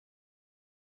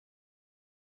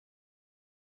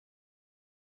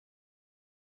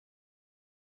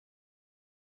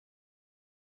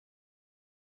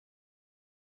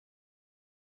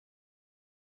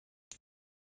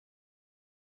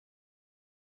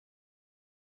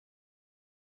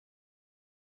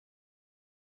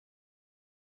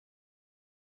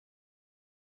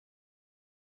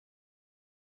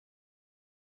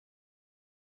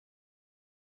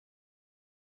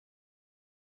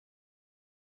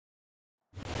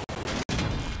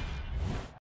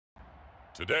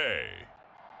Today,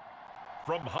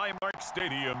 from Highmark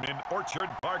Stadium in Orchard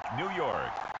Park, New York,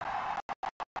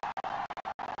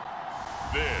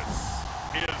 this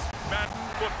is Madden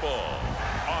Football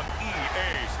on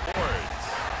EA Sports.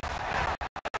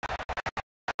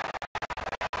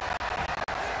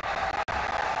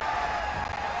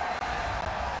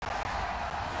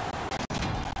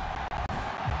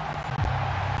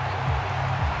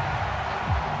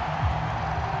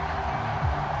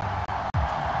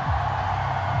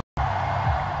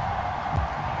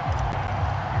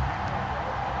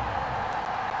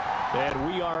 And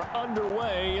we are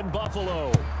underway in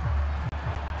Buffalo.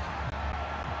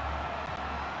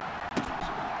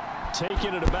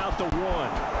 Taking it about the 1.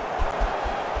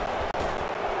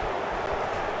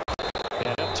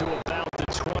 And up to about the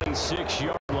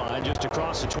 26-yard line, just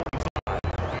across the 25.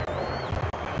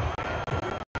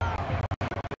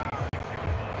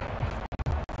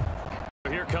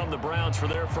 Here come the Browns for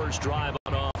their first drive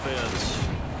on offense.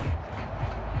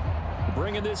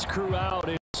 Bringing this crew out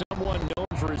is someone known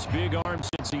for his big arm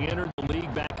since he entered the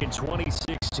league back in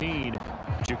 2016,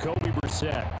 Jacoby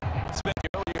Brissett. Spent the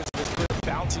early years of his career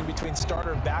bouncing between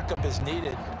starter and backup as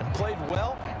needed, and played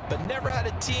well, but never had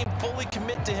a team fully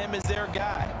commit to him as their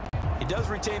guy. He does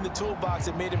retain the toolbox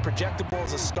that made him projectable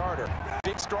as a starter.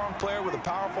 Big, strong player with a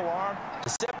powerful arm,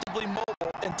 deceptively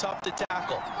mobile and tough to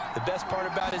tackle. The best part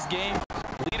about his game,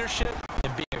 leadership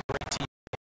and being a great team.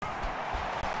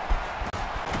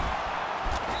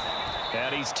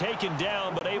 And he's taken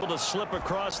down, but able to slip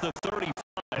across the 35.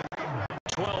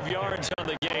 12 yards on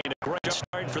the gain. A great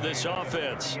start for this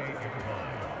offense.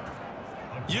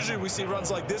 Usually we see runs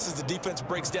like this as the defense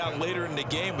breaks down later in the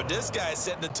game, but this guy is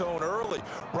setting the tone early,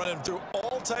 running through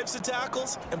all types of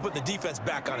tackles and putting the defense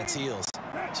back on its heels.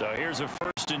 So here's a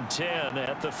 1st and 10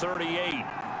 at the 38.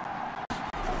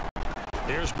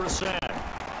 Here's Brissett.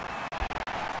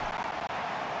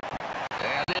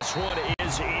 And this one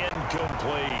is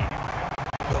incomplete.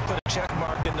 They'll put a check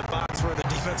mark in the box where the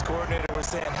defense coordinator was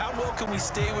saying, how well can we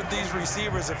stay with these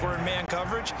receivers if we're in man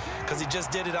coverage? Because he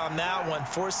just did it on that one,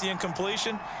 forced the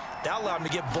incompletion. That'll allow him to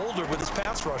get bolder with his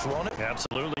pass rush, won't it?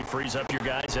 Absolutely. Frees up your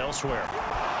guys elsewhere.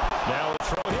 Now a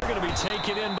throw here going to be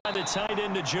taken in by the tight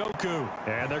end, Njoku.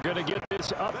 And they're going to get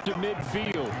this up to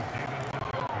midfield.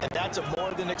 And that's a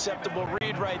more than acceptable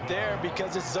read right there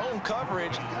because it's zone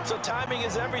coverage, so timing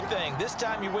is everything. This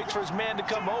time he waits for his man to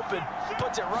come open,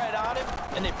 puts it right on him,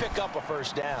 and they pick up a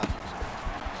first down.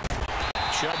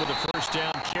 Chubb with the first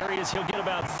down carry as he'll get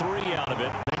about 3 out of it.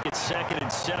 I think it's 2nd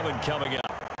and 7 coming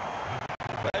up.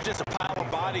 That's just a pile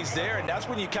of bodies there, and that's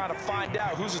when you kind of find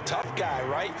out who's a tough guy,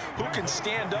 right? Who can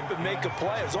stand up and make a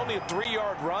play. It was only a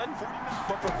 3-yard run,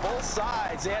 but for both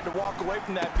sides, they had to walk away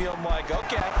from that field like,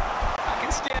 okay, I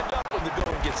can stand up when the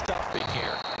going gets tough in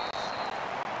here.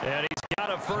 And he's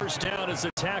got a first down as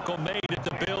the tackle made at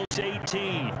the Bills'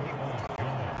 18.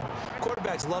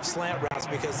 Quarterbacks love slant routes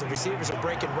because the receivers are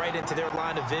breaking right into their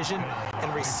line of vision,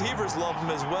 and receivers love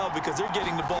them as well because they're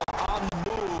getting the ball on the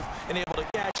move and able to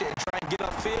catch it and try and get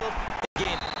upfield and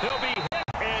gain. He'll be hit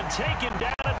and taken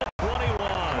down at the 21.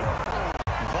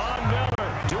 Von Miller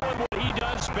doing what he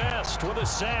does best with a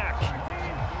sack.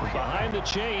 Behind the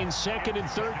chains, 2nd and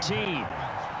 13.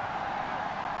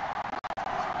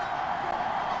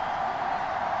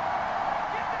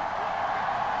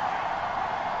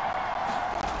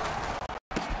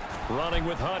 Running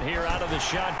with Hunt here out of the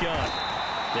shotgun.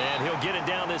 And he'll get it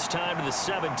down this time to the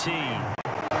 17.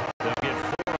 They'll get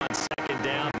 4 on 2nd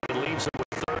down. It leaves them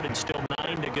with 3rd and still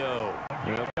 9 to go.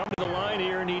 They'll come to the line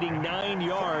here needing 9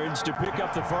 yards to pick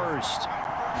up the first.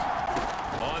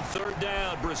 On 3rd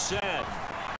down, Brissett.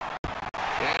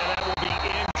 And that will be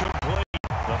incomplete.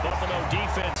 The Buffalo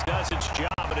defense does its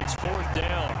job, and it's 4th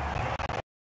down.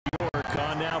 York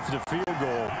on now for the field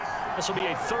goal. This will be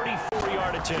a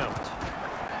 34-yard attempt.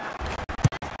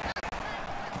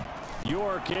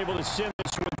 York able to send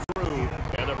this one through,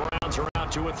 and the Browns are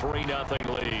out to a 3-0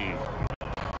 lead.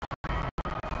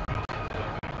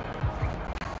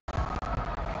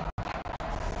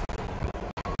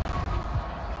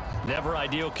 Never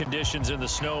ideal conditions in the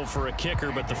snow for a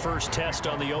kicker, but the first test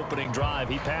on the opening drive,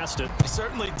 he passed it. He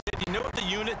certainly did. You know what the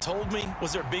unit told me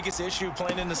was their biggest issue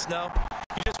playing in the snow?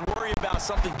 You just worry about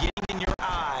something getting in your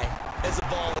eye as the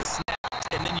ball is snapped,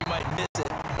 and then you might miss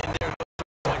it, and there goes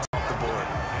 3 points off the board.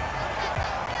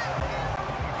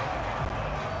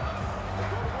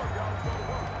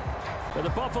 And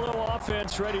the Buffalo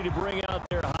offense ready to bring out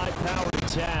their high-powered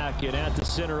attack. And at the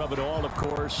center of it all, of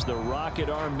course, the rocket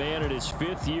arm man in his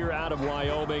 5th year out of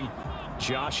Wyoming,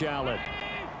 Josh Allen.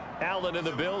 Allen and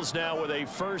the Bills now with a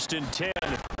 1st and 10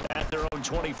 at their own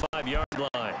 25-yard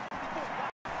line.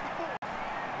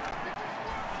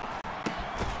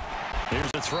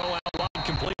 Here's a throw out wide,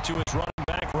 complete to his running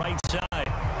back right side.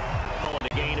 Calling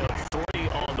a gain of 3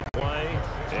 on the play,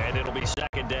 and it'll be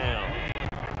second down.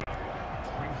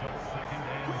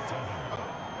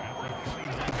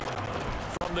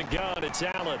 From the gun, it's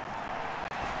Allen.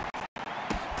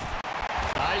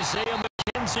 Isaiah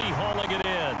McKenzie hauling it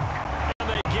in. And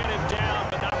they get him down,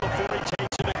 but not before he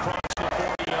takes it across the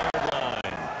 40-yard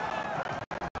line.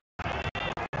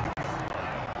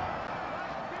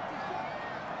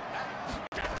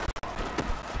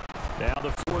 Now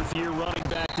the fourth-year running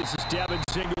back, this is Devin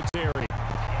Singletary.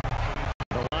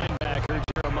 The linebacker,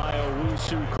 Jeremiah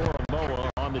Owusu-Koramoah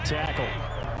on the tackle.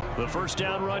 The first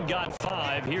down run got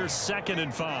 5. Here's 2nd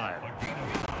and 5.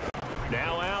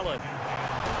 Now Allen.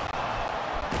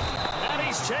 And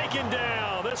he's taken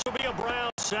down. This will be a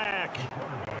Brown sack.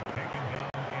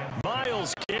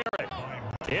 Myles Garrett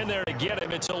in there to get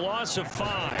him. It's a loss of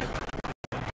 5.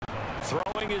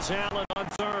 Throwing is Allen on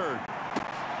 3rd.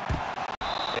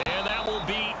 And that will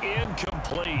be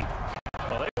incomplete.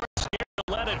 Well, they were scared to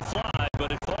let it fly,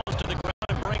 but it falls to the ground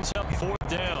and brings up 4th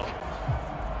down.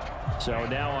 So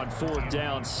now on 4th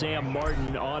down, Sam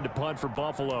Martin on to punt for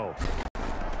Buffalo.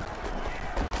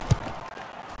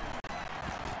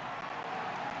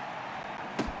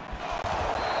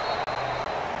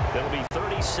 It'll be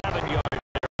 37 yards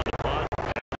there on the punt.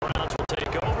 And the Browns will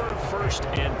take over 1st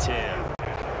and 10.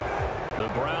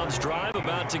 The Browns drive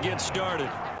about to get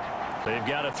started. They've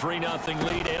got a 3-0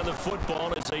 lead and the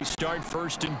football as they start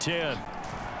 1st and 10.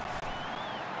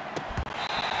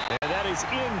 And that is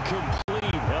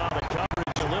incomplete. The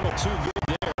coverage a little too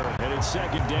good there, and it's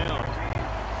 2nd down.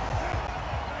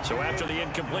 So after the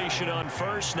incompletion on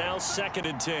 1st, now 2nd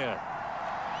and 10.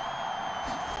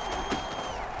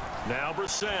 Now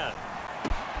Brissett.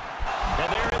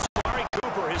 And there is Amari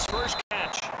Cooper, his first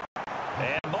catch.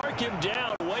 And mark him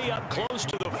down way up close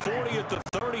to the 40 at the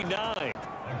 39.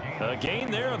 A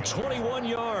gain there of 21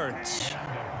 yards.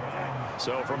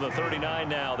 So from the 39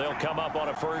 now, they'll come up on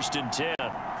a 1st and 10.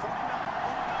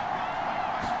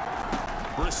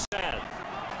 Brissett.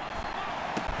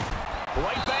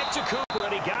 Right back to Cooper,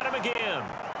 and he got him again.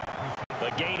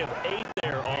 A gain of 8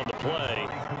 there on the play.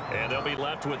 And they'll be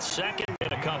left with 2nd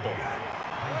and a couple.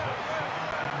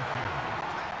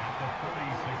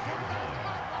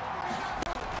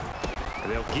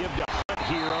 They'll give to Hunt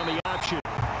here on the option.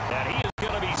 And he is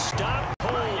going to be stopped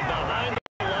cold behind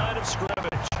the line of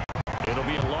scrimmage. It'll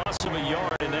be a loss of a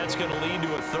yard, and that's going to lead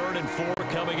to a 3rd and 4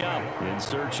 coming up. In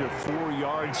search of 4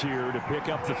 yards here to pick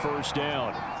up the 1st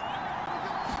down.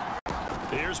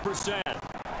 Here's Brissett.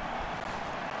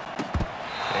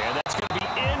 And that's going to be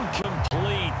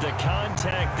incomplete. The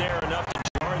contact there enough to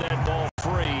jar that ball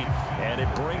free, and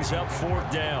it brings up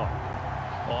 4th down.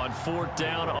 On 4th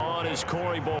down on is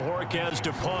Corey Bojorquez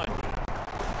to punt.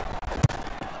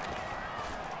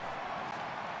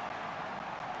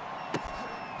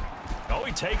 Oh,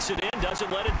 he takes it in,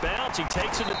 doesn't let it bounce. He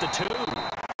takes it at the 2.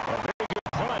 A very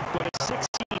good punt, but a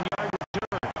 16-yard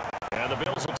return. And the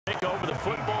Bills will take over the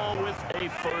football with a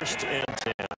 1st and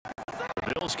 10.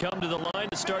 The Bills come to the line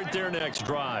to start their next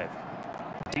drive.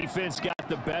 Defense got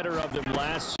the better of them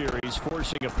last series,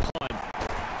 forcing a punt.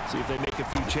 See if they make a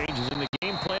few changes in the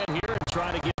game plan here and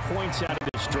try to get points out of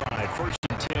this drive. 1st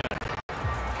and 10.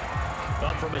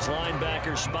 Up from his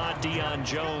linebacker spot, Deion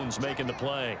Jones making the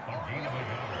play.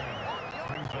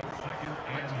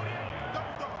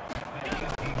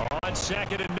 On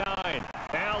 2nd and 9,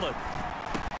 Allen.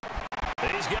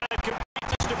 He's got it complete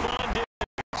to Stephon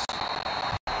Diggs.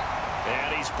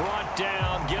 And he's brought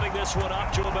down, getting this one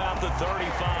up to about the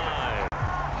 35.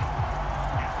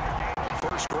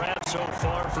 First grab so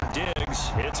far for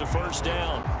Diggs. It's a 1st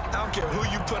down. I don't care who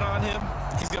you put on him.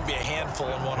 He's going to be a handful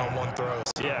in one-on-one throws.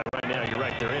 Yeah, right now you're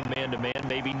right. They're in man-to-man.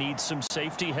 Maybe needs some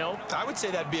safety help. I would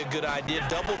say that'd be a good idea.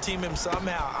 Double team him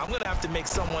somehow. I'm going to have to make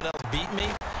someone else beat me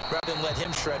rather than let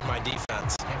him shred my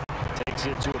defense. Takes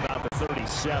it to about the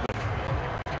 37.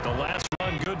 The last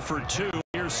run good for 2.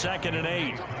 Here's 2nd and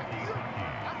 8.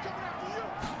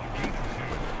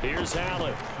 Here's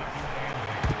Allen.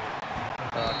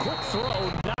 A quick throw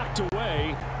knocked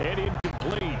away and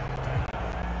incomplete.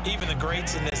 Even the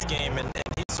greats in this game, and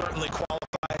he certainly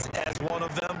qualifies as one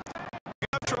of them. You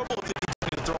have trouble if he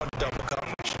continues to throw into double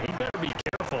coverage. He better be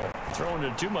careful. Throwing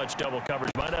into too much double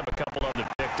coverage might have a couple of them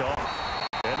picked off.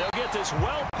 And they'll get this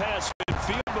well past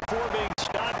midfield before being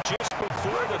stopped just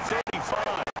before the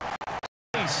 35.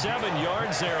 27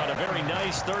 yards there on a very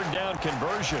nice 3rd down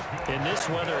conversion. In this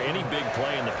weather, any big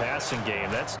play in the passing game,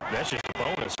 that's just a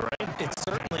bonus, right? It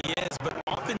certainly is, but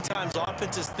oftentimes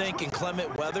offenses think in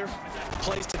clement weather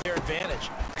plays to their advantage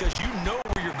because you know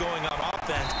where you're going on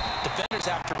offense. Defenders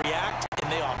have to react,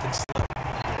 and they often slip.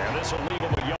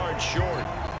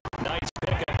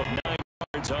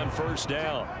 first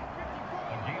down.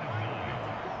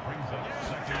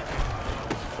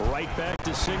 Right back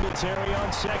to Singletary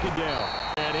on second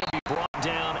down. And he'll be brought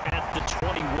down at the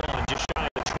 21, just shy of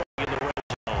the 20 in the red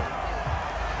zone.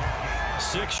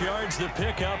 6 yards the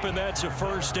pickup, and that's a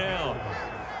first down.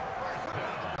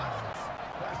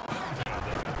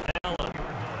 Allen.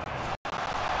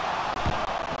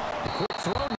 Quick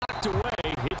throw knocked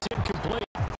away. It's incomplete.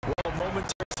 Well,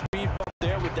 momentary speed bump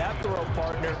there with that throw,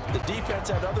 partner. The defense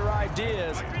had other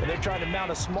ideas, and they're trying to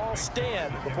mount a small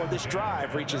stand before this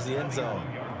drive reaches the end zone.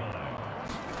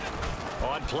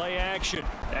 On play action,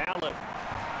 Allen.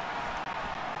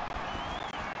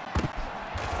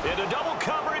 Into double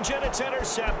coverage, and it's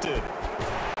intercepted.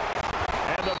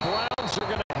 And the Browns are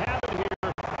going to have it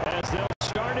here as they'll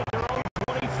start at their own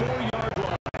 24-yard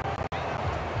line.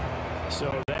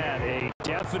 So that a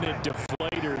definite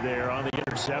deflator there on the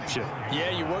interception. Yeah,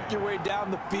 you work your way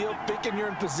down the field, thinking you're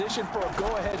in position for a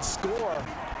go-ahead score.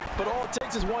 But all it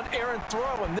takes is one errant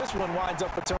throw, and this one winds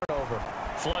up a turnover.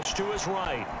 Flush to his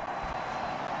right.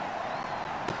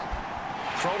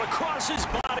 Thrown across his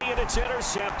body, and it's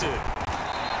intercepted.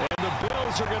 And the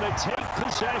Bills are going to take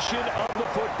possession of the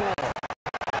football.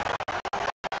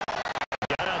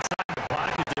 Got outside the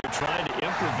pocket there trying to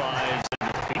improvise.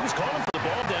 He was calling for the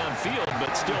ball downfield,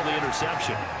 but still the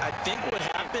interception. I think what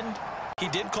happened, he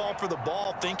did call for the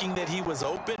ball thinking that he was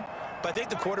open, but I think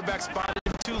the quarterback spotted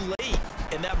him too late.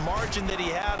 And that margin that he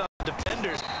had on the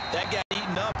defenders, that got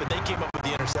eaten up, and they came up with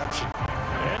the interception.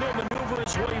 And he'll maneuver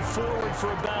his way forward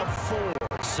for about 4.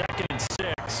 2nd and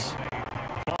 6.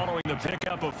 Following the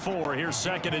pickup of 4, here's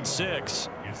 2nd and 6.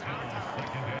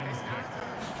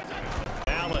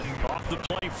 Allen off the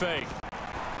play fake.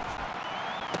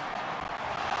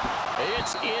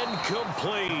 It's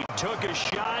incomplete. Took a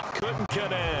shot, couldn't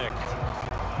connect.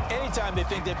 Anytime they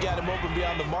think they've got him open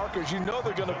beyond the markers, you know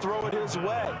they're going to throw it his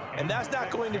way. And that's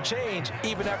not going to change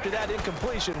even after that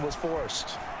incompletion was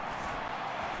forced.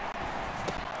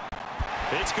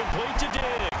 It's complete to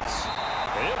Diggs.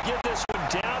 He'll get this one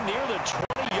down near the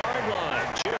 20-yard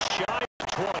line, just shy of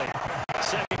 20.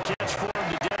 Second catch for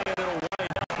him today, and it'll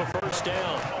wind up a first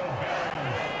down.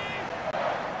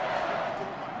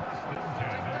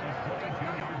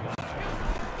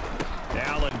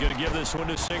 Allen going to give this one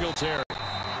to Singletary.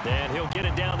 And he'll get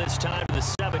it down this time to the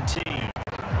 17.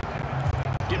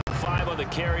 Give him 5 on the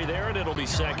carry there, and it'll be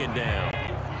second down.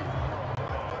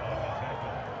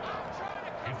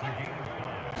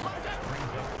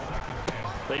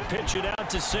 They pitch it out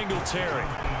to Singletary.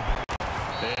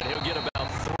 And he'll get about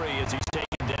 3 as he's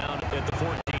taken down at the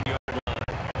 14-yard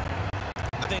line.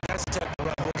 I think that's the type of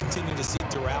run we'll continue to see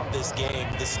throughout this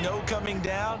game. The snow coming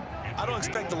down, I don't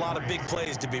expect a lot of big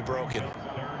plays to be broken.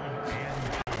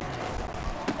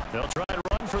 They'll try to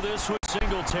run for this with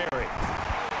Singletary.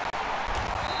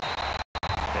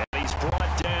 And he's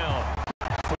brought down.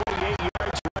 48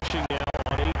 yards rushing now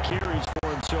on 8 carries for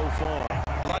him so far.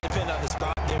 A lot depend on the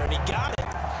spot there, and he got it.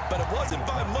 But it wasn't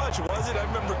by much, was it? I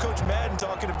remember Coach Madden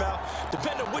talking about,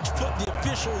 depending on which foot the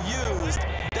official used,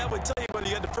 that would tell you whether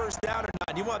you had the first down or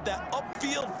not. You want that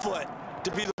upfield foot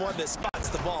to be the one that spots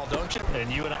the ball, don't you?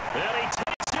 And you and I. And he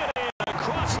takes it in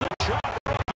across the chalk.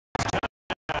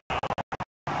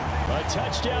 A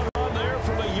touchdown run there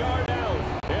from a yard out.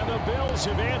 And the Bills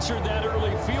have answered that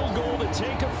early field goal to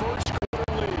take a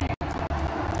first-quarter lead.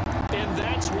 And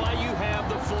that's why you have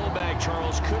the fullback,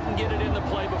 Charles. Couldn't get it in the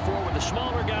play before with the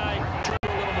smaller guy. Turned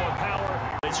a little more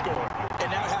power. They score.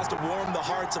 And that has to warm the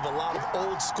hearts of a lot of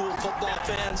old-school football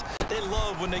fans. They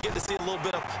love when they get to see a little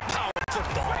bit of power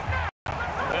football.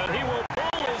 And he will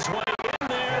pull his way in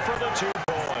there for the 2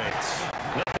 points.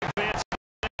 Nothing fancy.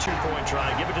 2-point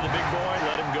try. Give it to the big boy.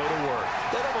 Let him go to work.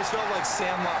 That almost felt like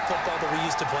sandlot football that we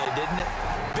used to play, didn't it?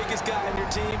 Biggest guy on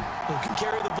your team who can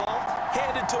carry the ball,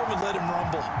 hand it to him and let him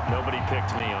rumble. Nobody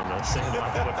picked me on the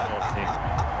sandlot football team.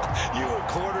 You were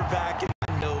quarterback and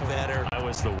you know better. I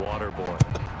was the water boy.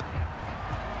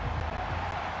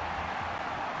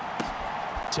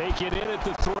 Take it in at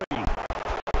the 3.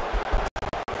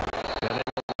 And they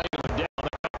will lay him down a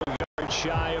couple yards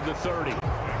shy of the 30.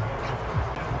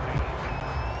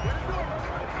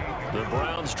 The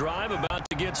Browns drive about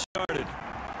to get started.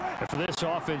 And for this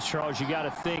offense, Charles, you got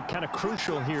to think kind of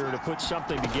crucial here to put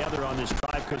something together on this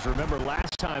drive, because remember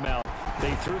last time out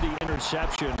they threw the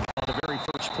interception on the very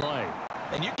first play.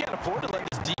 And you can't afford to let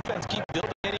this defense keep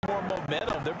building any more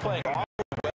momentum. They're playing awfully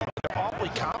well. They're awfully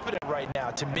confident right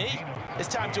now. To me, it's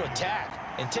time to attack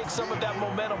and take some of that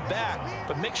momentum back.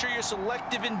 But make sure you're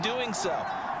selective in doing so.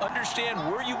 Understand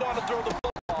where you want to throw the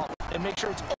football and make sure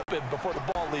it's open before the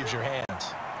ball leaves your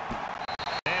hands.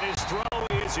 And his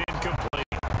throw is incomplete.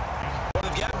 Well,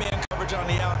 they've got man coverage on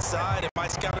the outside.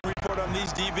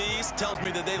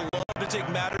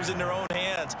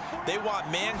 hands. They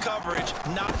want man coverage,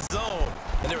 not zone.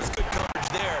 And there was good coverage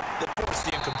there that forced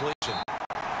the incompletion.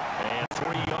 And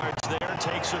 3 yards there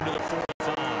takes him to the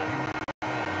 45.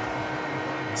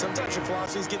 Sometimes your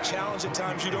philosophies get challenged at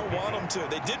times you don't want them to.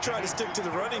 They did try to stick to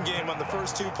the running game on the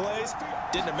first 2 plays.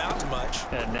 Didn't amount to much.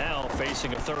 And now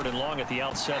facing a 3rd and long at the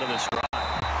outset of this drive.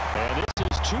 And this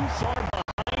is too far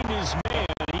behind his man.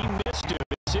 He missed it.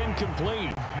 It's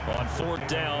incomplete. On 4th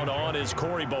down on is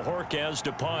Corey Bajorquez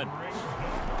to punt.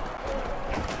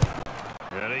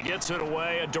 And he gets it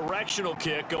away. A directional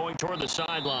kick going toward the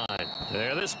sideline.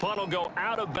 There, this punt will go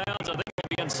out of bounds. I think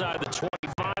it'll be inside the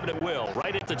 25, and it will.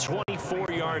 Right at the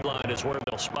 24-yard line is where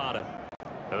they'll spot it.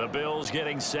 And the Bills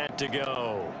getting set to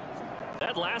go.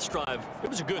 That last drive, it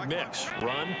was a good mix.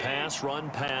 Run,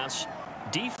 pass.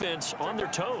 Defense on their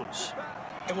toes.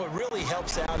 And what really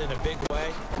helps out in a big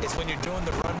way is when you're doing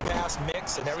the run-pass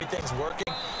mix and everything's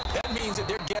working, that means that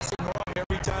they're guessing wrong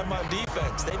every time on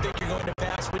defense. They think you're going to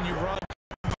pass when you run,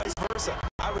 vice versa.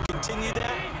 I would continue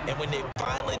that, and when they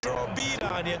finally throw a beat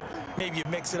on you, maybe you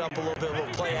mix it up a little bit, a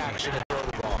little play action and throw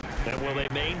the ball. And will they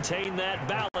maintain that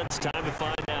balance? Time to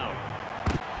find out.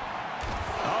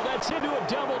 Oh, that's into a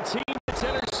double team. It's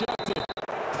intercepted.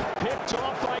 Picked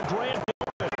off by Grant.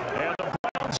 And the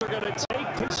Browns are going to take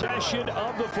possession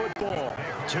of the football.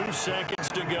 2 seconds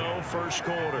to go, first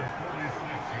quarter.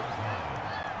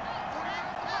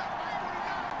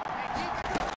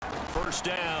 First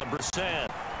down, Brissett.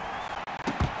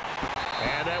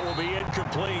 And that will be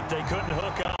incomplete. They couldn't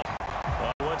hook up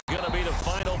on what's going to be the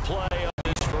final play of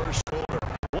this first quarter.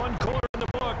 1 quarter in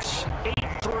the books,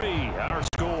 8-3, our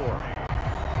score.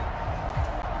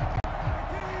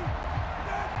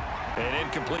 An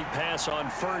incomplete pass on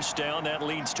first down. That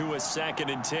leads to a 2nd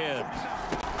and 10.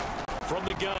 From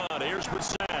the gun, here's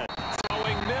Brissett.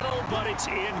 Throwing middle, but it's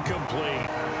incomplete.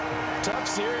 Tough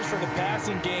series for the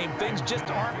passing game. Things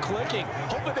just aren't clicking.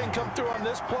 Hopefully they can come through on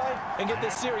this play and get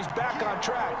this series back on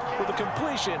track with a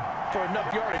completion for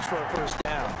enough yardage for a first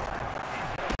down.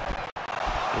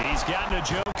 He's got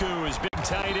Njoku, his big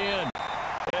tight end.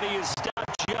 And he is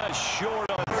stopped just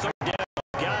short on 3rd down.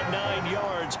 Got 9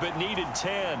 yards, but needed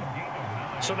 10.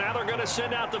 So now they're going to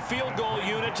send out the field goal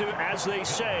unit to, as they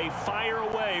say, fire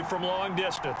away from long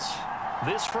distance.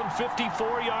 This from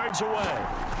 54 yards away.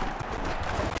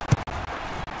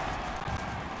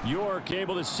 York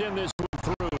able to send this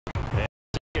one through. And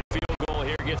second field goal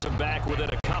here gets them back within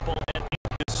a couple and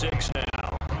 8-6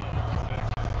 now.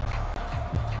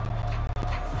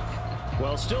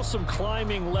 Well, still some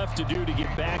climbing left to do to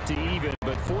get back to even,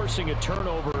 but forcing a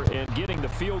turnover and getting the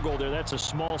field goal there, that's a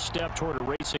small step toward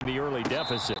erasing the early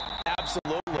deficit.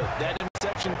 Absolutely. That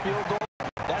interception field goal,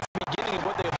 that's the beginning of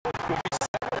what they hope will be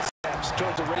several steps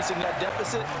towards erasing that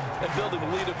deficit and building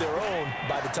a lead of their own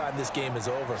by the time this game is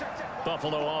over.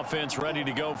 Buffalo offense ready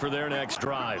to go for their next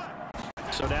drive.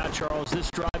 So now, Charles,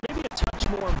 this drive maybe a touch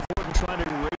more important, trying to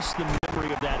erase the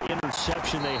memory of that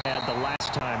interception they had the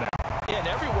last time out. Yeah, and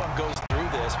everyone goes through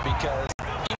this because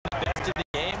even the best in the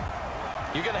game,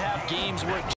 you're going to have games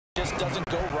where it just doesn't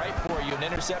go right for you, and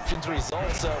interceptions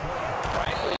result. So,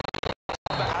 frankly, it's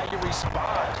about how you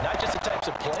respond, not just the types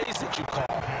of plays that you call,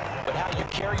 but how you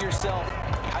carry yourself,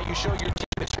 how you show your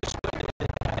team that you're good at it,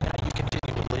 and how you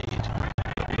continue to lead.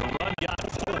 The run got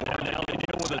 4. Now they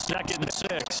deal with a 2nd and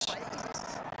 6.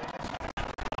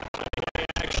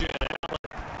 Action, Allen.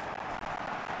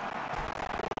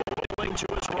 Rolling to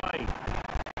his right.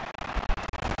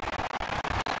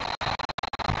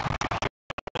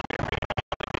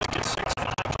 Gets 6-5,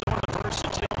 showing the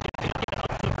versatility. Can get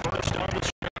up the first on the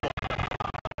scramble.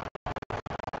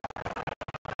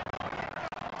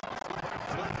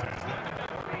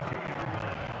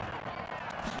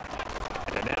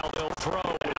 And now they'll throw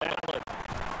with Allen.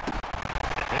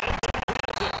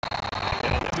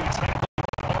 And they'll be tackled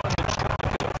on the track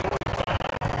at the 45.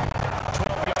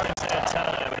 12 yards that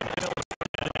time, and Bills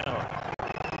bring it down.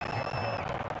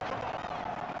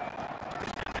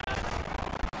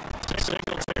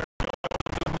 Singletary going over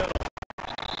the middle.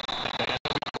 And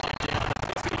they'll be brought down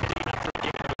to 15 after a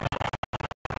game of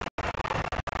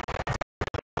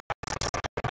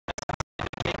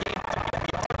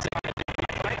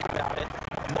About it.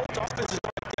 Most offenses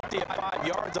don't think they have 5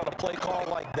 yards on a play call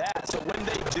like that. So when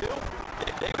they do,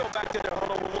 they go back to their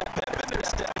huddle with a little pep in their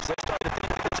steps. They start to think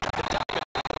that it's the time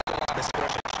to go on a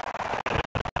scrimmage.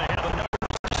 I have another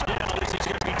first down as he's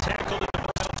going to be tackled at the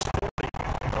Browns 40.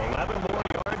 11 more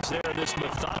yards there. This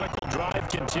methodical drive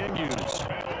continues.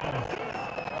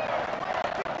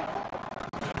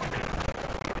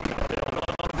 They'll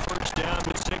run on first down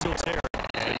with Singletary.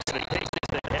 And he's going to take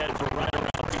this ahead for right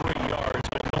around 3 yards,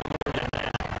 but no more than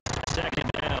that. 2nd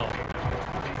down.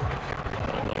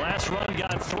 Last run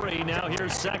got 3. Now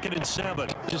here's 2nd and 7.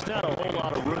 Just not a whole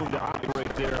lot of room to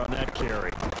operate there on that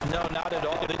carry. No, not at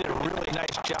all. They did a really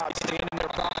nice job staying in their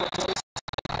proper places.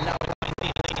 And now they're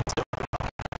leaning into it.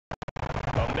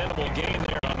 A minimal gain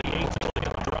there on the 8th play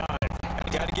of the drive.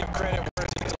 You got to give credit where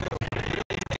it's due. Really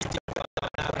nice defense on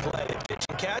that play. The pitch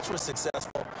and catch was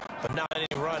successful, but not any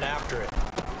run after it.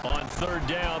 On 3rd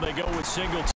down, they go with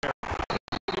Singletary.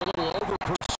 A little over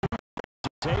pursuit.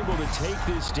 He's able to take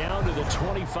this down to the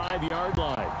 25-yard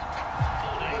line.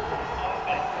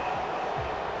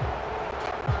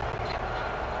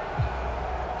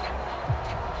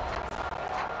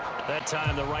 That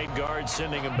time, the right guard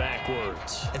sending him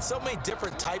backwards. And so many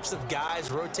different types of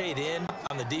guys rotate in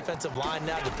on the defensive line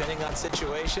now, depending on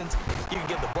situations. You can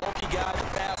get the bulky guy, the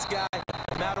fast guy.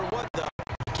 No matter what, though,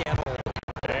 you can't hold him.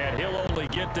 And he'll only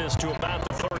get this to about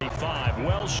the 35,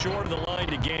 well short of the line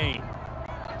to gain.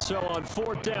 So on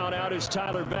 4th down, out is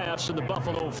Tyler Bass in the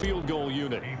Buffalo field goal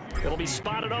unit. It'll be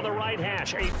spotted on the right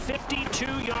hash, a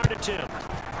 52-yard attempt.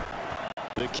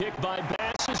 The kick by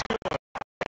Bass is good.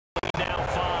 Now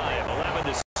 5,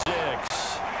 11-6.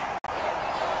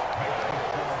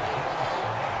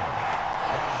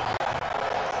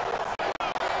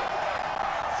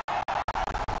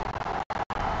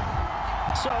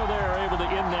 So they're able to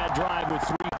end that drive with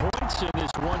 3 points in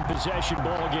this one-possession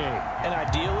ball game. And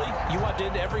ideally, you want to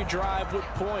end every drive with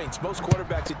points. Most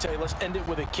quarterbacks would tell you, let's end it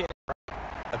with a kick.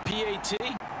 A PAT,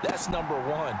 that's number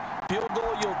 1. Field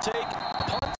goal you'll take.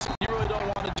 Punts, you really don't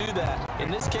want to do that.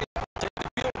 In this case, take the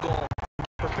field goal.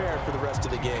 Prepared for the rest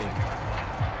of the game.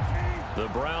 The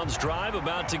Browns drive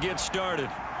about to get started.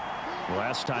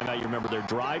 Last time out, you remember their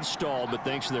drive stalled, but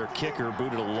thanks to their kicker,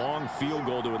 booted a long field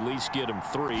goal to at least get them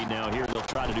 3. Now here they'll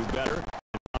try to do better.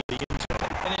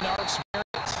 And in our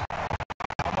experience,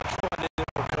 how much fun is it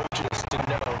for coaches to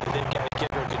know that they've got a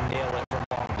kicker who can nail it from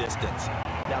long distance?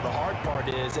 Now the hard part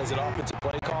is, as an offensive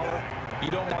play caller,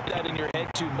 you don't want that in your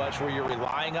head too much where you're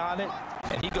relying on it,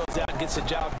 and he goes out and gets the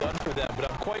job done for them.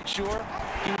 But I'm quite sure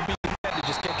he would be content to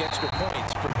just kick extra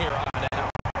points from here on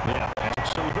out. Yeah,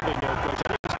 absolutely, no, Coach. I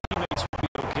think his teammates will be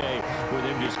okay with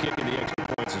him just kicking the extra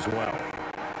points as well.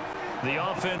 The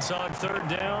offense on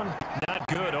 3rd down, not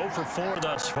good. 0 for 4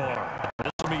 thus far.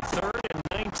 This will be 3rd and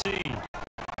 19.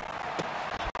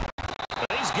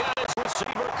 He's got his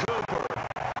receiver, Cooper.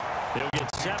 He'll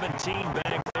get 17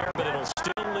 back there, but it'll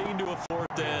still lead to a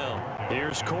 4th down.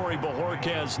 Here's Corey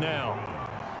Bojorquez now.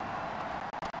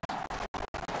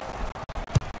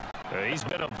 He's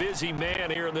been a busy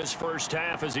man here in this first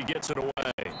half as he gets it away.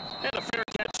 And a fair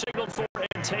catch signaled for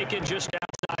and taken just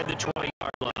outside the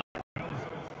 20-yard line.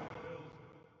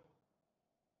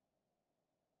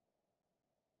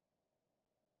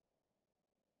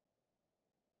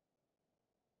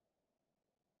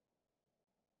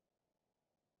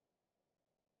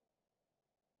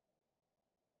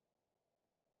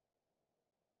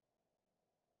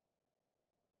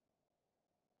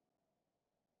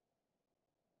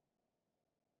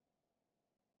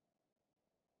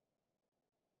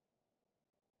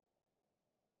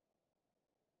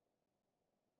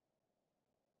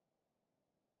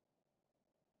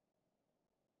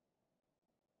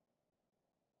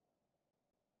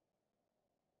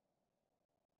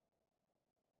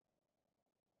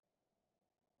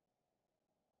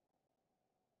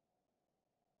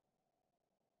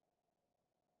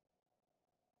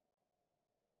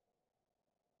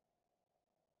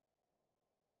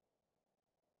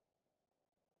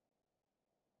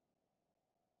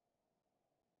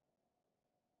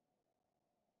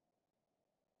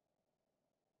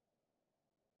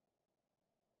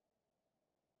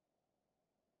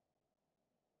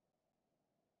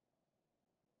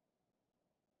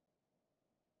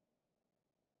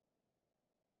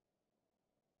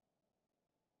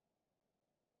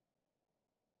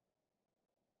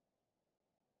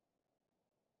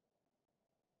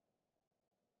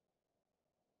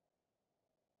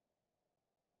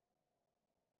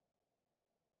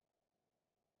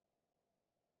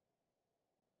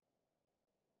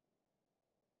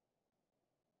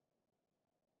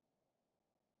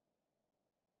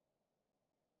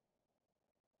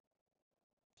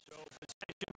 So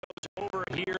possession goes over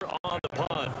here on the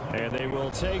punt. And they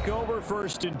will take over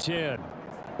 1st and 10.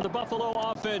 The Buffalo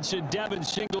offense and Devin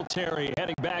Singletary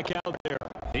heading back out there.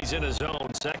 He's in his zone.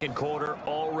 2nd quarter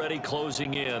already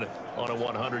closing in on a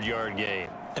 100-yard gain.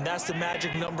 And that's the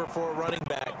magic number for a running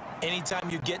back. Anytime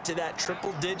you get to that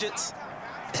triple digits,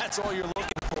 that's all you're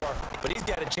looking for. But he's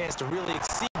got a chance to really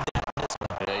exceed that in this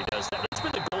one. Yeah, he does that. That's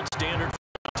been the gold standard for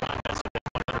a long time, hasn't it?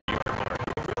 100-yard mark.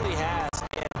 It really has.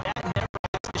 And that never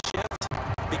has to shift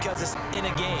because it's in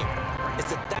a game.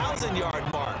 It's a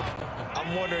 1,000-yard mark.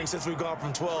 I'm wondering, since we've gone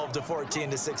from 12 to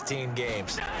 14 to 16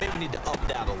 games, maybe we need to up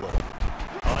that a little.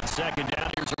 On second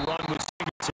down, here's a run with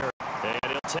Singletary.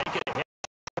 And he'll take it ahead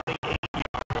to the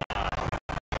 8-yard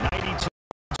line. 92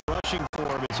 rushing for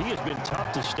him as he has been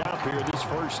tough to stop here this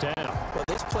first half. Well,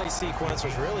 this play sequence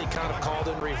was really kind of called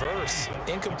in reverse.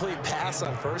 Incomplete pass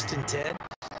on 1st and 10.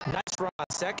 Nice run on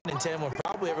 2nd and 10 when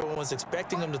probably everyone was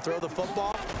expecting him to throw the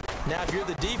football. Now, if you're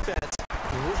the defense,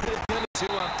 what are they going to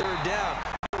do on 3rd down?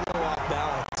 A little off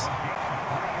balance.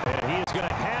 And he is going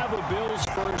to have a Bills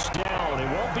first down. It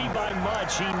won't be by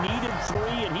much. He needed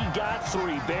 3, and he got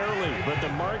 3, barely. But the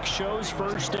mark shows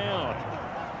first down.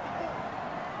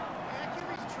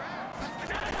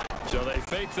 So they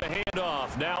fake the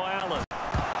handoff. Now Allen.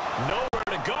 Nowhere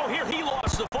to go here. He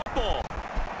lost the football.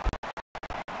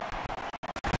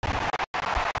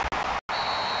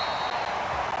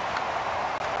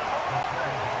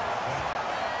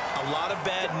 A lot of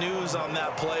bad news on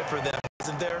that play for them,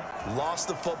 isn't there? Lost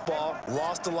the football,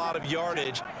 lost a lot of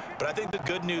yardage, but I think the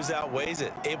good news outweighs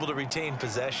it. Able to retain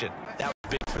possession. That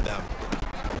was big for them.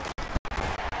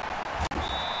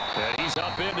 And he's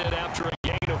upended after a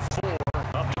gain of 4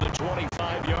 up to the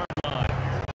 25-yard line.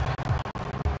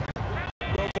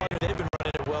 Well, they've been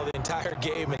running it well the entire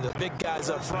game, and the big guys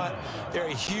up front, they're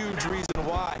a huge reason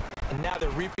why. And now they're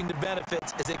reaping the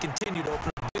benefits as they continue to open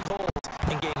up big holes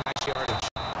and gain nice yardage.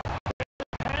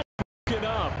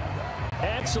 Up.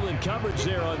 Excellent coverage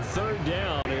there on 3rd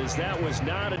down, as that was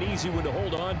not an easy one to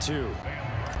hold on to.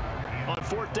 On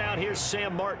 4th down, here's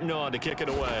Sam Martin on to kick it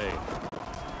away.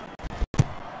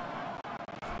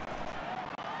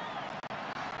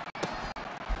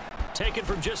 Taken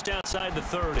from just outside the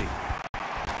 30.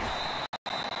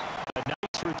 A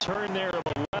nice return there of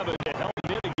 11 to help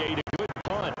mitigate a good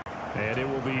punt. And it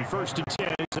will be 1st and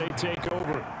 10 as they take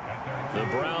over. The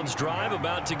Browns' drive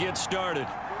about to get started.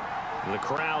 The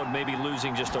crowd may be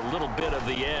losing just a little bit of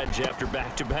the edge after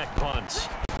back-to-back punts.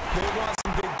 They want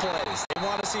some big plays. They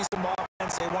want to see some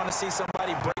offense. They want to see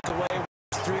somebody break away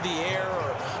through the air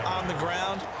or on the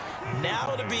ground.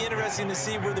 Now it'll be interesting to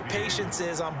see where the patience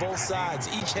is on both sides.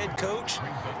 Each head coach,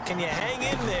 can you hang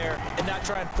in there and not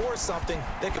try and force something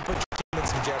that could put your team in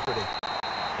some jeopardy?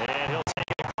 And he'll take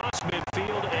it across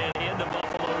midfield and into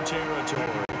Buffalo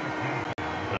territory.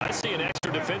 I see an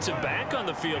extra defensive back on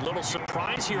the field. Little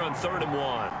surprise here on 3rd and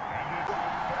 1.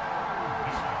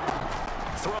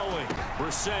 Throwing.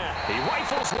 Brissett. He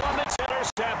rifles one that's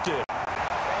intercepted.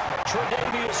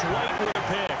 Tre'Davious White with a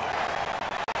pick.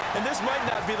 And this might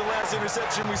not be the last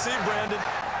interception we see, Brandon.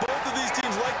 Both of these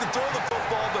teams like to throw the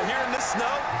football, but here in this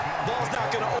snow, ball's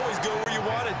not going to always go where you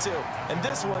want it to. And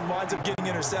this one winds up getting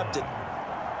intercepted.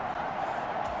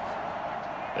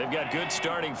 They've got good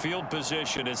starting field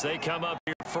position as they come up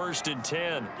here 1st and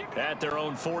 10 at their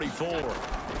own 44.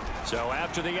 So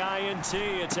after the INT,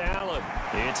 it's Allen.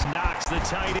 It's Knox, the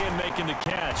tight end, making the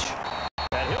catch.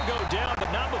 And he'll go down,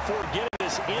 but not before getting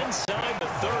this inside the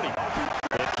 30.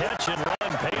 The catch and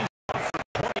run pays off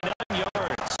for 29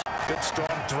 yards. Good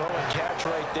strong throw and catch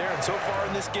right there. And so far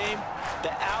in this game,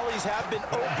 the alleys have been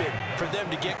open for them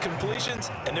to get completions,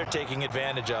 and they're taking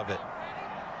advantage of it.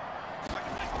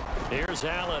 Here's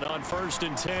Allen on 1st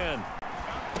and 10.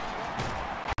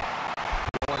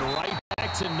 Going right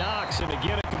back to Knox, and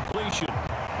again a completion.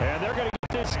 And they're going to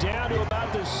get this down to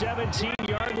about the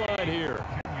 17-yard line here.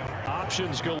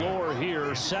 Options galore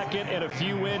here, 2nd and a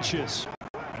few inches.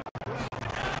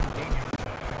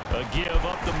 A give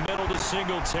up the middle to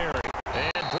Singletary.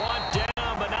 And brought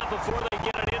down, but not before they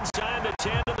get it inside the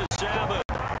 10 to the 7.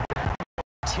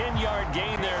 10-yard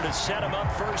gain there to set him up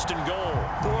 1st and goal.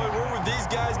 Boy, where would these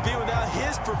guys be without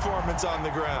his performance on the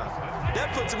ground?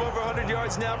 That puts him over 100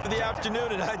 yards now for the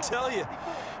afternoon, and I tell you,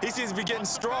 he seems to be getting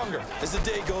stronger as the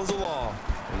day goes along.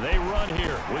 They run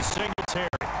here with Singletary.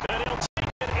 And he'll take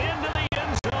it into the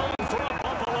end zone for a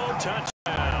Buffalo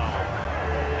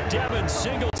touchdown. Devin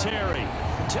Singletary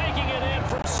taking it in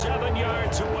from 7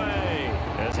 yards away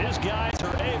as his guys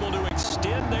are able to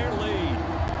extend their lead.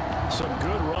 Some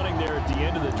good running there at the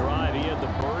end of the drive. He had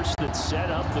the burst that set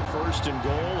up the 1st and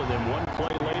goal, and then one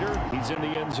play later, he's in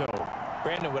the end zone.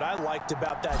 Brandon, what I liked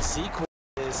about that sequence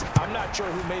is I'm not sure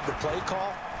who made the play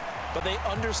call, but they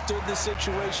understood the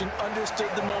situation,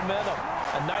 understood the momentum.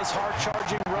 A nice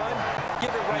hard-charging run,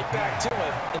 give it right back to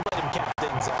him, and let him cap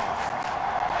things off.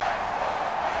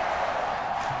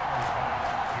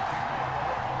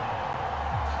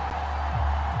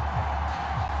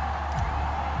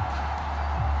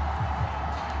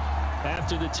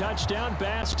 After the touchdown,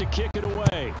 Bass to kick it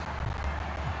away.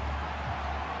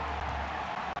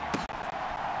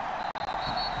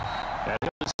 And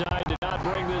he'll decide to not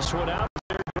bring this one out.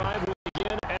 Their drive will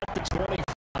begin at the 25.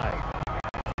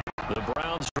 The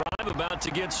Browns drive about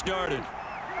to get started.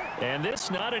 And this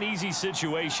not an easy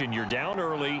situation. You're down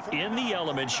early, in the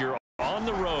elements, you're on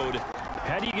the road.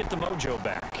 How do you get the mojo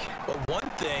back? But one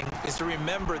thing is to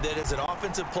remember that as an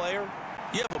offensive player,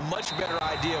 you have a much better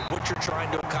idea of what you're trying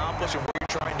to accomplish and where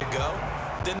you're trying to go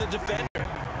than the defender.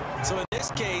 So in this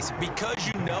case, because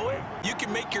you know it, you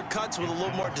can make your cuts with a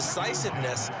little more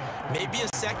decisiveness. Maybe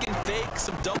a second fake,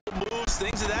 some double moves,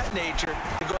 things of that nature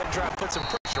to go ahead and try and put some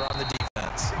pressure on the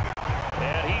defense.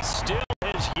 And he still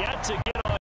has yet to get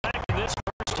on back in this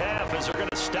first half as they're going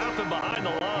to stop him behind the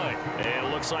line. And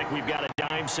it looks like we've got a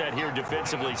dime set here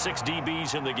defensively. 6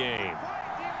 DBs in the game.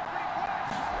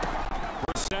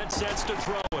 Brissett sets to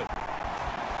throw it.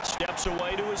 Steps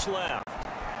away to his left.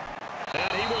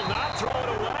 And he will not throw it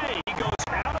away. He goes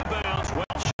out of bounds, well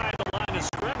shy of the line of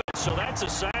scrimmage, so that's a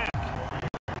sack.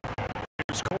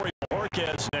 Here's Corey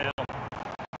Marquez now.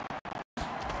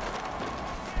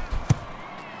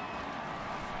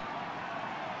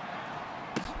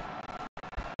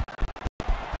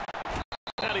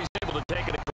 And he's able to take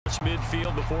it across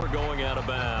midfield before going out of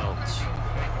bounds.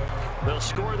 They'll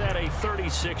score that a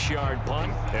 36-yard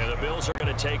punt, and the Bills are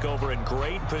going to take over in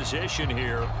great position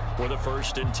here with a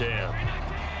 1st and 10.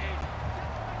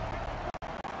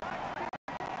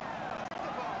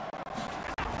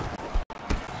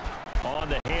 On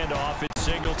the handoff, it's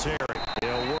Singletary.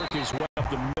 He'll work his way up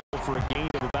the middle for a gain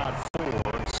of about 4,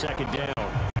 2nd down.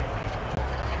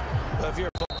 Well, if you're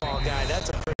a football guy, that's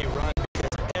a pretty run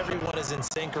because everyone is in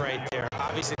sync right there.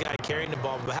 Obviously, the guy carrying the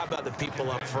ball, but how about the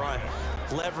people up front?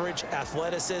 Leverage,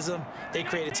 athleticism, they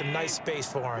created some nice space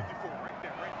for him.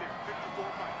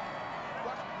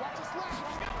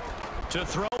 To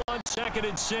throw on 2nd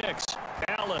and 6,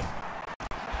 Allen.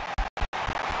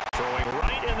 Throwing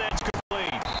right, and that's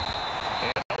complete.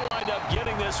 And they'll wind up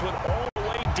getting this one all the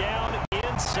way down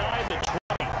inside the 20.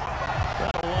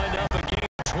 That'll wind up a gain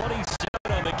of 27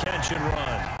 on the catch and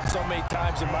run. So many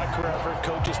times in my career, I've heard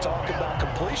coaches talk about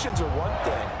completions are one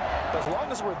thing. But as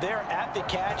long as we're there at the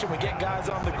catch and we get guys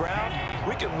on the ground,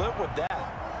 we can live with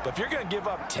that. But if you're going to give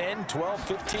up 10, 12,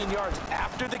 15 yards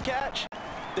after the catch,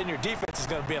 then your defense is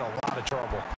going to be in a lot of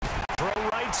trouble. Throw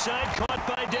right side, caught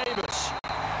by Davis.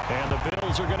 And the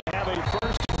Bills are going to have a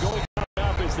 1st and going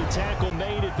up as the tackle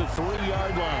made at the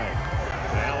 3-yard line.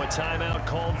 Now a timeout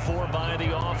called for by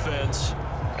the offense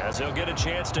as they'll get a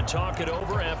chance to talk it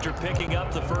over after picking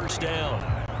up the 1st down.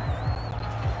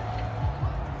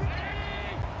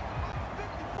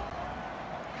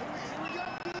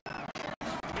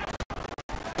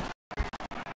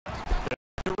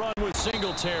 To run with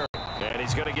Singletary. And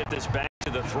he's going to get this back to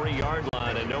the 3-yard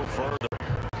line and no further.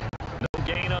 No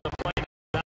gain on the play.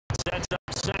 Sets up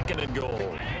 2nd and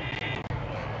goal.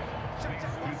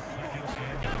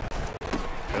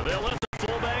 And they'll let the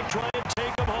fullback try and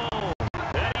take him home.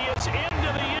 And he is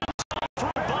into the end zone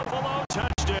for Buffalo.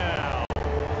 Touchdown.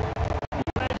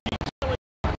 Reggie Kelly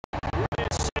with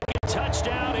his 2nd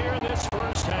touchdown here in this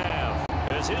first half.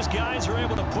 As his guys are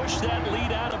able to push that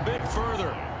lead out a bit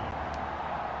further.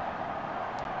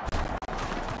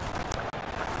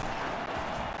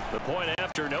 The point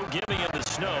after, no gimme in the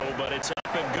snow, but it's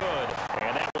up and good.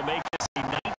 And that will make this a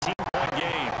 19-point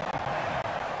game.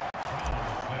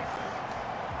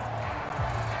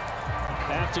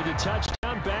 After the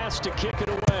touchdown, Bass to kick it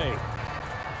away.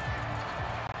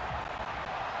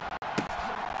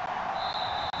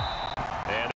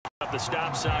 And up the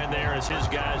stop sign there as his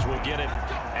guys will get it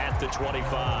at the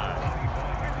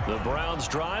 25. The Browns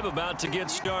drive about to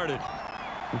get started.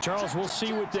 Charles, we'll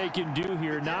see what they can do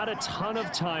here. Not a ton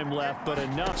of time left, but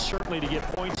enough certainly to get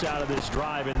points out of this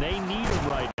drive, and they need them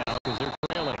right now because they're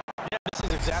trailing. Yeah, this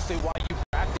is exactly why you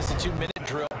practice a 2-minute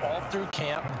drill all through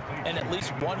camp and at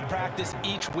least one practice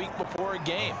each week before a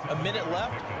game. A minute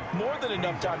left, more than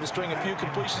enough time to string a few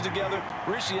completions together,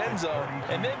 reach the end zone,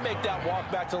 and then make that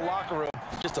walk back to the locker room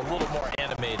just a little more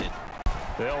animated.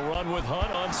 They'll run with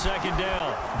Hunt on 2nd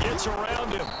down. Gets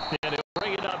around him, and he'll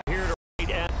bring it up here to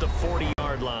right at the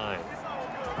 40-yard line.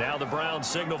 Now the Browns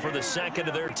signal for the 2nd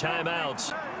of their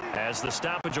timeouts as the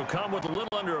stoppage will come with a little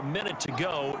under a minute to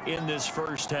go in this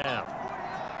first half.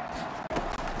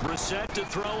 Brissett to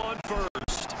throw on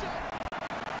 1st.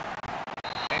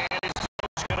 And his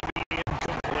throw's going to be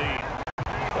incomplete.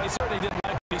 Well, he certainly didn't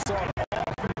like what he saw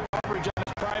all coverage on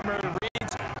his primary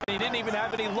reads, and he didn't even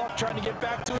have any luck trying to get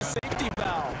back to his safety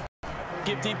valve.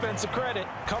 Give defensive credit.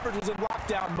 Coverage was in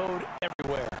lockdown mode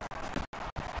everywhere.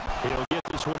 He'll get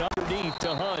this one underneath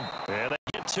to Hunt. And they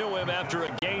get to him after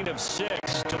a gain of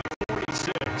 6 to the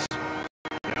 46.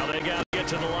 Now they got to get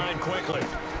to the line quickly.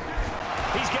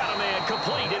 He's got a man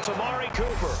complete. Amari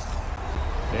Cooper.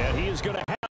 And he is going to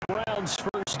have the Browns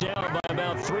first down by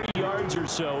about 3 yards.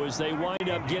 so as they wind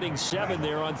up getting 7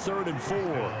 there on 3rd and 4.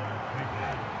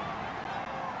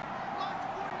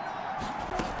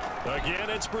 Again,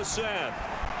 it's Brissett.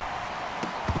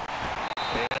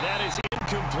 And that is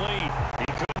incomplete. He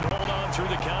couldn't hold on through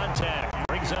the contact.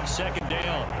 Brings up 2nd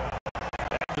down.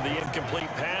 After the incomplete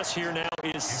pass, here now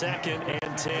is 2nd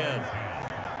and 10.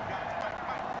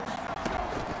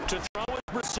 To throw is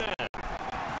Brissett.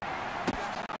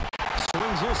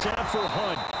 Swings this out for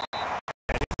Hunt.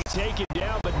 And he's taken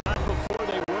down, but not before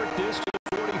they work this to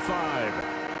the 45.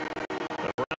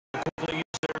 The Browns quickly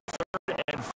use their 3rd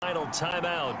and final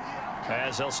timeout,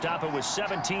 as they'll stop it with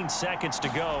 17 seconds to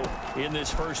go in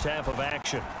this first half of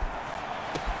action.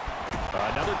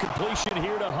 Another completion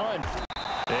here to Hunt.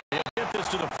 They'll get this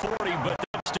to the 40, but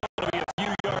that's still going to be a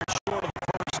few yards short of the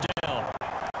first down.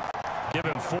 Give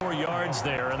him 4 yards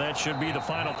there, and that should be the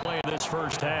final play of this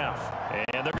first half.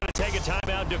 And they're going to take a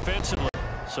timeout defensively.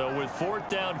 So with 4th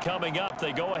down coming up,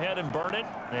 they go ahead and burn it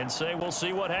and say we'll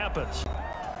see what happens.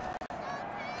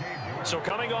 So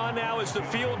coming on now is the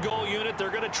field goal unit. They're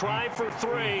going to try for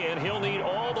 3, and he'll need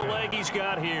all the leg he's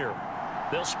got here.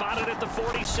 They'll spot it at the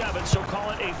 47, so call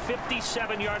it a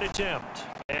 57-yard attempt.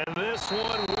 And this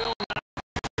one will not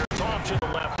get off to the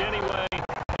left anyway.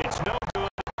 It's no good,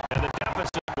 and the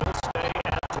deficit will stay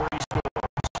at 3 scores.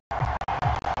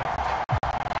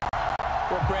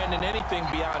 Well, Brandon, anything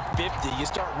beyond 50, you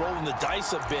start rolling the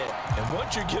dice a bit. And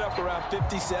once you get up around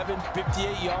 57,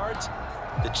 58 yards,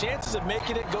 the chances of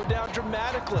making it go down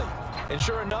dramatically. And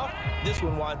sure enough, this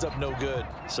one winds up no good.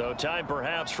 So time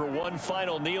perhaps for one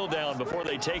final kneel down before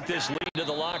they take this lead to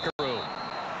the locker room.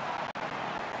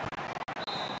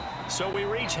 So we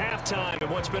reach halftime in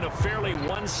what's been a fairly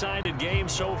one-sided game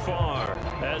so far,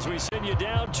 as we send you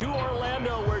down to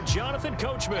Orlando, where Jonathan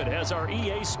Coachman has our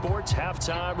EA Sports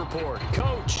halftime report.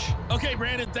 Coach. Okay,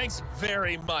 Brandon, thanks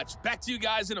very much. Back to you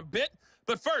guys in a bit.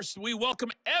 But first, we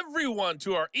welcome everyone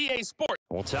to our EA Sports.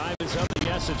 Well, time is of the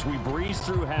essence. We breeze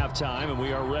through halftime, and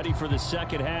we are ready for the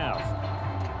second half.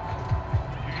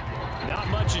 Not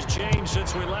much has changed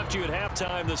since we left you at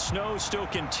halftime. The snow still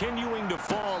continuing to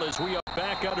fall as we are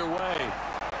back underway.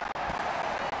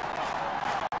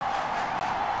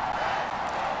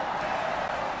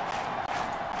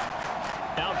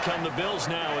 Out come the Bills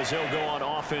now as they'll go on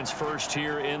offense first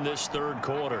here in this 3rd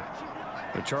quarter.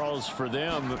 But Charles, for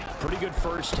them, pretty good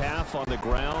first half on the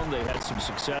ground. They had some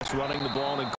success running the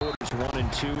ball in quarters 1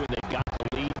 and 2, and they got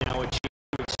the lead. Now a chance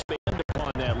to expand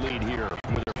upon that lead here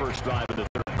with their first drive of the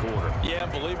 3rd quarter. Yeah,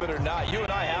 believe it or not, you and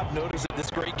I have noticed that this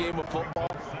great game of football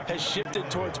has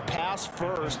shifted towards pass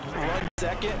first, run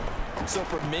second. So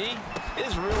for me, it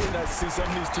is really nice to see some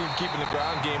of these teams keeping the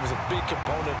ground game as a big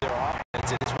component of their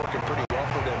offense, and it's working pretty well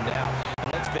for them now.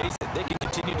 And let's face it, they can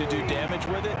continue to do damage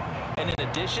with it. And in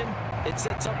addition, it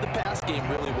sets up the pass game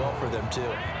really well for them,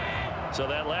 too. So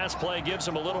that last play gives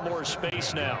them a little more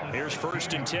space now. Here's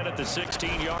 1st and 10 at the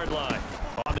 16-yard line.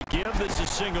 On the give, this is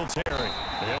Singletary.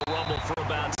 They'll rumble for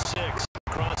about 6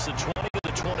 across the 20 to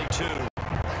the 22.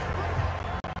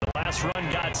 The last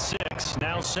run got 6.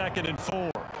 Now 2nd and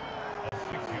 4.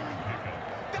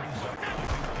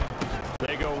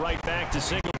 They go right back to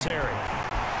Singletary.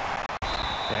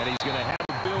 And he's going to have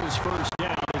the Bills first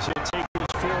down as he'll take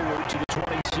this forward to the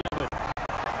 27.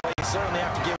 Well, you certainly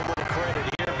have to give a little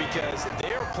credit here because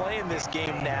they're playing this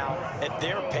game now at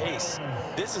their pace.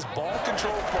 This is ball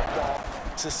control football,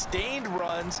 sustained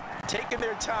runs, taking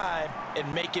their time,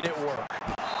 and making it work.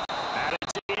 And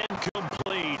it's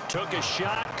incomplete. Took a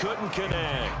shot, couldn't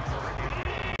connect.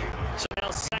 So now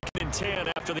 2nd and 10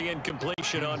 after the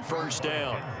incompletion on first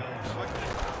down.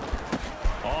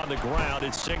 On the ground,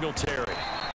 it's Singletary.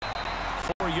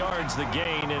 4 yards the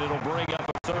gain, and it'll bring up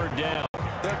a 3rd down.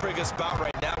 They're in a pretty good spot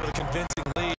right now with a convincing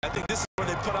lead. I think this is where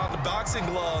they put on the boxing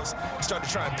gloves and start to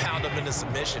try and pound them into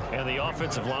submission. And the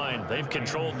offensive line, they've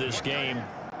controlled this game.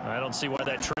 I don't see why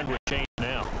that trend would change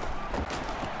now.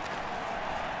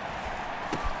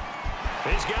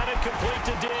 He's got it complete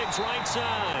to Diggs, right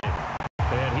side.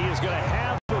 And he is going to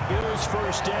have the Bills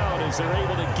first down as they're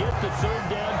able to get the 3rd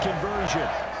down conversion.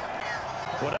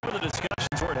 Whatever the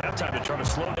discussions were at halftime to try to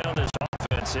slow down this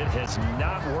offense, it has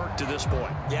not worked to this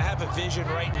point. Yeah, I have a vision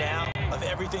right now of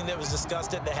everything that was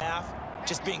discussed at the half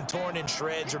just being torn in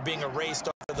shreds or being erased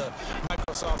off of the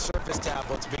Microsoft Surface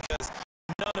tablets because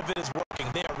none of it is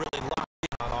working. They are really locked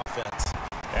in on offense.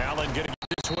 Allen going to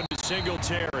get this one to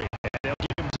Singletary, and they'll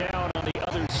get him down on the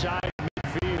other side of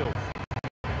midfield.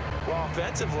 Well,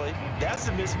 offensively, that's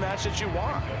the mismatch that you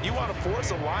want. You want to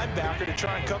force a linebacker to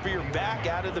try and cover your back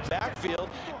out of the backfield,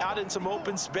 out in some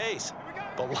open space.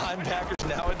 But linebackers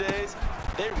nowadays,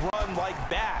 they run like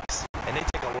backs, and they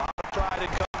take a lot of pride in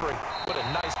covering. What a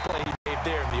nice play he made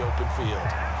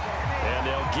field. And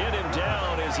they'll get him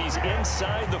down as he's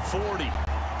inside the 40.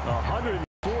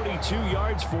 142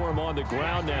 yards for him on the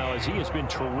ground now as he has been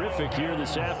terrific here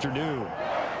this afternoon.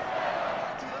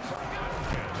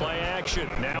 Play action.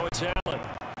 Now it's Allen.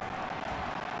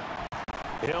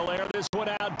 He'll air this one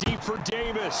out deep for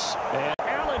Davis. And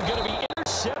Allen going to be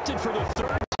intercepted for the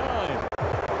third time.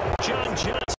 John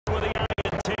Johnson with the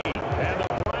INT. And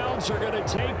the Browns are going to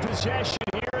take possession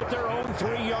here at their own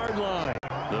 3-yard line.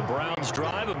 The Browns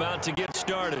drive about to get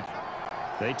started.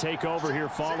 They take over here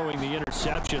following the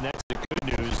interception. That's the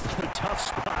good news. The tough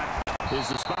spot is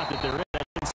the spot that they're in. That's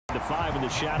inside the 5 in the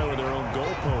shadow of their own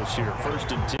goalpost here.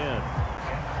 1st and 10.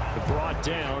 Brought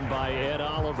down by Ed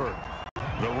Oliver.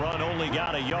 The run only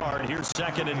got a yard. Here's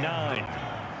 2nd and 9.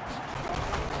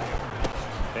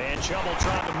 And Chubb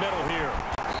trying the middle here.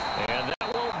 And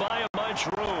that won't buy him much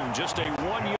room. Just a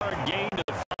 1-yard gain to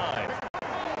the 5.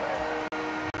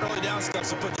 Early down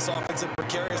steps will put this offense in a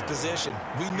precarious position.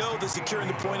 We know that securing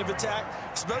the point of attack,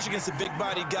 especially against the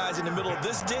big-bodied guys in the middle of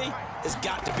this D, has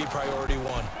got to be priority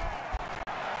 1.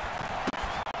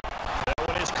 That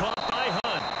one is caught by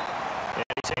Hunt. And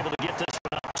he's able to get this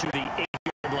one up to the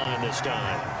 8-yard line this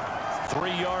time. 3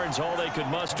 yards, all they could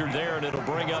muster there, and it'll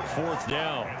bring up 4th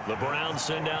down. The Browns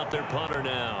send out their punter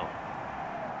now,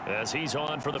 as he's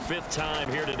on for the 5th time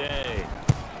here today.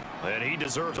 And he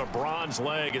deserves a bronze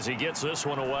leg as he gets this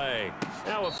one away.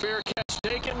 Now a fair catch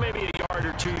taken, maybe a yard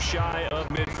or 2 shy of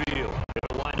midfield.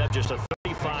 It'll wind up just a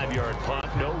 35-yard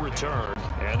punt, no return.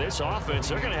 And this offense,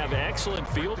 they're going to have excellent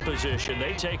field position.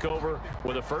 They take over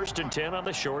with a 1st and 10 on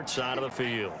the short side of the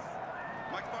field.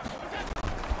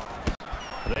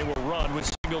 They will run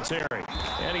with Singletary.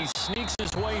 And he sneaks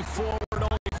his way forward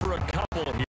only for a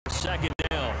couple here. 2nd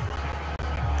down.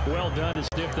 Well done to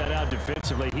sniff that out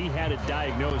defensively. He had it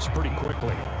diagnosed pretty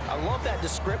quickly. I love that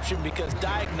description because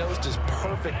diagnosed is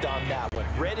perfect on that one.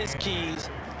 Read his keys,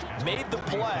 made the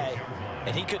play,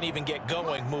 and he couldn't even get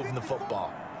going moving the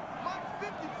football.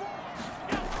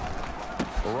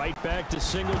 Right back to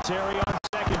Singletary on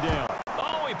 2nd down.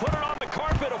 Oh, he put it on the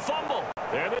carpet, a fumble.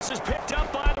 And this is picked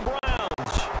up by the Browns.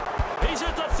 He's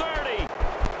at the 30,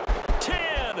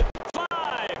 10,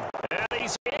 5, and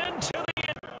he's into the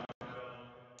end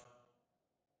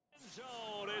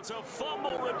zone. It's a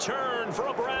fumble return for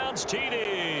a Browns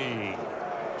TD.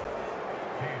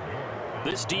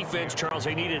 This defense, Charles,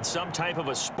 they needed some type of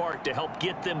a spark to help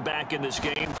get them back in this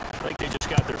game. I think they just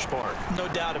got their spark. No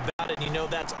doubt about it. You know,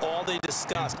 that's all they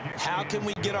discussed. How can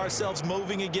we get ourselves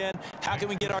moving again? How can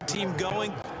we get our team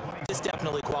going? This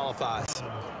definitely qualifies.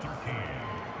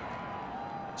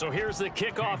 So here's the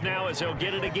kickoff now as they'll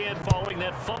get it again following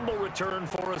that fumble return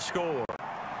for a score.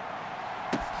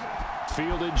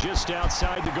 Fielded just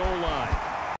outside the goal line.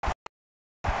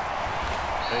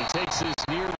 He takes this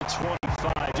near the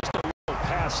 25. Just a little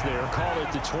pass there. Call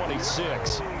it the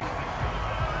 26.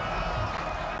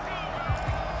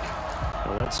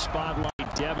 Well, let's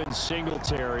spotlight Devin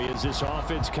Singletary as this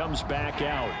offense comes back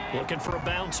out. Looking for a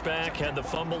bounce back. Had the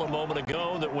fumble a moment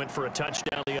ago that went for a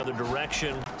touchdown the other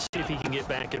direction. See if he can get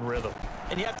back in rhythm.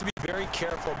 And you have to be very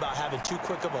careful about having too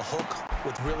quick of a hook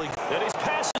with really... And his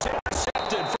pass is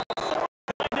intercepted from the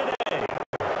 49 today.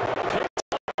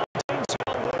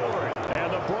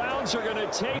 And the Browns are going to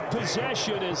take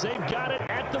possession as they've got it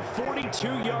at the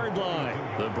 42-yard line.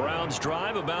 The Browns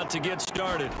drive about to get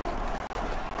started.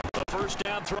 The 1st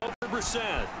down throw for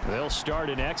Brissett. They'll start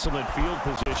in excellent field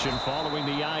position following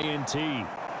the INT.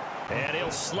 And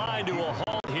he'll slide to a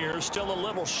halt here, still a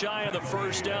little shy of the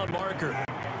 1st down marker.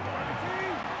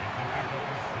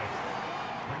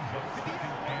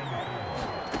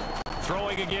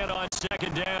 Throwing again on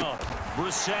 2nd down.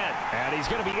 Brissett. And he's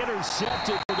going to be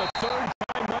intercepted for the 3rd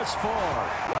time thus far.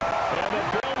 And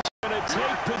the Bills are going to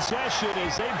take possession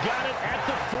as they've got it at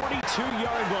the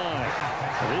 42-yard line.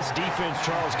 This defense,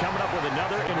 Charles, coming up with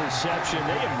another interception.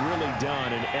 They have really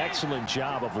done an excellent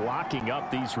job of locking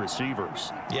up these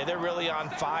receivers. Yeah, they're really on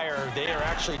fire. They are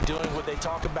actually doing what they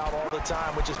talk about all the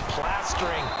time, which is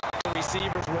plastering the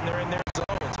receivers when they're in their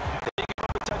zones. They didn't give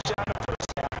up a touchdown in the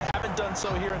 1st half. Haven't done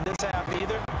so here in this half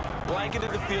either. Blanketed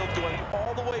the field, going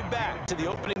all the way back to the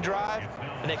opening drive,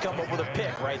 and they come up with a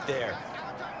pick right there.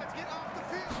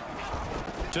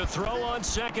 To throw on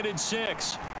 2nd and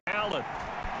 6, Allen.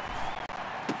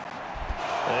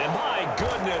 And my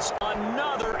goodness,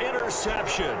 another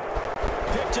interception.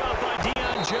 Picked up by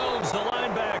Deion Jones, the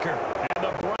linebacker. And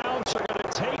the Browns are going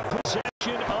to take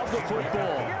possession of the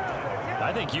football.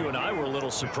 I think you and I were a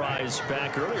little surprised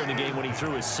back earlier in the game when he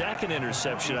threw his 2nd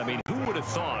interception. I mean, who would have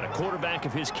thought a quarterback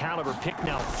of his caliber picked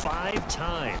now 5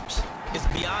 times? It's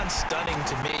beyond stunning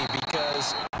to me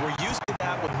because we're used to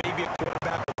that with maybe a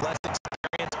quarterback with less experience.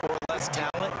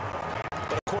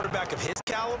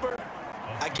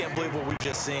 can't believe what we've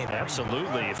just seen.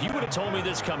 Absolutely. If you would have told me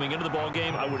this coming into the ball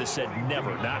game, I would have said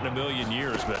never, not in a million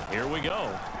years, but here we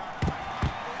go.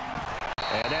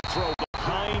 And that throw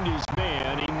behind his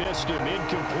man, he missed him,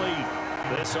 incomplete.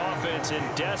 This offense in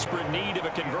desperate need of a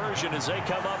conversion as they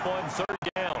come up on third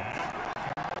down.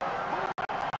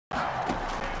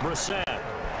 Brissett.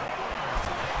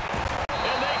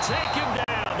 And they take him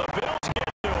down. The Bills get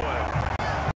to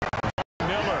him.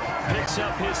 Miller picks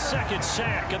up his second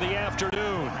sack of the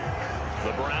afternoon.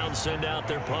 The Browns send out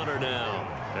their punter now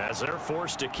as they're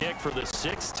forced to kick for the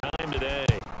 6th time today.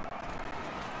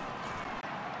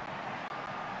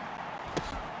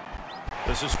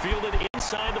 This is fielded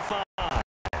inside the 5.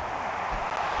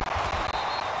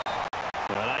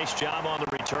 A nice job on the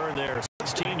return there,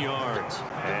 16 yards.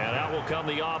 And out will come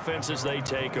the offense as they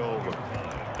take over.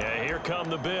 And here come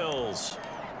the Bills.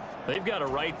 They've got to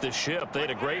right the ship. They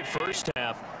had a great first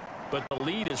half, but the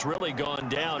lead has really gone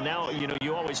down. Now, you know,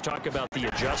 you always talk about the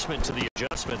adjustment to the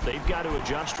adjustment. They've got to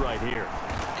adjust right here.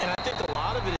 And I think a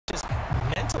lot of it is just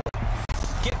mentally.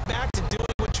 Get back to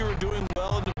doing what you were doing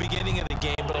well in the beginning of the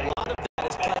game, but a lot of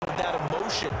that is playing with that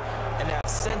emotion and that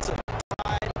sense of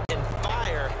pride and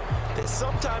fire that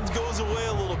sometimes goes away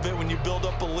a little bit when you build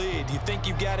up a lead. You think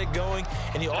you've got it going,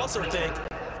 and you also think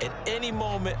at any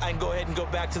moment I can go ahead and go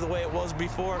back to the way it was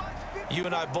before. You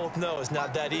and I both know it's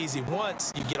not that easy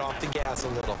once you get off the gas a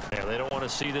little. Yeah, they don't want to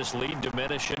see this lead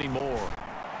diminish anymore.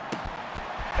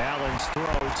 Allen's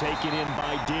throw taken in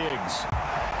by Diggs.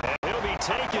 And he'll be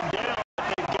taken down.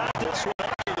 They've got this one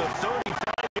up to the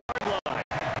 35-yard line.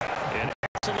 An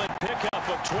excellent pickup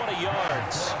of 20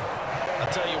 yards.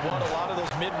 I'll tell you what, a lot of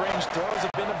those mid-range throws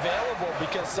have been available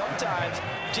because sometimes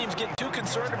teams get too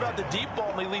concerned about the deep ball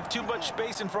and they leave too much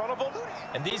space in front of them,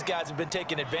 and these guys have been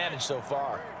taking advantage so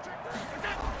far.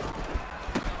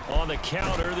 On the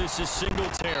counter, this is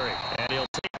Singletary, and he'll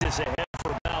take this ahead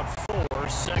for about 4.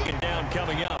 2nd down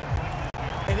coming up.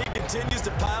 And he continues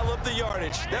to pile up the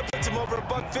yardage. That puts him over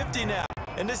 $150 now.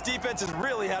 And this defense has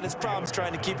really had its problems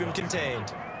trying to keep him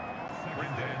contained.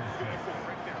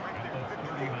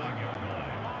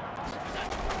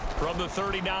 From the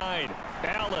 39,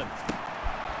 Allen.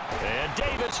 And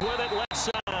Davis with it left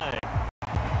side.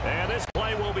 And this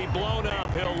play will be blown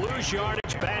up. He'll lose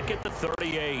yardage back at the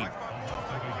 38.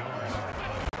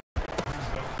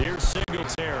 Here's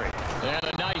Singletary. And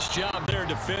a nice job there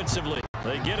defensively.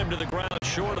 They get him to the ground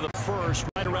short of the first,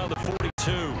 right around the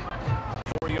 42.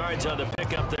 4 yards on the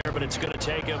pickup there, but it's going to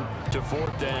take him to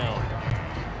 4th down.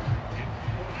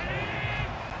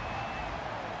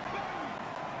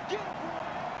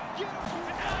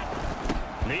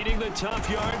 Needing the tough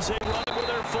yards, they run with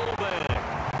their fullback.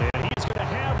 And he's going to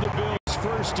have the Bills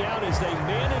first down as they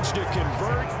manage to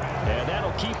convert, and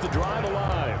that'll keep the drive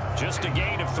alive. Just a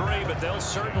gain of 3, but they'll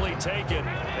certainly take it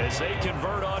as they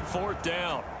convert on 4th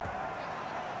down.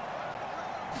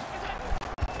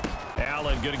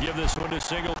 Allen going to give this one to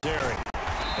Singletary.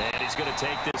 And he's going to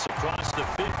take this across the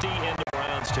 50 into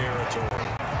Browns territory.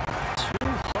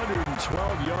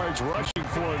 212 yards rushing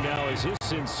for him now as this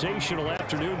sensational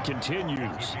afternoon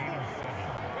continues.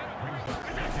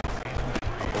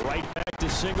 Right back to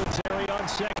Singletary on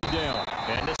 2nd down.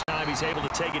 And this time he's able to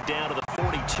take it down to the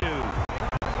 42.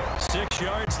 6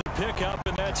 yards to pick up,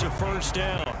 and that's a 1st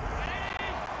down.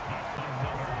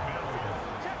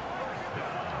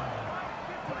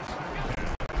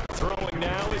 Throwing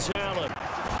now is Allen.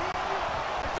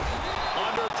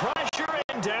 Under pressure,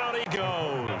 and down he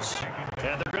goes.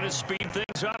 And they're going to speed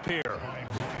things up here.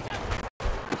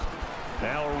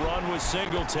 Now a run with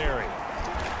Singletary.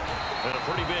 And a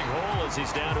pretty big hole as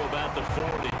he's down to about the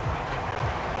 40.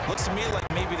 Looks to me like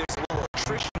maybe there's a little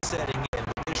attrition setting in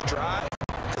with this drive.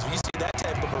 Because when you see that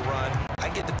type of a run, I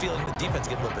get the feeling the defense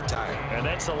gets a little bit tired. And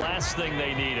that's the last thing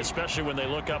they need, especially when they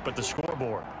look up at the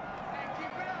scoreboard.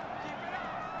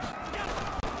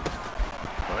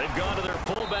 Well, they've gone to their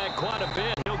fullback quite a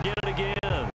bit. He'll get it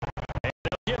again. And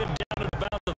they'll get him down at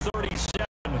about the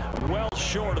 37, well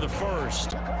short of the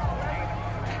first.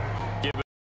 Give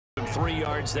him 3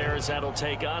 yards there as that'll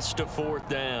take us to 4th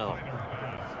down.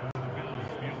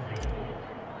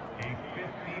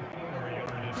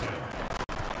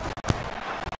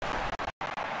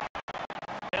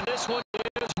 And this one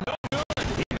is no good.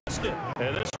 He missed it.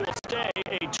 And this will stay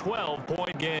a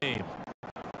 12-point game.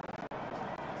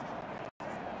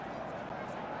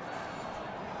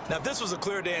 Now, if this was a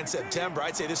clear day in September,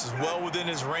 I'd say this is well within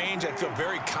his range. I'd feel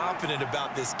very confident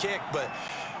about this kick, but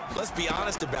let's be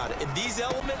honest about it. In these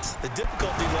elements, the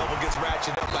difficulty level gets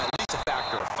ratcheted up by at least a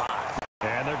factor of 5.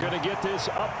 And they're going to get this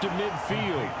up to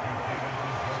midfield.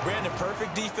 Brandon,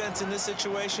 perfect defense in this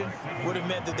situation would have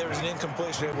meant that there was an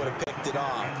incompletion. They would have picked it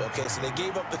off. Okay, so they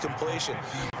gave up the completion.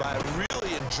 But I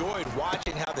really enjoyed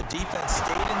watching how the defense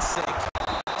stayed in sync,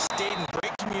 stayed in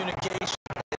great communication,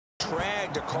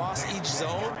 dragged across each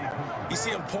zone. You see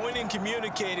him pointing,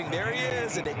 communicating. There he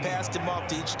is, and they passed him off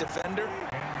to each defender.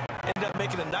 Ended up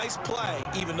making a nice play,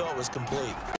 even though it was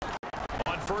complete.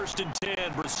 On 1st and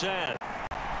 10, Brissett.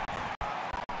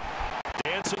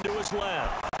 Dancing to his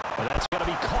left. And that's going to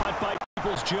be caught by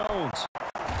Peoples-Jones.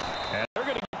 And they're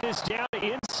going to get this down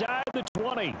inside the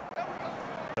 20.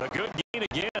 A good gain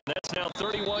again. That's now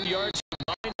 31 yards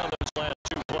combined on those last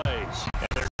two plays. And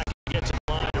they're not going to get to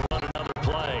the line to run another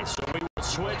play. So we will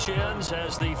switch ends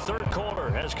as the third quarter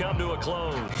has come to a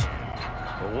close.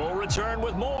 We'll return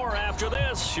with more after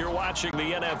this. You're watching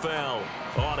the NFL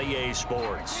on EA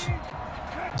Sports.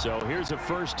 So here's a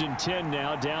 1st and 10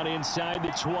 now down inside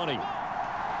the 20.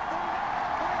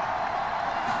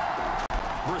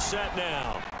 Brissett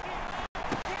now.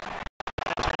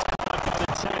 The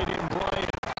tight end Bryant.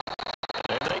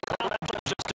 And they call that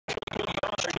just a couple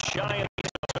yards shy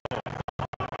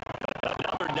of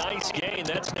another nice gain.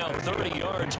 That's now 30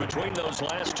 yards between those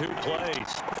last two plays.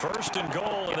 1st and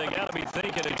goal, and they got to be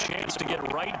thinking a chance to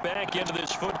get right back into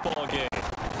this football game.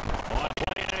 On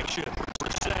play action,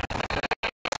 Brissett.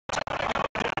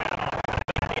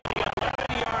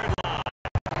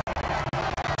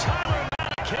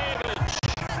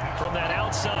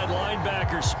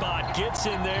 Spot gets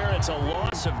in there. It's a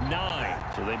loss of 9.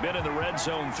 So they've been in the red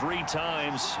zone 3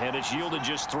 times, and it's yielded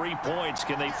just 3 points.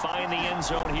 Can they find the end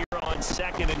zone here on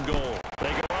 2nd and goal?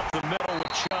 They go up the middle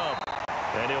with Chubb,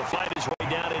 and he'll fight his way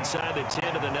down inside the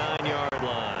 10 to the 9-yard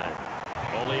line.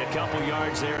 Only a couple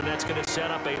yards there, and that's going to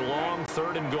set up a long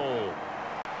 3rd and goal.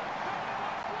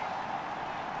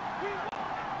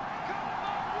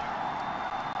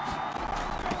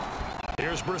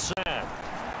 Here's Brissett.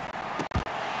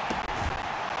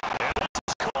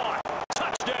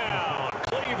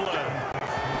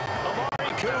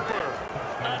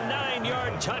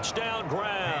 Touchdown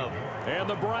grab. And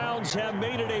the Browns have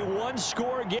made it a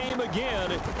one-score game again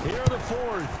here in the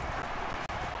 4th.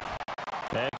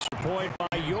 Extra point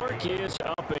by York is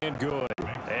up and good.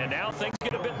 And now things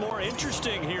get a bit more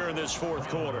interesting here in this 4th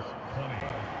quarter.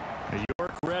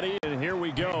 York ready, and here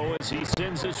we go as he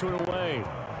sends this one away.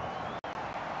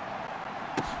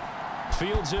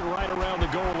 Fields it right around the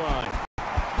goal line.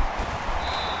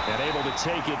 And able to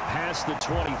take it past the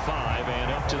 25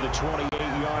 and up to the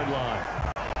 28-yard line.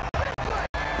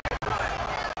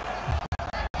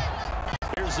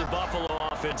 Here's the Buffalo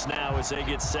offense now as they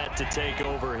get set to take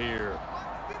over here.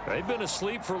 They've been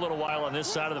asleep for a little while on this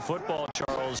side of the football,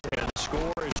 Charles, and the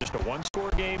score is just a one-score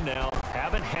game now.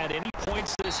 Haven't had any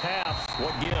points this half.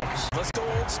 What gives? Let's go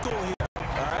old school here. All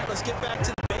right, let's get back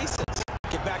to the basics.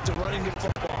 Get back to running the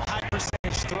football, high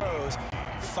percentage throws.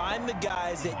 Find the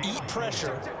guys that eat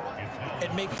pressure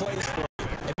and make plays for you,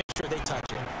 and make sure they touch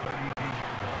it.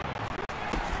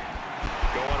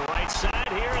 Going right side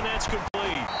here, and that's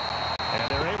complete. And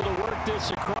they're able to work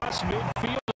this across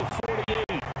midfield at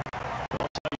 48.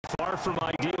 Far from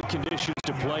ideal conditions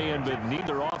to play in, but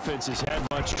neither offense has had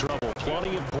much trouble.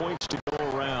 Plenty of points to go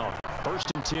around.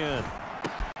 1st and 10.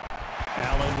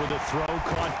 Allen with a throw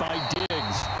caught by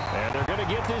Diggs. And they're going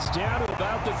to get this down to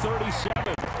about the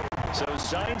 37. So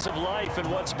signs of life in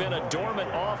what's been a dormant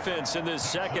offense in this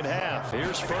second half.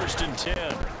 Here's 1st and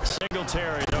 10.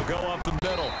 Singletary, they'll go up the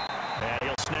middle. And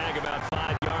he'll snag about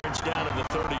 5 yards down to the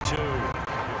 32.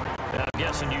 And I'm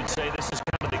guessing you'd say this is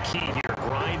kind of the key here.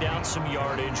 Grind out some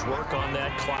yardage, work on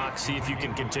that clock, see if you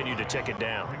can continue to tick it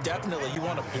down. Definitely, you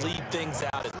want to bleed things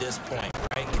out at this point,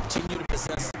 right? Continue to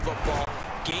possess the football,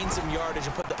 gain some yardage,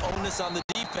 and put the onus on the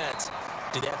defense.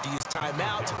 Do they have to use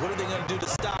timeouts? What are they going to do to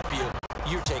stop you?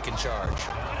 You're taking charge.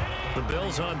 The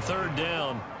Bills on 3rd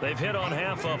down. They've hit on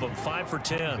half of them, 5 for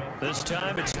 10. This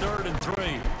time it's 3rd and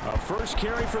 3. A first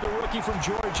carry for the rookie from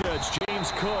Georgia. It's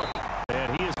James Cook.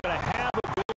 And he is going to have a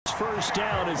Bills first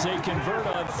down as they convert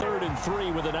on 3rd and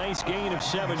 3 with a nice gain of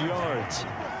 7 yards.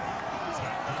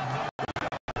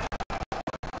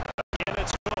 Again,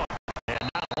 it's Cook. And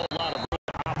not a whole lot of room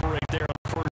to operate there on the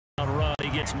first down run. He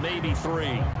gets maybe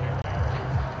 3.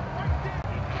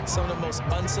 Some of the most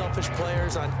unselfish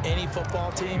players on any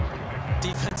football team,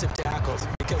 defensive tackles,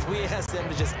 because we ask them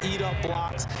to just eat up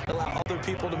blocks, allow other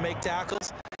people to make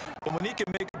tackles. But when he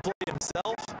can make a play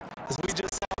himself, as we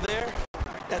just saw there,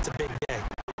 that's a big day.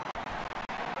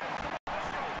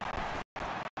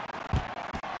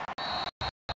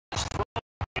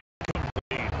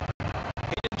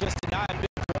 He didn't just deny a big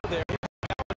throw there. He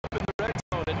got up in the red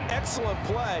zone. An excellent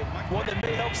play, one that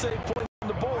may help save points on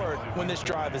the board when this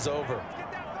drive is over.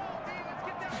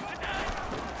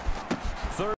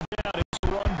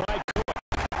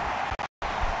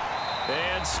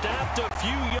 and snapped a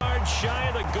few yards shy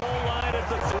of the goal line at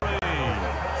the 3.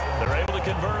 They're able to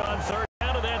convert on third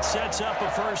down, and that sets up a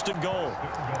 1st and goal.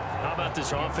 How about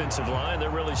this offensive line?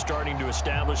 They're really starting to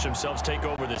establish themselves, take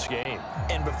over this game.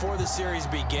 And before the series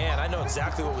began, I know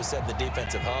exactly what was said in the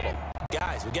defensive huddle.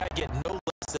 Guys, we got to get no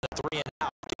less than a 3 and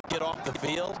out. Get off the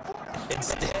field.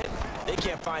 Instead, they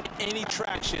can't find any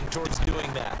traction towards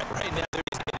doing that. Right now, they're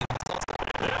just getting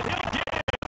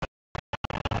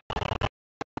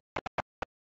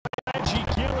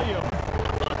Gilliam,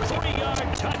 a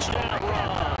 3-yard touchdown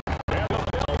run. And the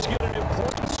Bills get an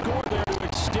important score there to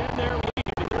extend their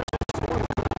lead here in this 4th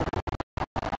quarter.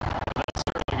 That's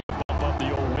certainly going to bump up the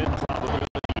old win probability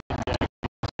index.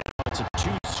 It's a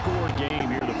 2-score game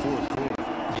here in the 4th quarter.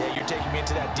 Yeah, you're taking me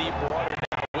into that deep water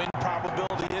now. Win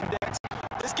probability index.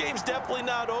 This game's definitely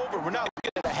not over. We're not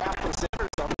looking at a 0.5% or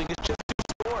something. It's just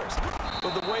 2 scores.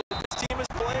 But the way that this team is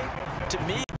playing, to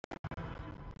me,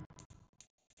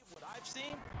 what I've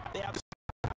seen, they have a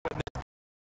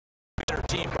better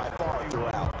team by far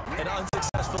throughout. An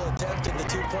unsuccessful attempt at the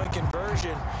 2-point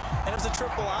conversion, and it was a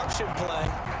triple option play,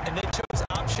 and they chose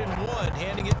option 1,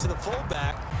 handing it to the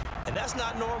fullback, and that's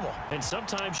not normal. And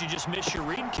sometimes you just miss your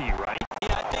read key, right?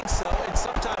 Yeah, I think so, and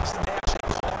sometimes they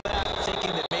actually call that,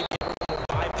 thinking that maybe everyone will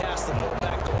bypass the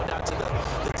fullback going out to the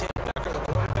tailback or the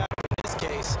quarterback. In this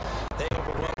case, they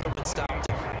overwhelmed him and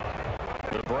stopped him.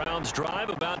 The Browns drive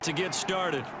about to get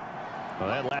started. Well,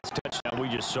 that last touchdown we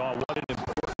just saw, what an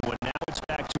important one. Now it's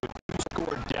back to a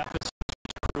 2-score deficit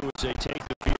crew as they take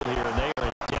the field here, and they are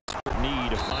in desperate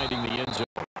need of finding the end zone.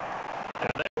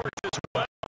 And they worked as well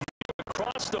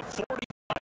across the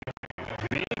 45,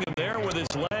 beating him there with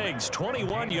his legs.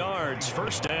 21 yards,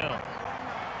 1st down.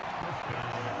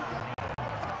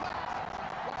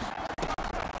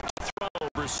 Throw,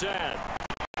 Brissett.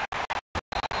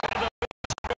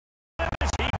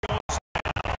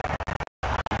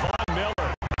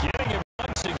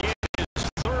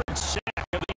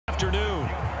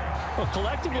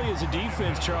 Collectively as a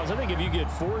defense, Charles, I think if you get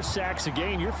 4 sacks a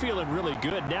game, you're feeling really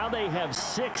good. Now they have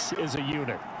 6 as a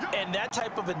unit. And that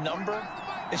type of a number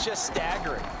is just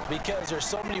staggering because there's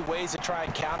so many ways to try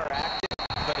and counteract it.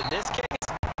 But in this case,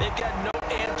 they've got no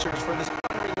answers for this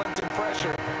unrelenting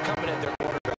pressure coming at their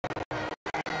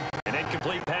quarterback. An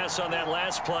incomplete pass on that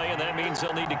last play, and that means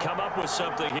they'll need to come up with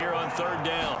something here on 3rd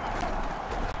down.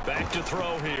 Back to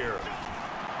throw here.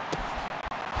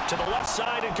 To the left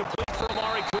side and complete for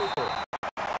Amari Cooper.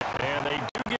 And they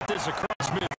do get this across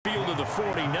midfield to the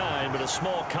 49, but a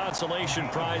small consolation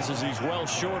prize as he's well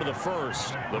short of the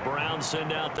 1st. The Browns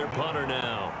send out their punter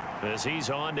now as he's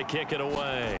on to kick it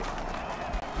away.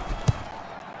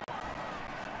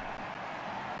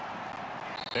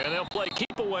 And they'll play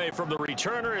keep away from the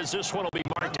returner as this one will be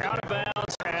marked out of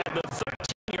bounds at the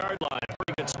 13-yard line.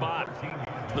 Pretty good spot.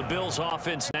 The Bills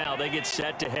offense now, they get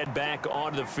set to head back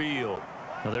onto the field.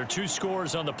 Now, there are 2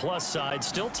 scores on the plus side.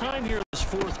 Still time here in this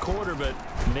 4th quarter, but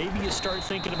maybe you start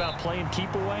thinking about playing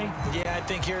keep away? Yeah, I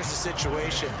think here's the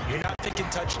situation. You're not thinking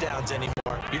touchdowns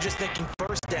anymore. You're just thinking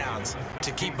 1st downs.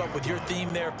 To keep up with your theme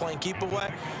there, playing keep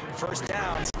away, 1st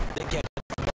downs, they get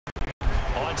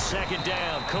on 2nd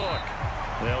down, Cook.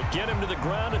 They'll get him to the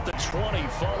ground at the 20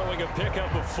 following a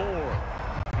pickup of 4.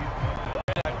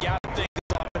 And I've got to think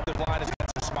this offensive line has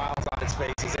got some smiles on its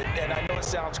faces. And I know it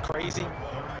sounds crazy,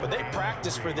 but they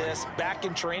practiced for this back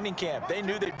in training camp. They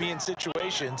knew they'd be in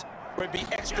situations where it'd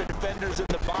be extra defenders in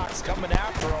the box coming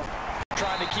after them,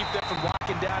 trying to keep them from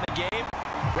locking down a game.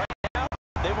 Right now,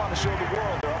 they want to show the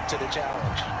world they're up to the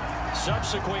challenge.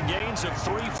 Subsequent gains of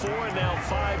 3, 4, and now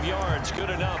 5 yards. Good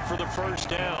enough for the 1st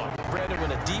down. Brandon,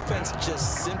 when a defense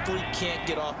just simply can't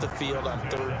get off the field on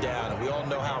 3rd down, and we all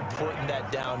know how important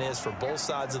that down is for both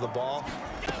sides of the ball,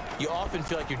 you often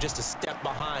feel like you're just a step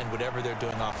behind whatever they're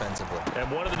doing offensively.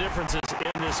 And one of the differences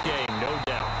in this game, no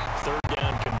doubt, 3rd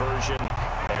down conversion,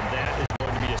 and that is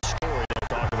going to be a story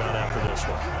they'll talk about after this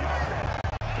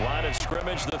one. Line of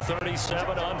scrimmage, the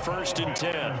 37 on 1st and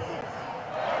 10.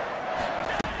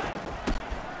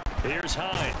 Here's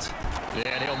Hines,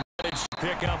 and he'll manage to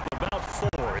pick up about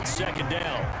 4 in 2nd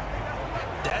down.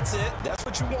 That's it. That's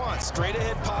what you want. Straight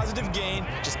ahead positive gain.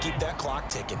 Just keep that clock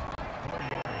ticking.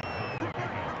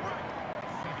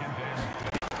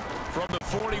 From the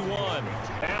 41,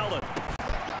 Allen.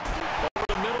 Over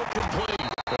the middle, complete.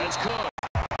 That's Cook.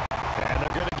 And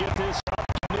they're going to get this up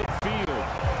to midfield.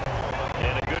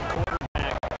 And a good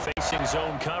quarterback facing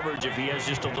zone coverage. If he has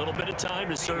just a little bit of time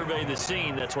to survey the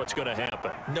scene, that's what's going to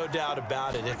happen. No doubt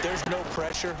about it. If there's no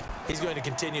pressure, he's going to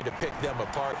continue to pick them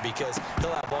apart because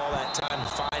he'll have all that time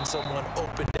to find someone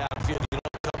open downfield. You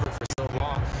don't cover for so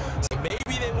long. So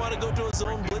maybe they want to go to a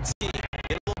zone blitz scheme,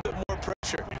 get a little bit more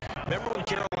pressure. Remember when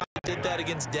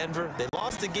against Denver. They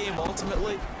lost the game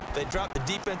ultimately. They dropped the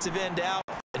defensive end out,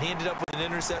 and he ended up with an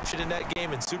interception in that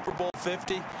game in Super Bowl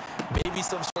 50. Maybe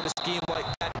some sort of scheme like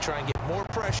that to try and get more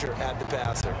pressure at the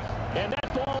passer. And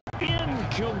that ball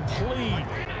incomplete.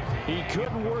 He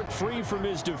couldn't work free from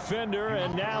his defender,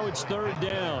 and now it's third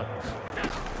down.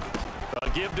 A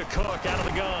give to Cook out of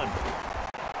the gun.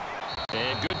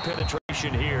 And good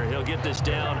penetration here. He'll get this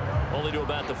down only to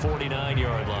about the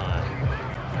 49-yard line.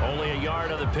 Only a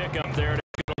yard on the pickup there, and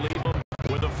it's going to leave him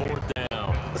with a fourth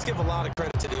down. Let's give a lot of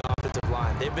credit to the offensive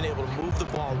line. They've been able to move the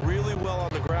ball really well on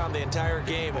the ground the entire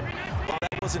game, and while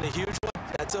that wasn't a huge one,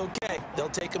 that's okay. They'll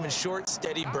take them in short,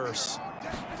 steady bursts.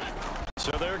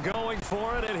 So they're going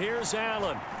for it, and here's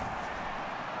Allen.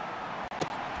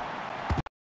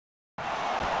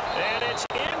 And it's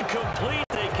incomplete.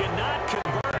 They cannot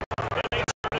convert, and they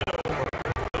turn it over.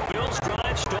 The Bills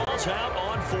drive stalls out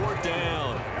on fourth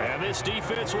down. And this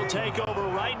defense will take over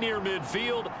right near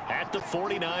midfield at the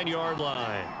 49-yard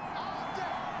line.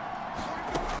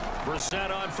 Brissett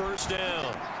on first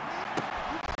down.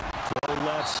 Throw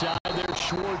left side there,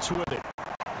 Schwartz with it.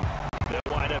 They'll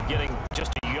wind up getting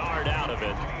just a yard out of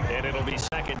it, and it'll be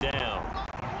second down.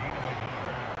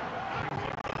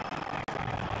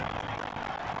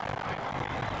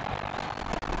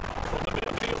 From the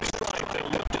midfield stripe, they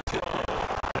look to throw.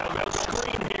 They'll go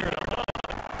screen here to Hunt.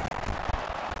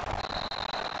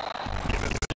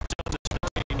 Given on the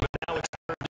screen, but now it's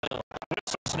third down.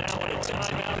 Whistles now in a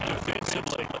timeout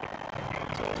defensively.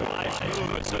 So wise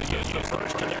move as they use the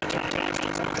first of their timeouts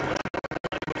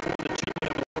before the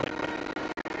 2-minute warning.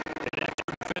 And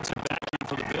extra defensive backing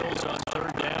for the Bills on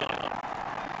third down.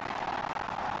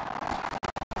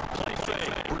 Play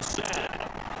fake, Brissett.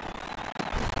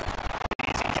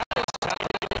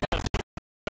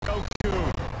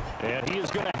 And he is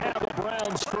going to have a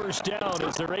Browns first down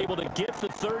as they're able to get the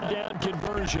third down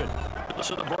conversion.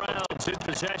 So the Browns in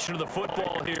possession of the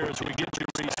football here as we get you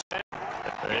reset.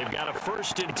 They've got a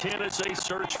 1st and 10 as they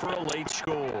search for a late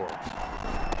score.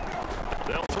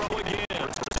 They'll throw again.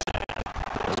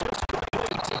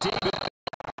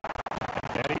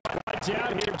 And he's brought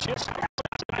down here just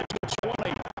outside the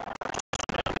 20.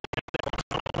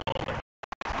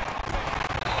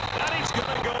 And he's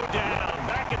going to go down.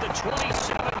 Back at the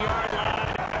 27-yard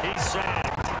line. He's sacked.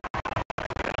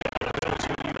 The Bills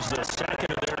will use the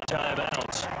second of their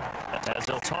timeouts as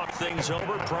they'll talk things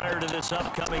over prior to this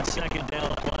upcoming second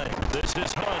down play. This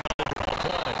is Hunt on the draw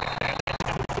play. And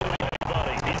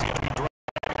anybody, he's going to be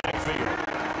driving backfield.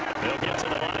 They'll get to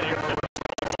the line here for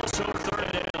also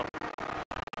third down.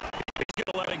 He's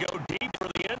going to let it go deep for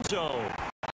the end zone.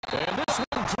 And this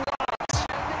one drops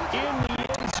in the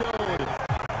end zone.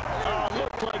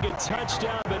 Looked like a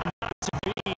touchdown, but not to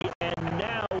be. And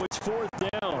now it's fourth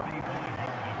down.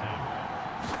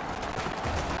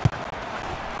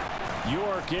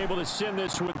 York able to send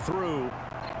this one through.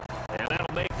 And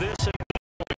that'll make this a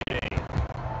game.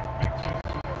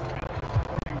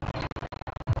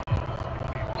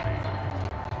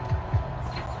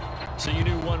 So you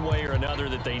knew one way or another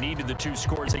that they needed the 2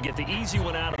 scores. They get the easy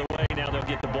one out of the way. Now they'll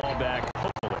get the ball back,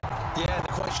 hopefully. Yeah,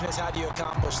 the question is, how do you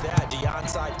accomplish that? Do you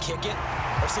onside kick it?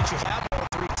 Or since you have all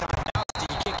 3 timeouts, do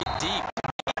you kick it deep?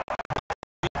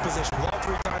 Good position. With all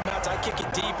 3 timeouts, I kick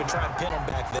it deep and try and pin them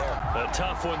back there. A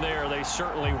tough one there. They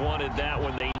certainly wanted that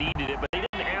when they needed it, but they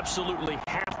didn't absolutely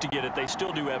have to get it. They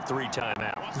still do have 3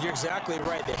 timeouts. You're exactly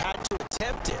right. They had to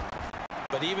attempt it.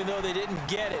 But even though they didn't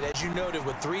get it, as you noted,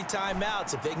 with 3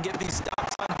 timeouts, if they can get these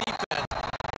stops on defense,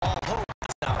 all hope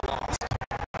is not lost.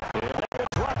 And that one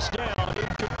drops down,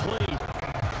 incomplete.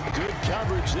 Good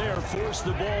coverage there, forced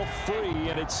the ball free,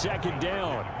 and it's second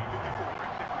down.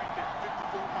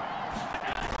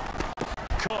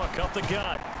 Cook up the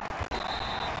gut.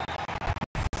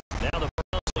 Now the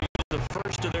Browns will use the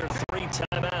first of their 3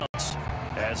 timeouts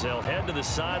as they'll head to the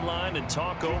sideline and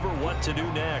talk over what to do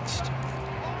next.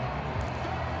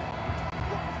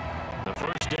 The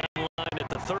first down line at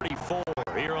the 34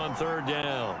 here on third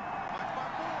down.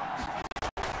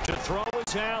 To throw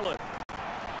is Allen.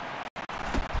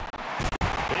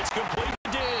 It's complete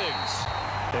to Diggs.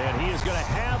 And he is going to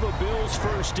have a Bills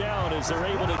first down as they're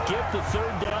able to get the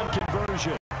third down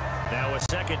conversion. Now a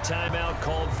second timeout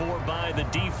called for by the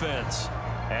defense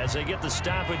as they get the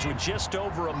stoppage with just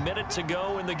over a minute to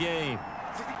go in the game.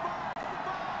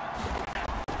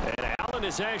 And Allen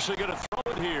is actually going to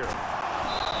throw it here.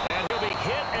 And he'll be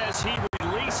hit as he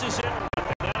releases it, and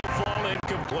that'll fall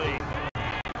incomplete.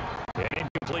 An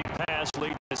incomplete pass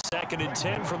leads to 2nd and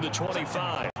 10 from the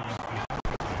 25.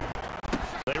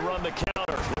 They run the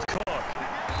counter with Cook.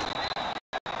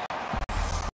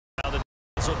 Now the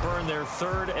Bills will burn their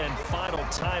 3rd and final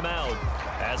timeout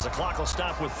as the clock will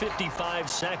stop with 55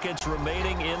 seconds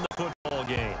remaining in the football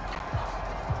game.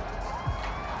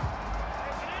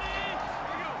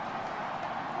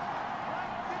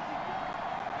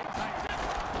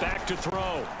 Back to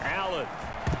throw. Allen.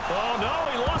 Oh,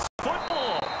 no, he lost the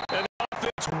football. And the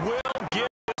offense will get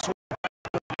this one.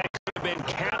 That could have been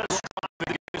catastrophic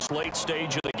at this late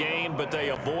stage of the game, but they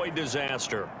avoid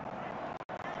disaster.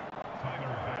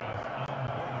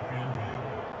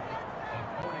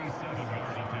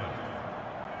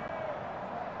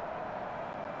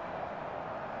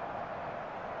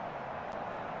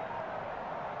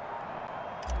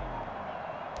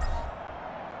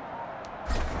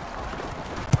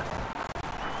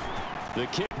 The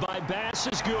kick by Bass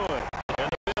is good, and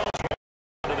the Bills roll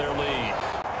out of their lead.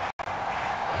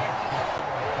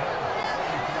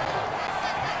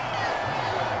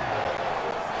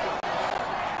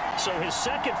 So his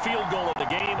second field goal of the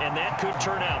game, and that could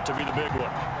turn out to be the big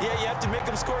one. Yeah, you have to make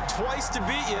them score twice to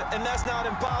beat you, and that's not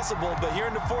impossible. But here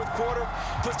in the fourth quarter,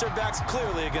 puts their backs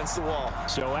clearly against the wall.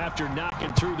 So after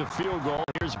knocking through the field goal,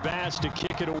 here's Bass to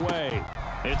kick it away.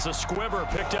 It's a squibber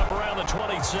picked up around the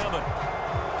 27.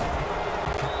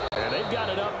 And they've got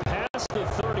it up past the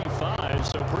 35,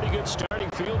 so pretty good starting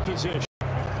field position.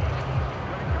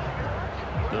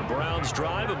 The Browns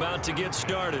drive about to get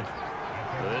started.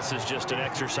 This is just an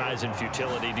exercise in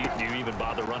futility. Do you even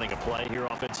bother running a play here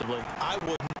offensively? I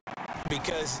wouldn't,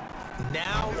 because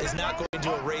now is not going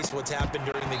to erase what's happened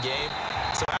during the game.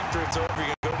 So after it's over,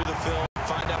 you're going to go to the film,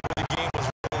 find out where the game was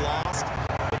really lost.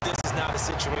 But this is not a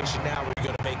situation now where you're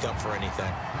going to make up for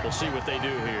anything. We'll see what they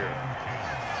do here.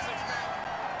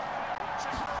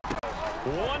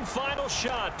 One final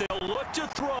shot. They'll look to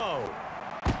throw.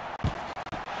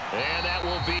 And that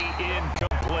will be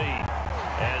incomplete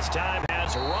as time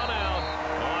has run out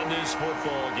on this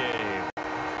football game.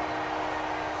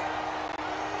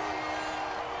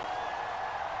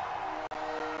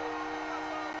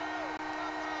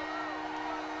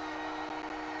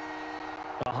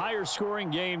 A higher scoring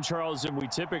game, Charles, than we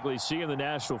typically see in the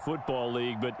National Football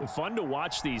League, but fun to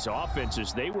watch these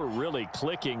offenses. They were really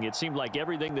clicking. It seemed like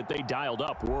everything that they dialed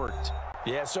up worked.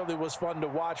 Yeah, it certainly was fun to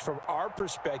watch from our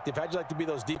perspective. How'd you like to be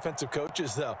those defensive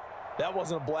coaches, though? That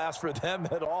wasn't a blast for them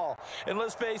at all. And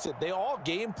let's face it, they all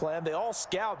game plan, they all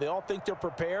scout, they all think they're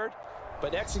prepared,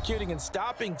 but executing and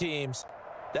stopping teams,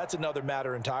 that's another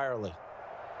matter entirely.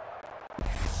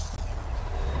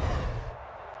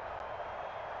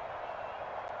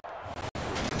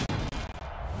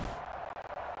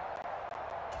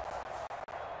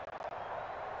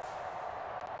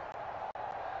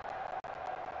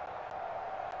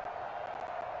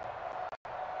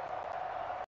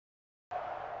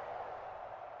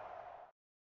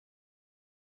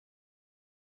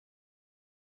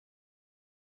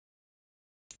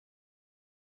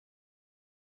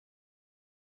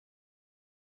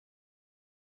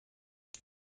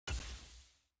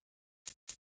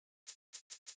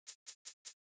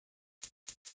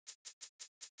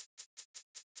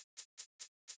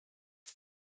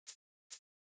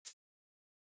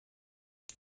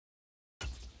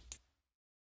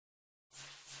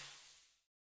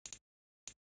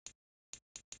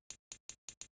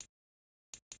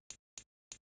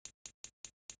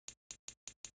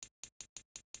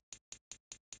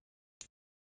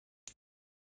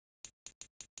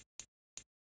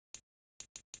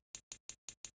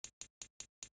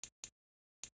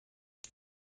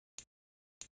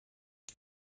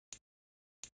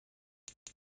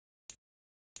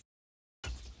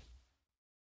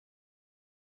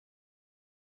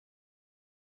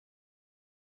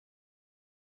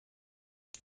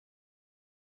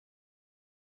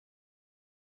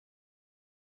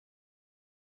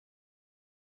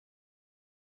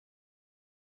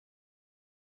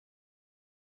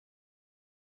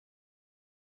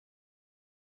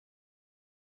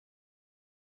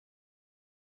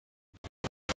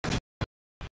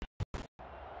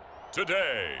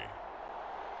 Today,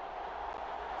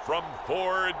 from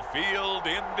Ford Field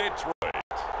in Detroit,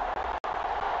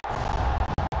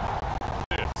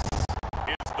 this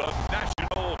is the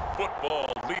National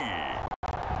Football League.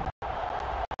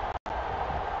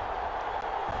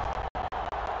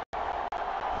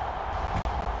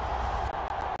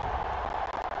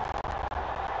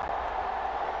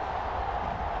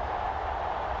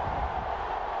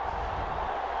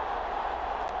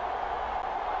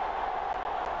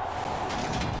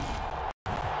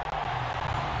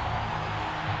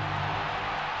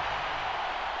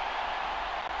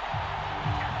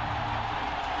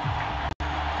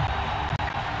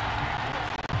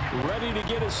 Ready to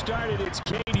get us started, it's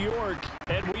Cade York,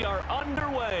 and we are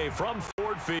underway from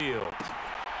Ford Field.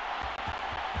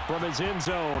 from his end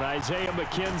zone, Isaiah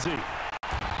McKenzie.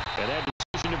 And that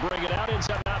decision to bring it out ends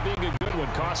up not being a good one.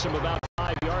 Cost him about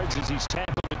 5 yards as he's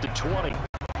tackled at the 20.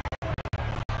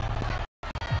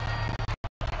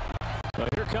 Well,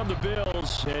 here come the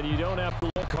Bills, and you don't have to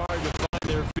look hard to find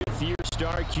their fifth-year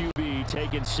star QB,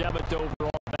 taken 7th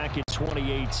overall back in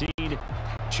 2018,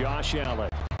 Josh Allen.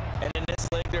 And in this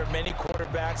league, there are many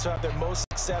quarterbacks who have their most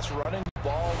success running the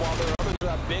ball, while there are others who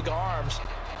have big arms.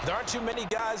 There aren't too many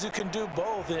guys who can do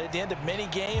both, and at the end of many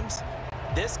games,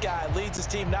 this guy leads his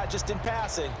team not just in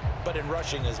passing, but in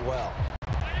rushing as well.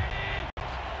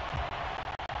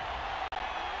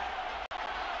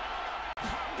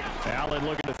 Allen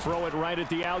looking to throw it right at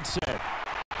the outset.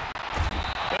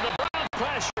 And the Brown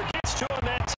pressure gets to him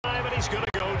that time, and he's going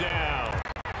to go down.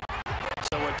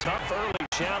 So a tough early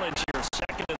challenge here,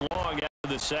 2nd and long after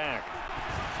the sack.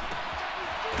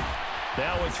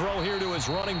 Now a throw here to his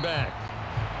running back.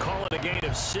 Call it a gain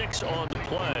of 6 on the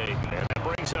play, and that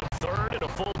brings up 3rd and a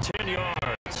full 10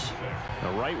 yards.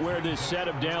 Now right where this set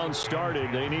of downs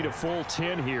started, they need a full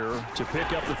 10 here to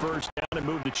pick up the first down and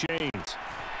move the chains.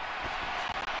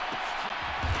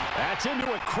 That's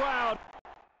into a crowd.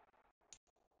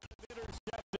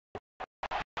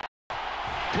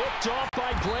 Picked off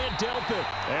by Grant Delpit.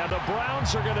 And the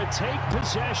Browns are going to take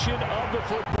possession of the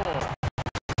football.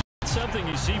 Something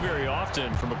you see very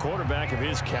often from a quarterback of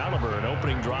his caliber, an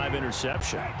opening drive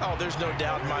interception. Oh, there's no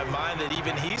doubt in my mind that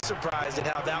even he's surprised at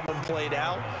how that one played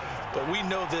out. But we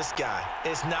know this guy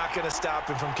is not going to stop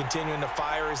him from continuing to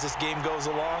fire as this game goes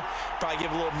along. Probably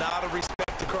give a little nod of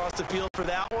respect across the field for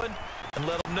that one and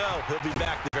let him know he'll be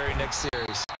back the very next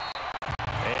series.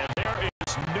 And there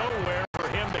is nowhere for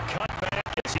him to cut back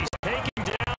as he's taken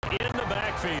down in the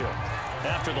backfield.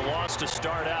 After the loss to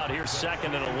start out, here's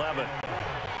 2nd and 11.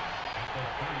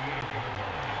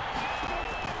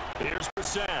 Here's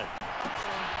Brissett.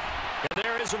 And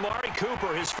there is Amari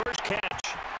Cooper, his first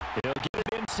catch. He'll get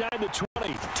it inside the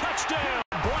 20. Touchdown,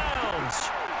 Browns.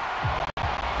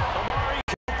 Amari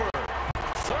Cooper,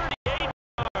 38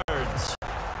 yards.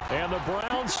 And the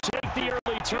Browns take the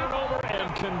early turnover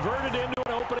and convert it into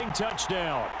an opening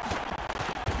touchdown.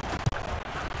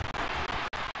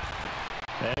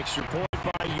 Extra point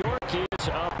by York is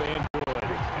up and good.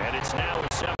 And it's now a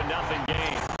 7-0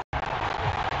 game.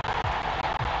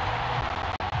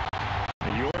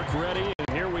 York ready, and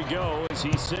here we go as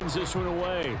he sends this one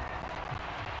away.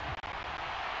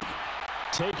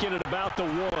 Taking it about the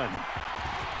 1.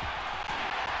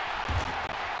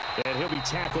 And he'll be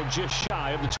tackled just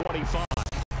shy of the 25.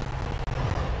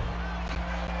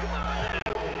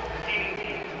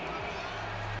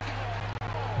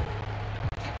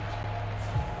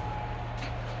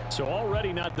 So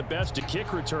already not the best to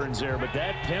kick returns there, but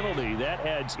that penalty, that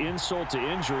adds insult to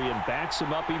injury and backs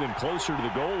him up even closer to the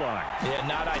goal line. Yeah,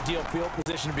 not ideal field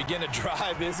position to begin a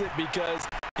drive, is it? Because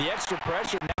the extra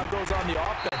pressure now goes on the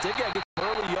offense. They've got to get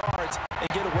early yards and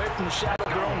get away from the shadow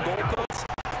of their own goalposts.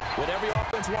 What every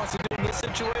offense wants to do in this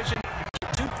situation,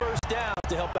 get 2 first downs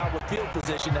to help out with field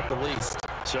position at the least.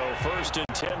 So 1st and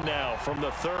 10 now from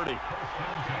the 30.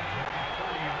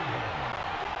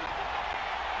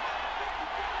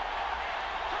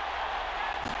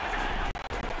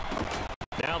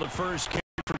 Now the first carry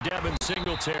for Devin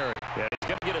Singletary. Yeah, he's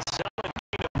going to get a solid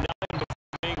gain of 9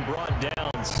 before being brought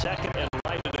down. 2nd and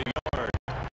right at a yard.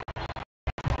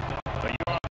 But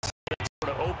it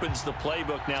sort of opens the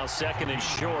playbook now, 2nd and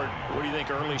short. What do you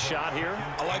think, early shot here?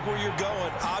 I like where you're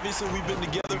going. Obviously, we've been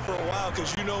together for a while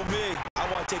because you know me.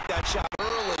 I want to take that shot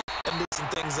early and loosen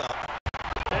things up.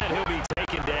 And he'll be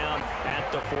taken down at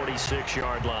the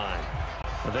 46-yard line.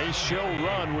 They show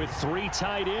run with 3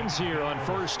 tight ends here on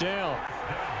 1st down.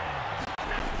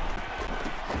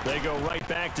 They go right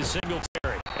back to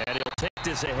Singletary, and he'll take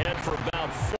this ahead for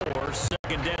about 4.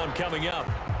 2nd down coming up.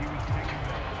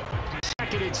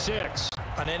 2nd and 6.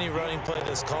 On any running play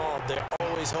that's called, they're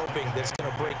always hoping that it's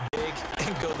going to break big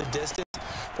and go the distance.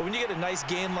 But when you get a nice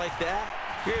gain like that,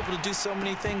 you're able to do so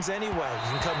many things anyway.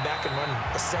 You can come back and run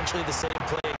essentially the same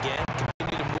play again,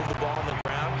 continue to move the ball on the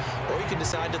ground, or you can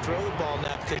decide to throw the ball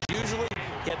now because usually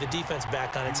you have the defense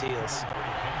back on its heels.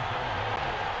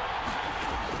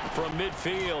 From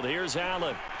midfield, here's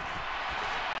Allen.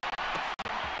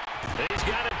 He's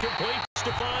got it complete to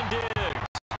Stephon Diggs.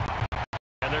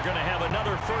 And they're going to have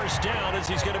another first down as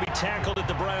he's going to be tackled at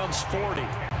the Browns' 40.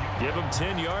 Give him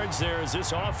 10 yards there as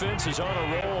this offense is on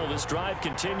a roll. This drive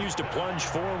continues to plunge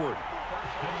forward.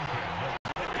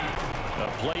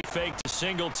 A play fake to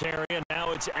Singletary, and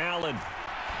now it's Allen.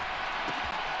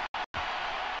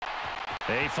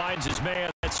 He finds his man,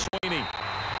 that's Sweeney.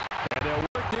 And they'll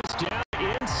work this down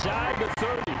inside the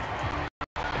 30.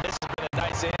 And this has been a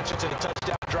nice answer to the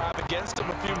touchdown drive.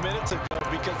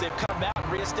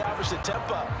 reestablish the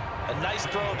tempo. A nice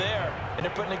throw there, and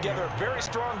they're putting together a very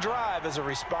strong drive as a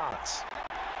response.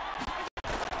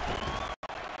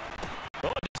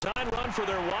 Oh, design run for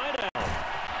their wideout.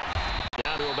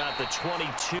 Down to about the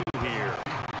 22 here.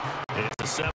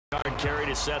 It's a 7-yard carry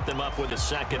to set them up with a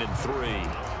 2nd and 3.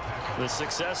 The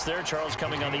success there, Charles,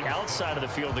 coming on the outside of the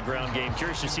field, the ground game.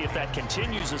 Curious to see if that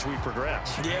continues as we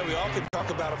progress. Yeah, we all can talk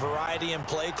about a variety in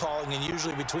play calling and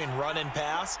usually between run and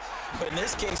pass. But in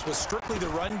this case, with strictly the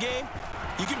run game,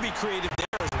 you can be creative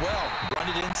there as well. Run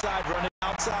it inside, run it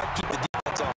outside, keep the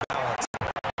defense off balance.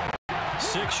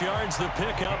 6 yards the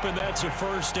pickup, and that's a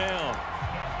 1st down.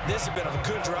 This has been a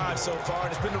good drive so far,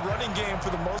 and it's been the running game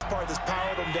for the most part that's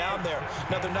powered them down there.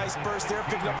 Another nice burst there,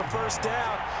 picking up a 1st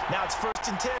down. Now it's 1st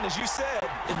and 10, as you said,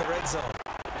 in the red zone.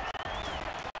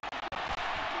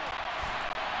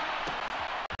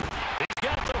 He's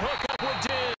got the hook up with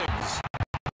Diggs.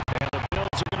 And the Bills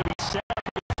are going to be set up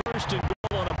for 1st and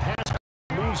goal on a pass.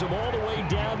 Moves them all the way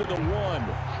down to the 1.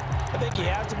 I think he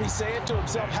has to be saying to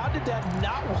himself, how did that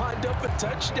not wind up a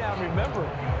touchdown? Remember,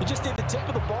 you just need the tip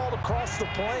of the ball to cross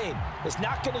the plane. It's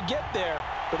not going to get there,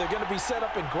 but they're going to be set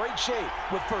up in great shape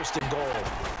with 1st and goal.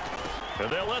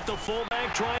 And they'll let the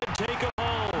fullback try and take him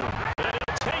home. And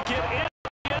he'll take it in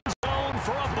the end zone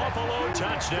for a Buffalo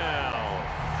touchdown.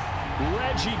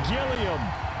 Reggie Gilliam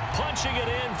punching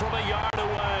it in from a yard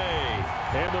away.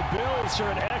 And the Bills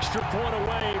are an extra point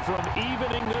away from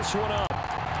evening this one up.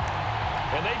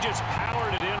 And they just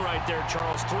powered it in right there,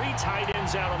 Charles. 3 tight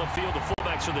ends out on the field. The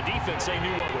fullbacks or the defense, they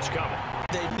knew what was coming.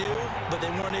 They knew, but they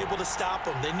weren't able to stop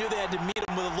them. They knew they had to meet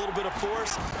them with a little bit of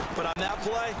force. But on that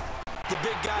play, the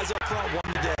big guys up front won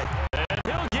the day. And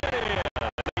he'll get in.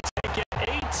 They take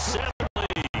an 8-7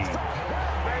 lead.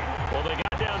 Well, they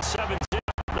got down 7-0.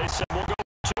 They said, we'll go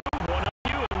 2, 1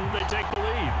 of you, and they take the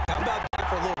lead. How about that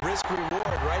for a little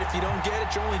risk-reward, right? If you don't get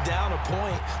it, you're only down a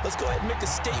point. Let's go ahead and make a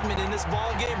statement in this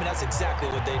ball game, and that's exactly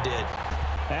what they did.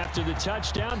 After the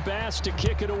touchdown, Bass to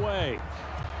kick it away.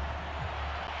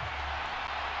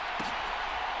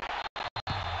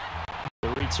 The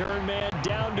return man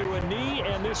down to a knee,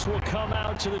 and this will come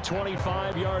out to the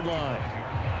 25-yard line.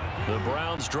 The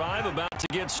Browns drive about to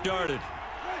get started.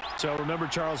 So remember,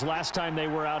 Charles, last time they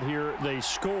were out here, they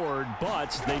scored,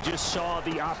 but they just saw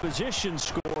the opposition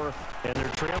score, and they're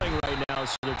trailing right now,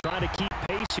 so they're trying to keep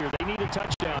pace here. They need a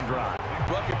touchdown drive.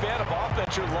 Well, if you're a fan of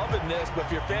offense, you're loving this, but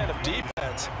if you're a fan of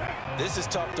defense, this is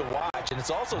tough to watch, and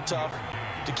it's also tough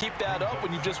to keep that up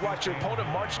when you just watch your opponent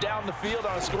march down the field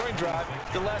on a scoring drive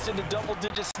that lasts into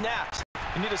double-digit snaps.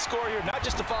 You need a score here, not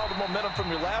just to follow the momentum from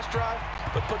your last drive,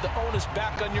 but put the onus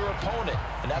back on your opponent.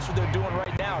 And that's what they're doing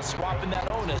right now, swapping that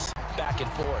onus back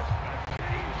and forth.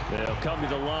 They'll come to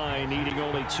the line, needing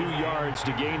only 2 yards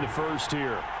to gain the 1st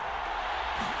here.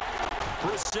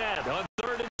 Brissett on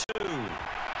 3rd and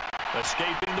 2.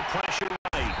 Escaping the pressure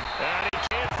right. And he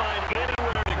can't find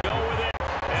anywhere to go with it,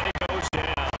 and he goes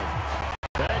down.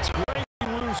 That's great.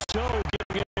 Rousseau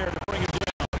getting in there to bring it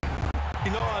down.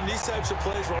 You know, on these types of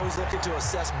plays, we're always looking to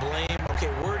assess blame. Okay,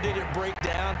 where did it break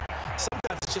down?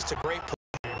 Sometimes it's just a great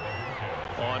play.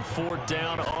 On 4th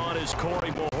down, on is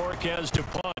Corey Bojorquez to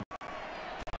punt.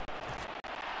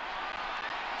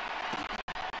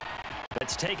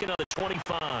 That's taken on the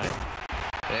 25.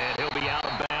 And he'll be out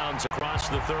of bounds across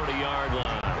the 30-yard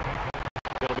line.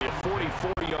 It'll be a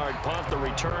 44-yard punt. The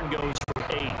return goes for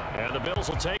 8. And the Bills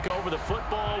will take over the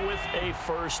football with a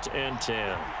 1st and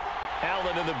 10.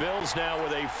 Allen and the Bills now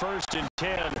with a 1st and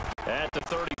 10 at the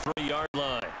 33-yard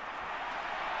line.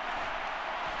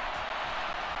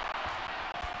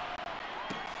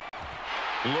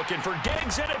 Looking for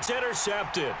Diggs, and it's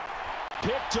intercepted.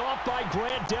 Picked off by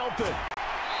Grant Delpit.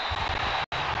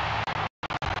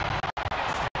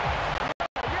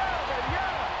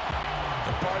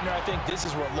 Partner, I think this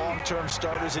is where long-term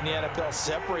starters in the NFL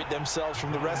separate themselves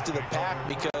from the rest of the pack,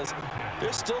 because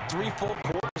there's still 3 full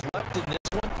quarters left in this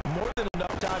one. More than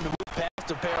enough time to move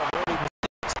past a pair of early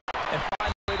mistakes and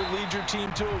find a way to lead your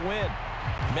team to a win.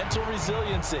 Mental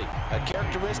resiliency, a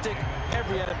characteristic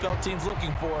every NFL team's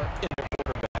looking for in their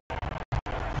quarterback.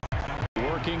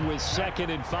 Working with 2nd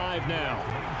and 5 now.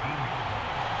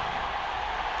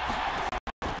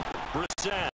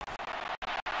 Brissett.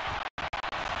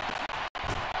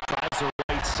 Tries the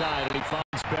right side, and he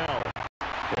finds Bell.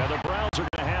 Yeah, the Browns are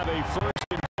going to have a 1st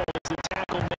and goal. It's the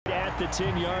tackle made at the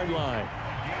 10-yard line.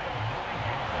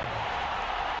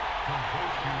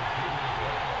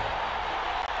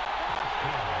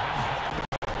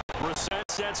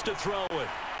 Brissett sets to throw it.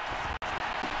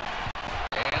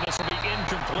 And this will be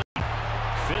incomplete.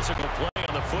 Physical play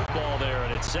on the football there,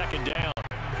 and it's 2nd down.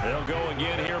 They'll go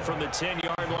again here from the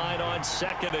 10-yard line on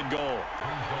 2nd and goal.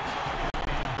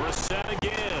 that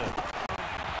again.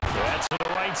 That's to the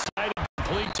right side,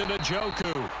 complete to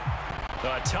Njoku.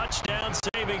 A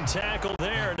touchdown-saving tackle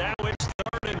there. Now it's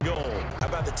 3rd and goal. How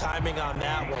about the timing on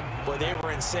that one? Boy, they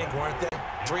were in sync, weren't they?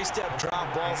 3-step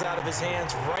drop, balls out of his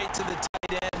hands, right to the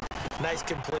tight end. Nice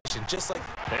completion, just like...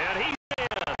 And he's in.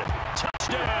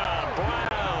 Touchdown,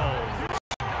 Browns.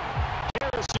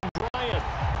 Harrison Bryant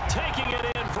taking it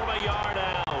in from a yard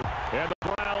out. And the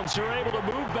Browns are able to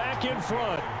move back in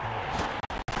front.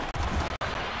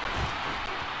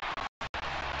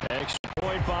 Extra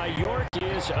point by York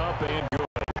is up and good.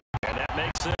 And that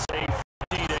makes this a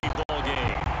 15-8 ball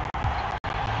game.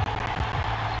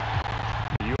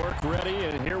 York ready,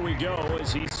 and here we go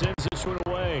as he sends this one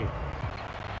away.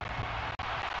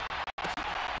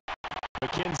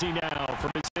 McKenzie now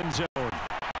from his end zone.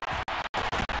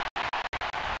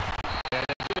 And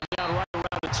they get him down right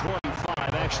around the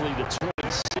 25, actually the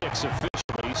 26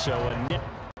 officially, so a net.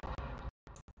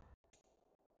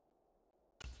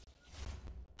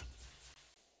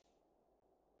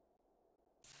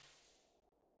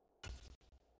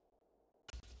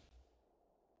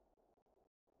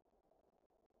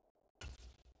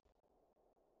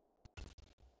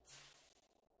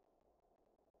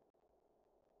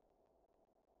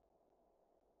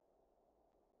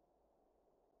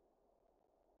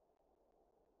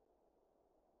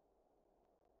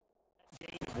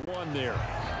 One there.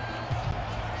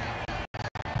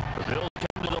 The Bills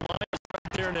come to the line to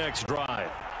start their next drive.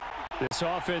 This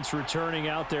offense returning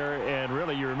out there, and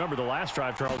really, you remember the last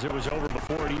drive, Charles, it was over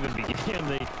before it even began.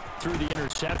 They threw the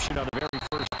interception on the very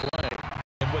first play.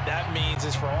 And what that means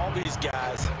is for all these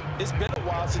guys, it's been a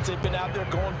while since they've been out there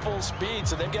going full speed,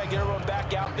 so they've got to get everyone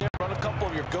back out there, run a couple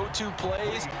of your go-to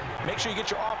plays, make sure you get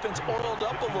your offense oiled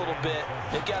up a little bit.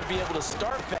 They've got to be able to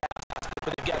start fast,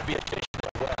 but they've got to be efficient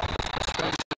as well.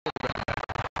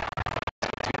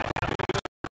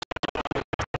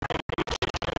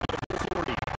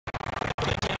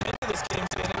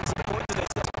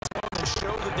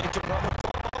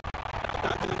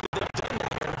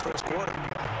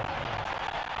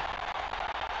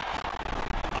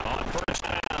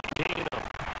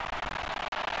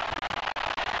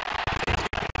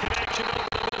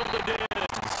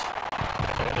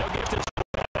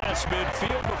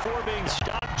 Midfield before being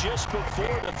stopped just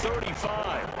before the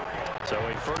 35. So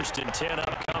a 1st and 10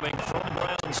 upcoming from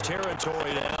Browns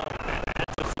territory now.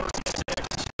 At the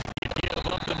 36, you give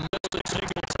up the middle to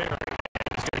Singletary.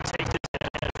 He's going to take this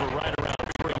ahead for right around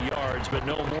 3 yards, but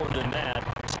no more than that.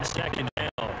 2nd down.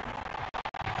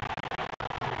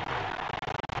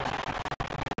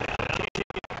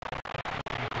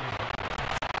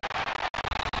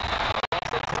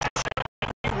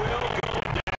 He will go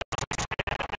down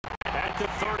at the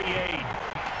 38.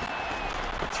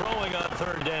 Throwing on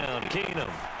 3rd down, Keenum.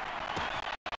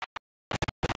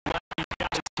 He's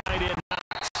got his tight end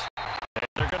Knox. And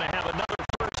they're going to have another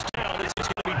 1st down. This is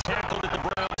going to be tackled at the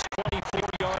Browns'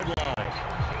 24-yard line.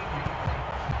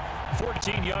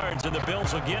 14 yards, and the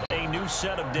Bills will get a new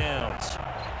set of downs.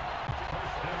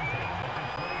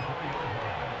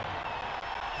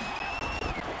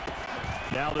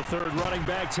 Now the 3rd running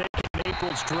back taking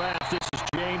April's draft. This is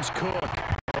James Cook.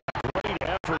 Great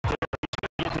effort there. He's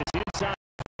going to get this inside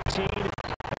 15,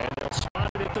 and they'll spot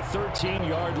it at the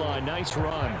 13-yard line. Nice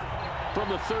run. From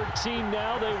the 13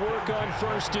 now, they work on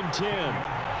 1st and 10.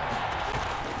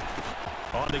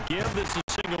 On the give, this is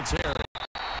Singletary.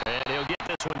 And he'll get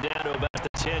this one down to about the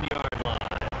 10-yard line.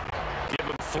 Give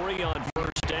him 3 on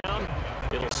 1st down.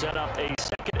 It'll set up a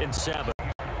 2nd and 7.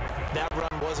 That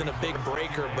run wasn't a big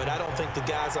breaker, but I don't think the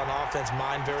guys on offense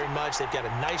mind very much. They've got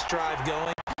a nice drive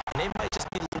going, and they might just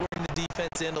be luring the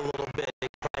defense in a little bit. They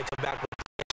probably come back with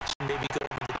and maybe go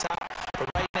over the top. But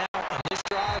right now, on this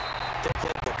drive, their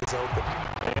playbook is open.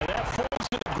 And that falls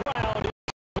to the ground. It's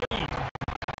complete.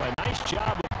 A nice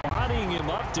job of bodying him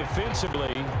up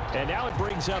defensively, and now it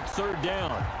brings up 3rd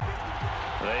down.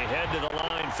 They head to the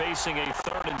line facing a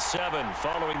 3rd and 7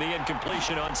 following the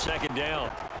incompletion on 2nd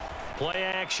down. Play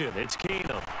action. It's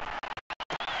Keenum.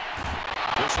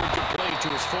 This one complete to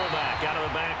his fullback out of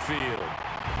the backfield.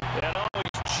 And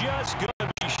he's just going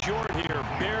to be short here,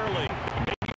 barely.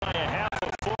 Maybe by a half a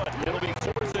foot. It'll be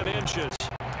 4th and inches.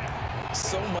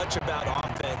 So much about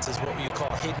offense is what you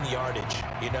call hidden yardage.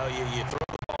 You know, you throw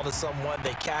the ball to someone,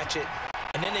 they catch it,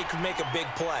 and then they can make a big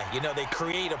play. You know, they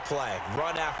create a play,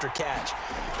 run after catch.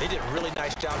 They did a really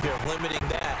nice job here limiting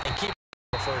that and keeping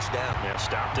the 1st down. Yeah,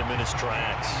 stopped him in his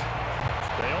tracks.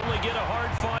 They only get a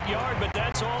hard-fought yard, but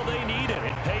that's all they needed.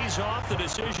 It pays off the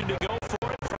decision to go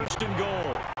for it, 1st and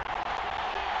goal.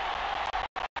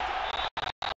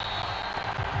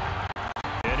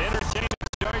 An entertaining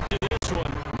start to this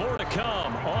one. More to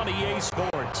come on EA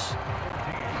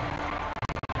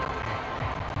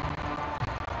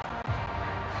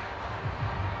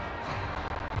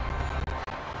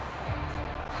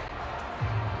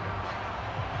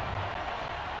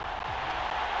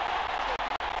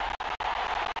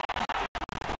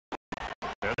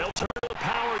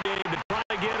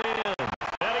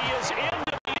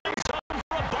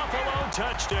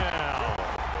touchdown.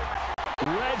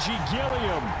 Reggie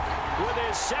Gilliam with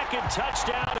his second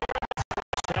touchdown here in the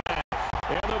first half.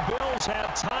 And the Bills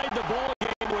have tied the ball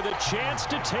game with a chance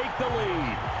to take the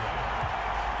lead.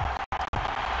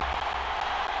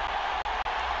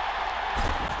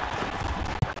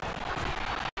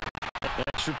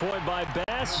 Extra point by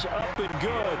Bass, up and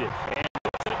good. And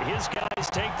with it, his guys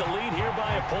take the lead here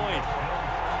by a point.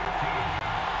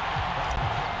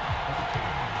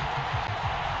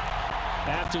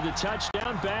 After the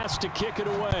touchdown, Bass to kick it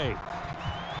away.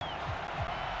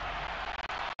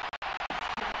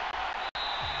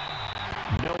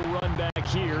 No run back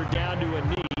here, down to a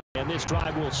knee, and this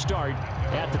drive will start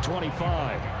at the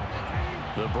 25.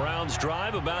 The Browns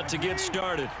drive about to get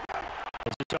started.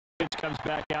 As the offense comes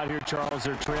back out here, Charles,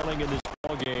 they're trailing in this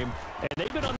ball game, and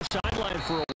they've been on the sideline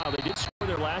for a while. They did score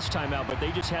their last time out, but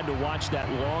they just had to watch that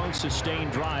long,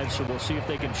 sustained drive, so we'll see if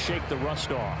they can shake the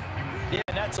rust off. Yeah,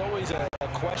 and that's always a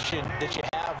question that you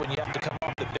have when you have to come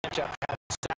off the bench after having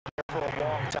sat there for a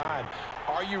long time.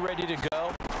 Are you ready to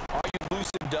go? Are you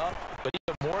loosened up? But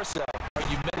even more so, are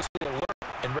you mentally alert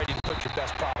and ready to put your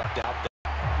best product out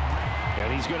there?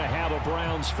 And he's going to have a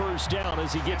Browns first down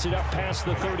as he gets it up past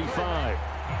the 35.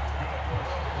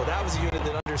 Well, that was a unit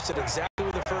that understood exactly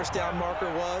where the first down marker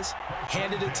was,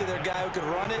 handed it to their guy who could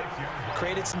run it,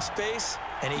 created some space,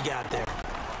 and he got there.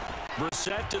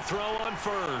 Brissett to throw on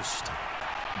first.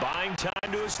 Buying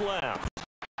time to his left.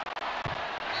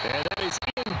 And that is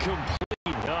incomplete.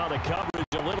 Oh, the coverage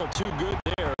a little too good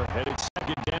there. And it's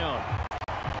second down.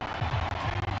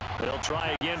 They'll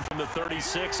try again from the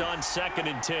 36 on 2nd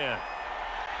and 10.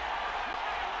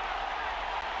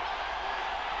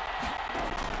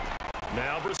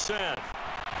 Now Brissett.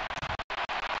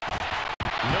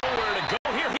 Nowhere to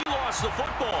go here. He lost the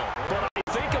football. But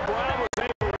I think a Brown was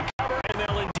able to recover, and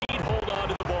they'll indeed hold on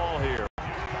to the ball here.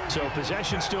 So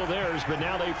possession still theirs, but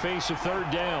now they face a third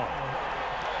down.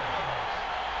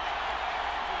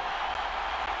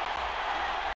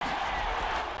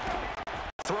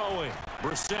 Throwing.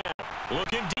 Brissett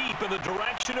looking deep in the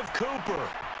direction of Cooper.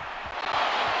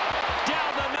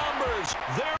 Down the numbers.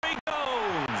 There he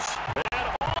goes. And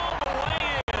all the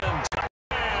way in.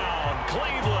 Touchdown,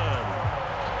 Cleveland.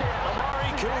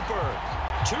 Amari Cooper.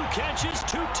 2 catches,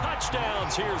 2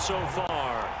 touchdowns here so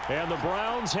far. And the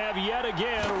Browns have yet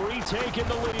again retaken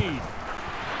the lead.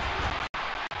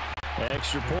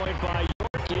 Extra point by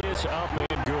York is up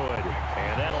and good.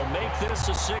 And that'll make this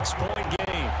a 6-point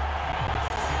game.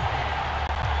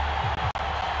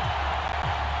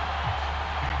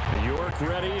 York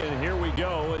ready, and here we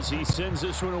go as he sends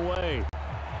this one away.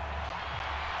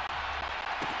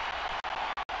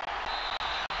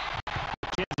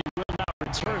 McKenzie will not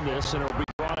return this, and it will be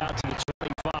brought out to the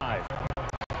 25.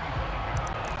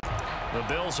 The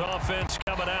Bills offense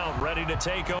coming out, ready to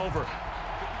take over.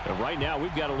 And right now,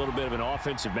 we've got a little bit of an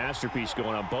offensive masterpiece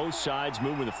going on. Both sides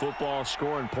moving the football,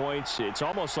 scoring points. It's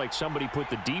almost like somebody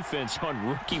put the defense on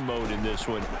rookie mode in this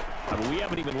one. I mean, we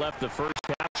haven't even left the first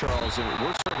half, Charles, and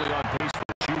we're certainly on pace for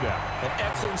a shootout. An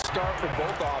excellent start for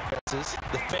both offenses.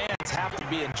 The fans have to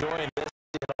be enjoying this,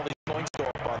 and all these points go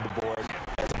up on the board.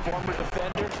 As a former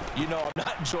defender, you know I'm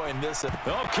not enjoying this. Oh,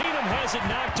 Keenum has it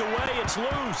knocked away. It's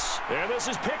loose. And this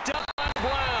is picked up by the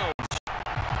Browns.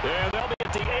 And they'll be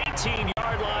at the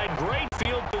 18-yard line. Great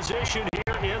field position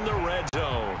here in the red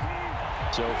zone.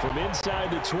 So from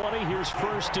inside the 20, here's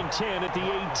 1st and 10 at the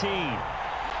 18.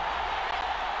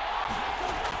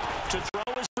 To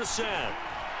throw is Brissett.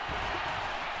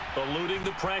 Eluding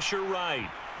the pressure right.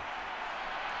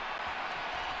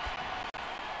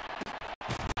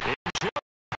 He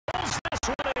pulls this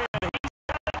one in. He's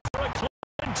got it for a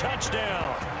Cleveland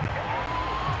touchdown.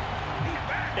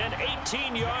 An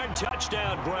 18-yard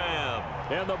touchdown grab.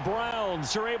 And the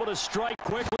Browns are able to strike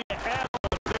quickly to add on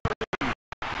to their lead.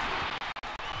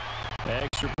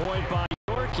 Extra point by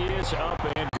York is up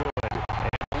and good.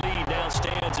 And the lead now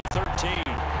stands at 13.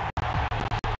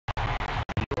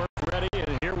 York ready,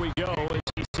 and here we go as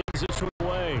he sends this one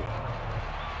away.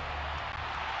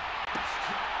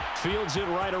 Fields it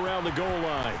right around the goal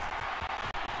line.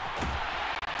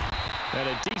 And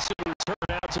a decent return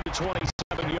out to the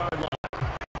 27-yard line.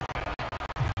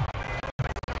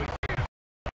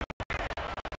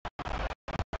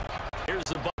 Here's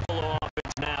the Buffalo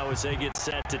offense now as they get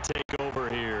set to take over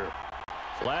here.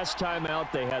 Last time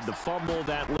out, they had the fumble.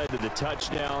 That led to the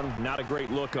touchdown. Not a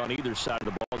great look on either side of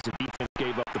the ball as the defense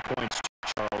gave up the points to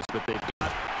Charles, but they've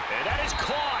got... And that is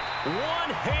caught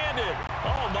one-handed.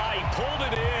 Oh, my, he pulled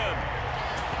it in.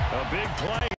 A big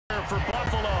play here for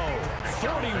Buffalo.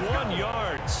 41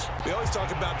 yards. We always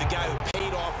talk about the guy who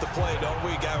paid off the play, don't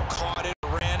we? The guy who caught it,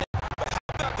 ran it. But how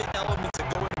about the elements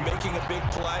that go into making a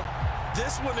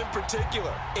This one in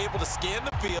particular, able to scan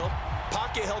the field,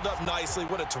 pocket held up nicely.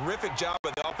 What a terrific job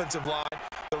by the offensive line.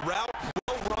 The route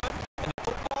well run, and the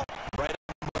football right on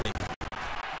the money.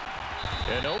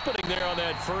 An opening there on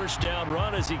that first down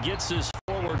run as he gets this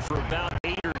forward for about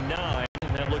 8 or 9.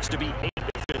 That looks to be 8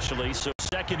 officially, so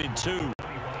 2nd and 2.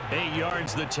 8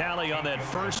 yards the tally on that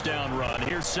first down run.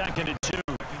 Here's 2nd and 2.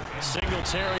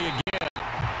 Singletary again.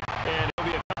 And he'll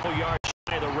be a couple yards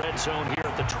shy of the red zone here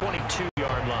at the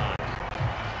 22-yard line.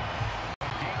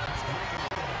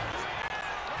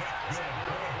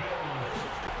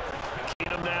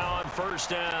 Keenum now on first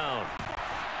down.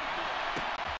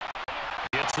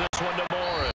 Gets this one to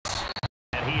Morris.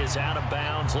 And he is out of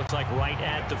bounds, looks like right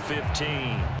at the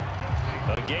 15.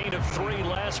 A gain of 3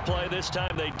 last play. This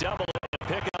time they double it and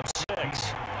pick up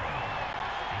 6.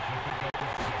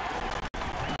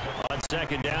 On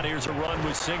 2nd down, here's a run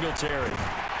with Singletary.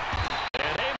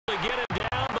 And able to get him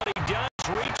down, but he does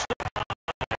reach the 5.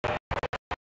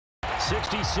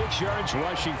 66 yards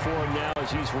rushing for him now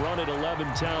as he's run it 11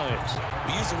 times.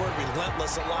 We use the word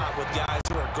relentless a lot with guys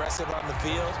who are aggressive on the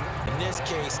field. In this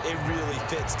case, it really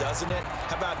fits, doesn't it?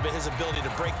 How about his ability to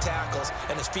break tackles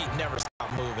and his feet never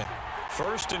stop moving?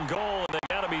 1st and goal, and they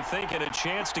got to be thinking a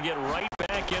chance to get right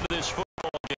back into this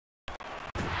football game.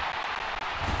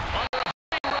 Under a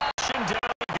big rush, and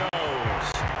down it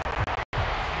goes.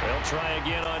 They'll try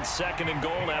again on 2nd and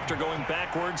goal after going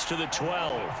backwards to the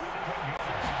 12.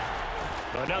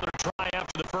 Another try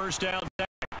after the first down.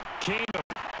 Keenum.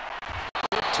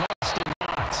 Good toss to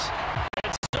Knox.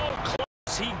 And so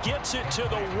close, he gets it to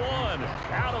the 1.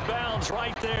 Out of bounds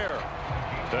right there.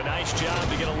 A nice job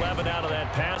to get 11 out of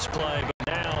that pass play, but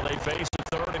now they face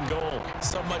a 3rd and goal.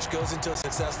 So much goes into a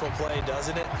successful play,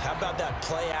 doesn't it? How about that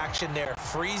play action there,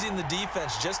 freezing the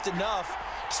defense just enough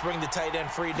to bring the tight end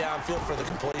free downfield for the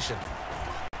completion.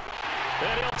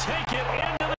 And he'll take it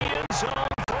into the end zone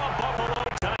for a Buffalo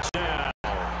touchdown.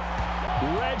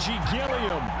 Reggie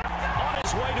Gilliam on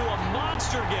his way to a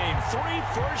monster game. 3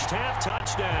 first-half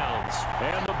touchdowns.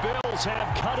 And the Bills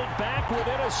have cut it back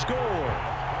within a score.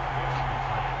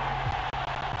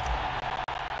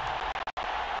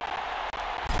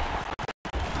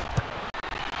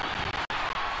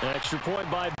 Extra point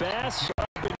by Bass, up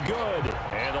and good.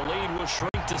 And the lead will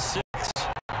shrink to 6. So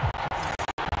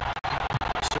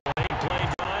an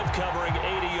 8-play drive covering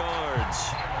 80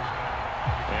 yards.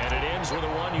 And it ends with a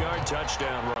 1-yard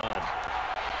touchdown run.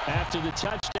 After the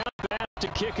touchdown, Bass to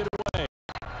kick it away.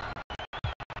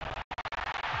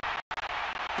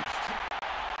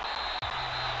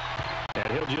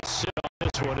 And he'll just sit on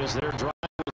this one as their drive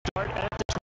will start at the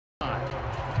 25.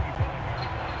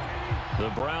 The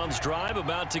Browns drive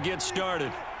about to get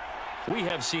started. We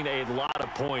have seen a lot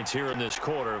of points here in this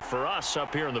quarter. For us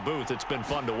up here in the booth, it's been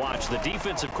fun to watch. The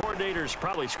defensive coordinators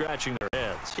probably scratching their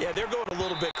heads. Yeah, they're going a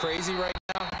little bit crazy right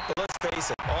now. But let's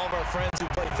face it, all of our friends who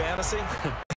play fantasy,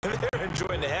 they're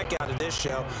enjoying the heck out of this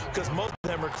show because most of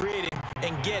them are creating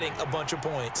and getting a bunch of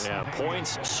points. Yeah,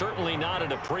 points certainly not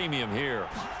at a premium here.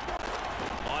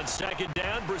 On 2nd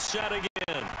down, Brissett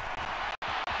again.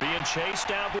 Being chased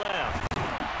out left.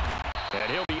 And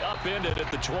he'll be upended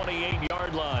at the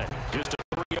 28-yard line. Just a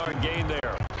 3-yard gain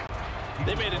there.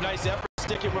 They made a nice effort to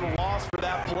stick it with a loss for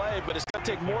that play, but it's going to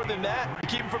take more than that to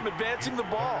keep him from advancing the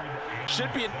ball.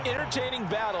 Should be an entertaining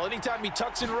battle anytime he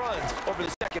tucks and runs over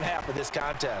the second half of this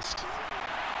contest.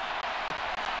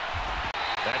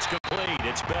 That's complete.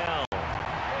 It's Bell.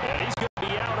 And he's going to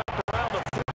be out up around the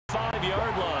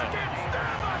 45-yard line.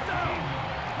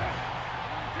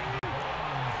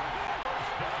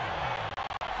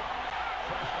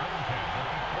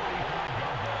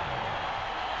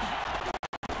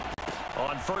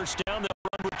 On 1st down, they'll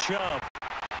run with Chubb.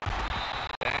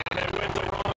 And they went the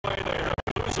wrong way there.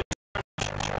 Loses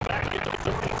back at the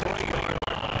 43-yard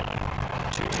line.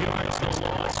 2 yards the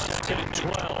loss, 2nd and 12.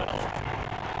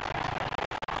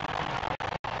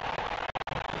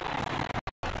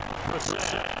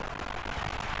 Brissett.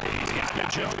 He's got to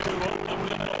jump to open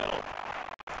the middle.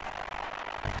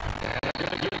 And they're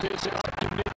going to get this out to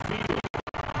midfield.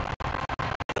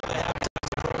 They have to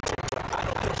approach it. I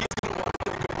don't think he's going to want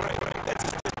to take a break. That's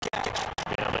his catch.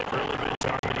 Yeah, they've really been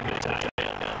targeting the tight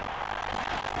end.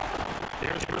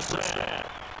 Here's Brissett.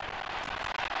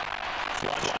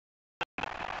 Flush.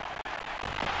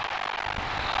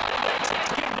 And they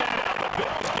take him down. The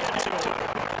Bills get to him.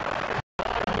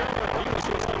 He was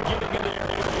really getting in there.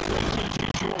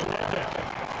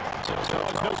 So there's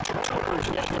no turnovers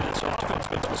yet for this offense,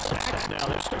 but the sacks now,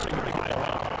 they're starting to pile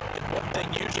up. And one thing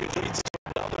usually leads to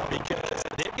another because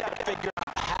they've got to figure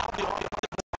out how the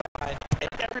offensive line and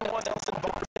everyone else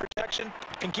involved in protection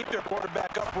can keep their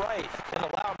quarterback upright and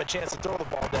allow him a chance to throw the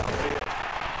ball downfield.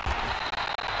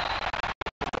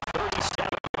 37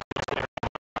 there.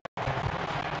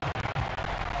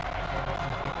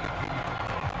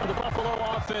 The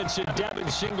Buffalo offense and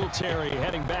Devin Singletary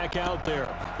heading back out there.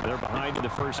 They're behind in the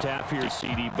first half here,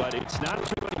 CD, but it's not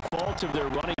to any fault of their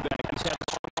running back. He's had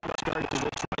a start to this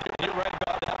one. You're right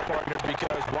about that, partner,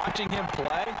 because watching him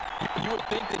play, you would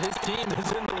think that his team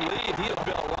is in the lead. He has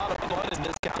been a lot of fun in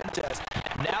this contest.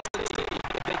 Now that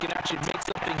they can actually make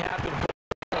something happen, put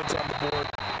points on the board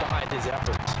behind his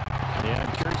efforts. Yeah,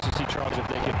 I'm curious to see, Charles, if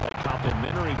they can play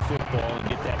complimentary football and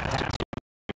get that pass.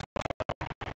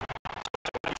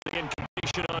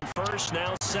 Incompletion on first,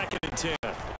 now 2nd and 10.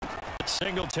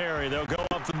 Singletary, they'll go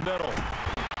up the middle.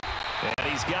 And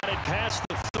he's got it past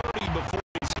the 30 before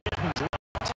he's hit and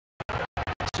dropped.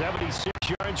 76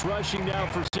 yards rushing now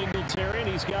for Singletary, and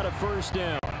he's got a first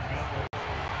down.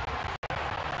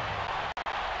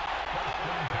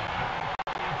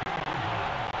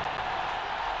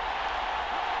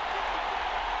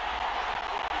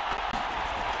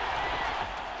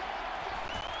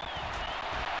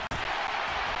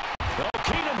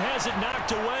 Has it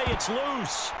knocked away. It's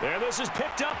loose. And this is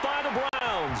picked up by the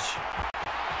Browns.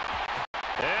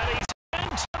 And he's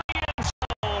into the end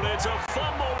zone. It's a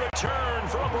fumble return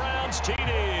from Browns TD.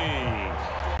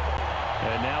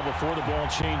 And now before the ball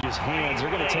changes hands, they're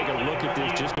going to take a look at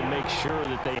this just to make sure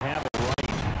that they have it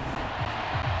right.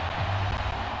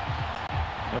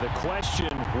 Now the question,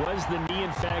 was the knee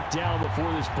in fact down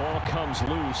before this ball comes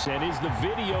loose? And is the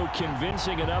video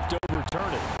convincing enough to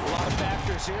overturn it? A lot of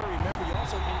factors here. Remember, you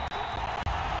also need...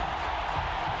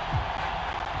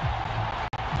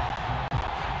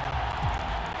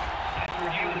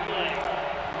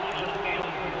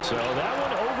 So that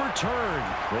one overturned.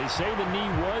 They say the knee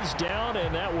was down,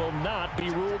 and that will not be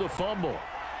ruled a fumble.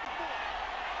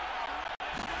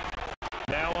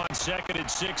 Now on 2nd and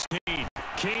 16.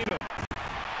 Keenum.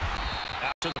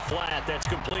 Out to the flat. That's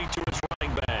complete to his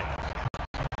running back.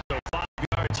 So 5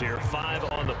 yards here,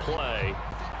 5 on the play.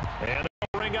 And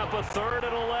they'll bring up a 3rd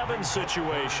and 11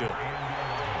 situation.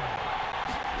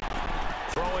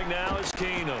 Throwing now is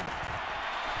Keenum.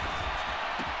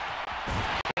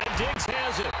 And Diggs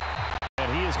has it.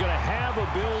 And he is going to have a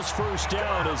Bills first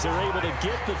down as they're able to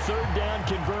get the 3rd down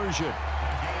conversion.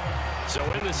 So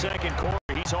in the 2nd quarter,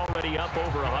 he's already up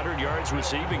over 100 yards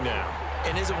receiving now.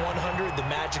 And isn't 100 the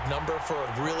magic number for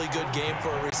a really good game for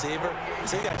a receiver?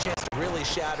 So he got a chance to really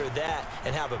shatter that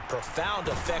and have a profound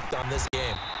effect on this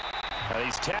game. And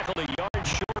he's tackled a yard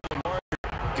short of the marker.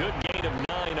 Good gain of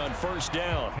 9 on first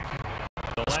down.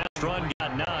 The last run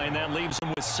got 9. That leaves him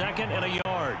with 2nd and a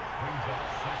yard.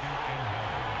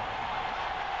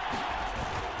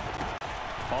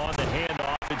 On the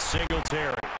handoff, it's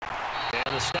Singletary.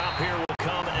 And the stop here will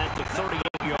come at the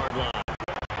 38-yard line.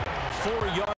 4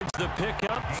 yards the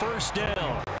pickup, first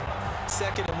down.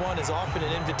 2nd and 1 is often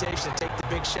an invitation to take the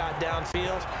big shot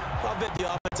downfield. I'll bet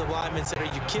the offensive lineman said,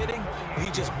 are you kidding? We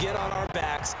just get on our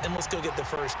backs and let's go get the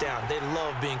first down. They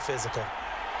love being physical.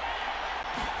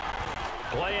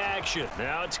 Play action.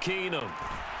 Now it's Keenum.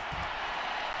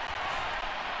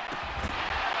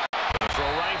 Throw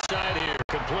right side here,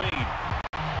 complete.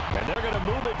 And they're going to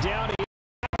move it down here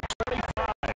to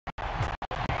 25.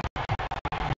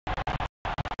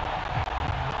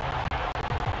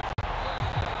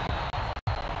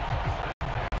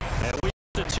 And we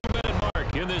hit the 2-minute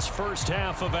mark in this first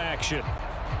half of action.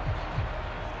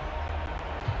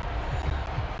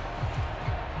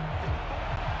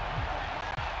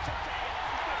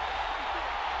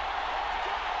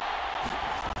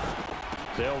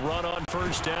 They'll run on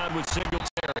first down with Singletary.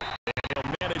 And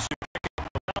they'll manage to pick up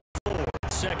about 4,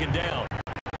 2nd down.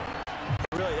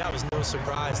 Really, that was no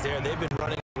surprise there. They've been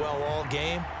running well all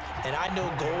game. And I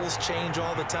know goals change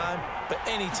all the time, but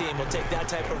any team will take that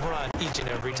type of run each and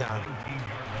every time.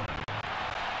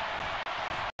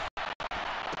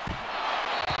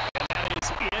 And that is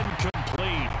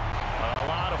incomplete. A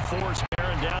lot of force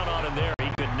bearing down on him there. He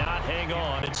could not hang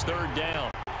on. It's 3rd down.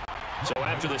 So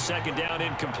after the 2nd down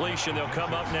incompletion, they'll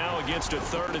come up now against a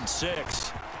 3rd and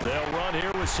 6. They'll run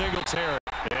here with Singletary,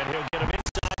 and he'll get him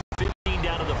inside 15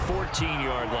 down to the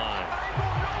 14-yard line.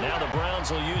 Now the Browns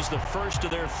will use the first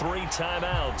of their 3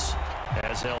 timeouts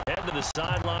as they'll head to the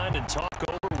sideline and talk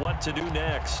over what to do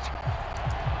next.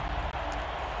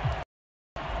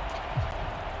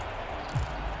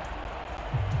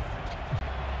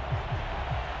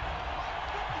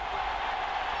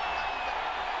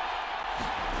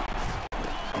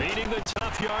 Meeting the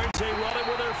tough yards, they run it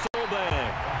with their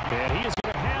fullback. And he is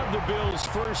going to have the Bills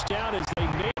first down as they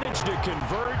manage to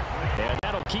convert, and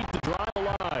that'll keep the drive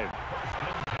alive.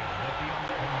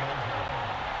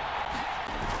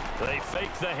 They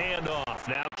fake the handoff.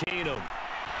 Now Keenum.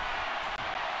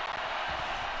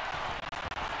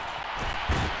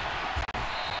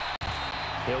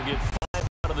 He'll get 5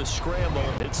 out of the scramble.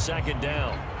 It's second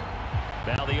down.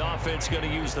 Now the offense going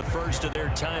to use the first of their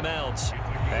timeouts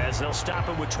as they'll stop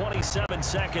it with 27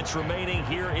 seconds remaining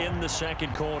here in the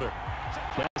second quarter.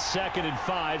 Now 2nd and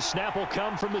 5. Snap will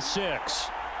come from the 6.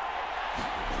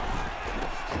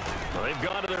 Well, they've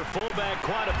gone to their fullback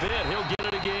quite a bit. He'll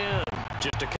get it again.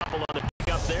 Just a couple on the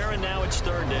pick up there, and now it's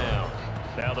 3rd down.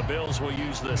 Now the Bills will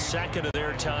use the second of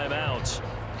their timeouts.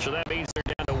 So that means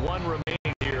they're down to 1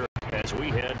 remaining here as we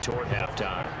head toward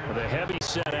halftime. With a heavy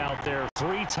set out there,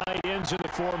 3 tight ends in the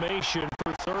formation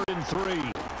for 3rd and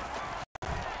 3.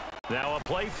 Now a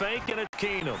play fake, and it's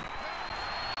Keenum.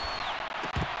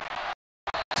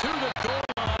 To the goal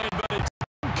line, but it's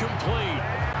incomplete.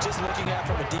 Just looking at it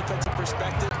from a defensive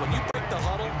perspective, when you break the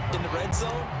huddle in the red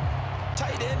zone,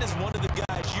 tight end is one of the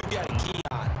guys you got to key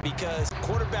on because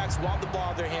quarterbacks want the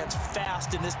ball in their hands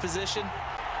fast in this position,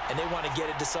 and they want to get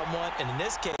it to someone. And in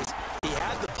this case, he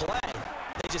had the play.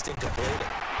 They just didn't complete it.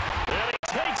 And he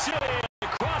takes it in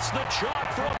across the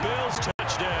chalk for a Bills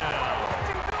touchdown.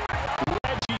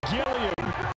 Reggie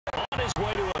Gilliam on his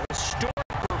way to a historic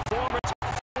performance.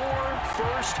 4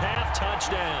 first-half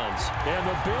touchdowns. And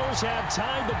the Bills have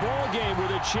tied the ball game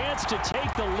with a chance to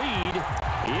take the lead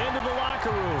into the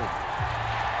locker room.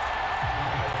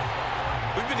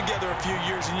 We've been together a few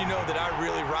years, and you know that I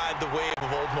really ride the wave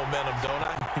of old momentum, don't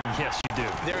I? Yes, you do.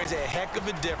 There is a heck of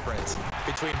a difference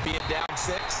between being down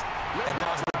 6 and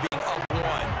possibly being up 1.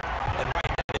 And right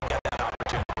now, they've got that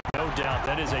opportunity. No doubt.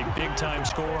 That is a big-time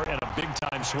score and a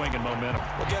big-time swing in momentum.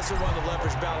 Well, guess who won the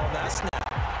leverage battle on that snap?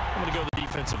 I'm going to go the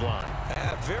defensive line.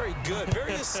 Very good.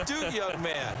 Very astute, young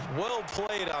man. Well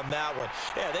played on that one.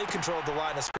 Yeah, they controlled the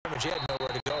line of scrimmage. He had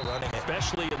nowhere to go running it.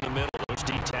 Especially in the middle, those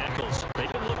D tackles.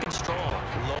 They've been looking strong.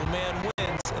 Low man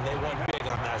wins, and they won big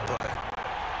on that play.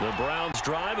 The Browns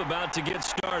drive about to get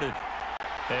started.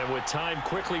 And with time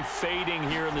quickly fading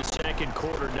here in the second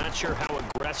quarter, not sure how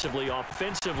aggressively,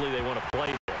 offensively they want to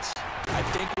play this. I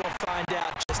think we'll find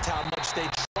out just how much they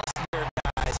trust their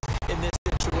guys in this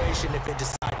situation if they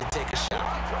decide to take a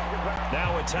shot.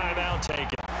 Now a timeout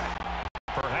taken.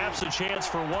 Perhaps a chance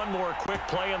for one more quick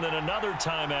play and then another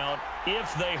timeout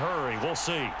if they hurry. We'll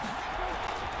see.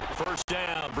 First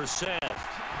down, Brissett.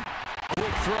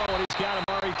 Quick throw, and he's got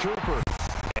Amari Cooper.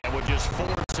 And with just 4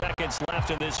 seconds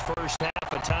left in this first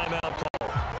half, a timeout call.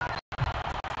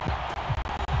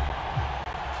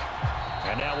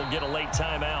 And now we'll get a late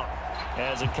timeout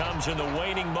as it comes in the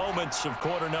waning moments of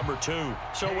quarter number 2.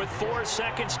 So with 4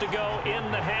 seconds to go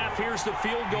in the half, here's the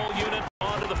field goal unit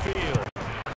onto the field.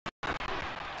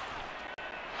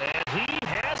 And he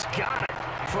has got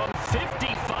it from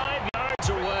 55 yards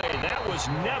away. That was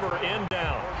never in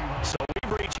doubt. So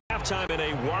we've reached halftime in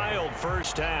a wild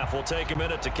first half. We'll take a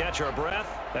minute to catch our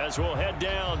breath as we'll head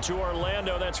down to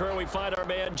Orlando. That's where we find our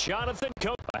man Jonathan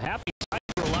Cope. A happy time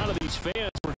for a lot of these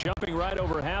fans. We're jumping right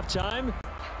over halftime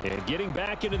and getting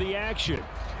back into the action.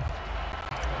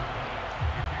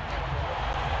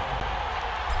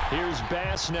 Here's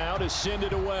Bass now to send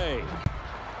it away.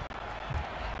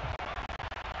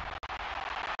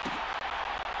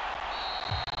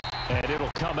 And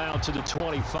it'll come out to the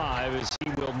 25 as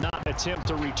he will not attempt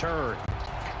to return.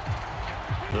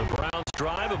 The Browns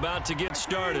drive about to get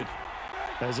started.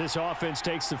 As this offense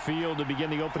takes the field to begin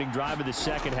the opening drive of the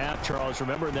second half, Charles,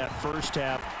 remember in that first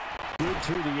half, good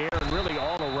through the air and really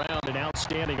all around an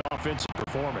outstanding offensive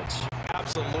performance.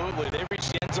 Absolutely. They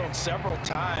reached the end zone several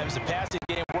times. The passing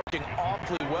game working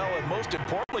awfully well, and most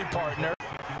importantly, partner,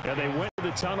 and they went to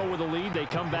the tunnel with a lead. They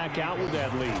come back out with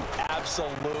that lead.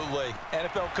 Absolutely.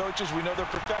 NFL coaches, we know they're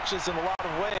perfectionists in a lot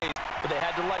of ways, but they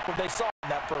had to like what they saw in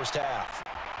that first half.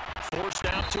 Forced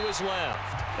out to his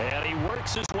left, and he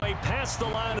works his way past the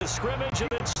line of scrimmage and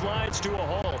then slides to a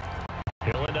halt.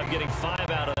 He'll end up getting 5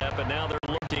 out of that, but now they're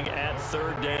looking at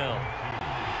 3rd down.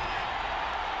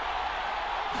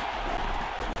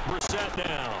 Brissett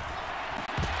now.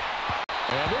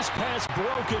 And this pass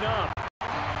broken up.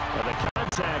 And the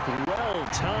contact well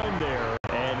timed there,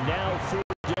 and now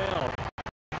 4th down.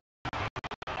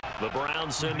 The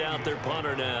Browns send out their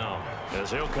punter now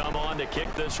as he'll come on to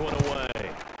kick this one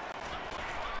away.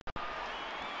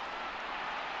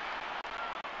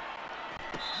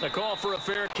 The call for a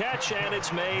fair catch, and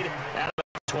it's made at the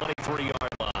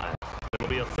 23-yard line. It'll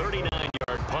be a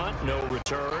 39-yard punt, no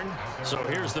return. So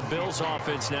here's the Bills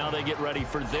offense now. They get ready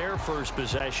for their first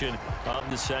possession of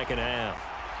the second half.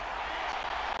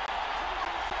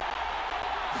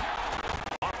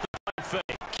 Off the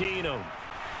fake, Keenum.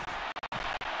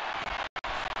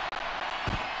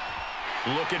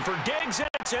 Looking for Diggs, and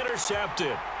it's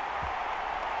intercepted.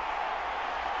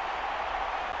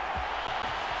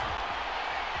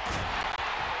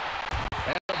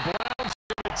 And the Browns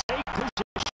are going to take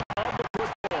possession of the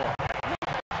football.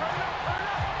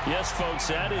 Yes, folks,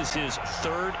 that is his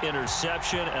third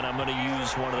interception, and I'm going to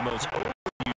use one of the most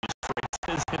overused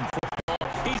phrases in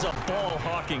football. He's a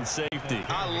ball-hawking safety.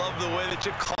 I love the way that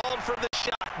you called for the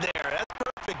shot there. That's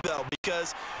perfect, though,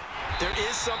 because there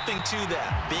is something to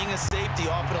that. Being a safety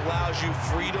often allows you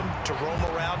freedom to roam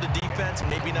around the defense,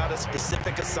 maybe not a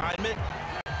specific assignment.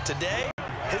 Today,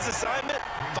 his assignment,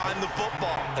 find the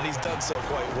football, and he's done so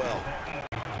quite well.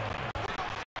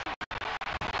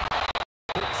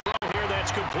 From here,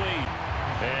 that's complete.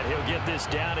 And he'll get this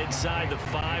down inside the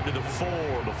 5 to the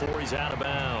 4 before he's out of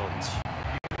bounds.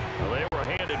 Well, they were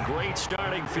handed great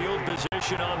starting field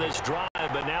position on this drive,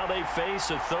 but now they face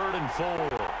a 3rd and 4.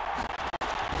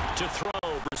 To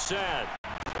throw, Brissett.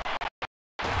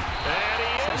 And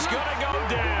he is going to go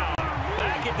down.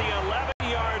 Back at the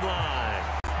 11-yard line.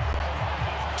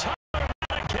 Tyler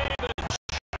Matakevich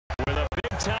with a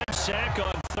big-time sack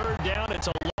on 3rd down. It's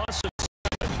a loss of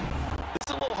 7.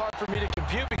 It's a little hard for me to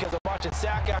compute because I'm watching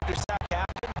sack after sack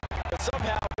happen, but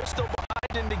somehow they're still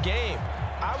behind in the game.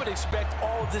 I would expect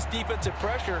all of this defensive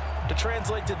pressure to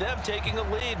translate to them taking a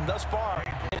lead, and thus far,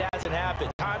 it hasn't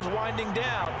happened. Time's winding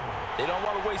down. They don't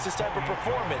want to waste this type of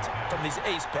performance from these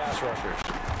ace pass rushers.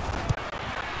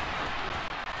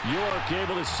 York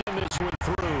able to send this one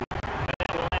through, and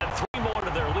that will add 3 more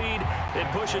to their lead.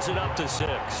 It pushes it up to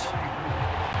 6.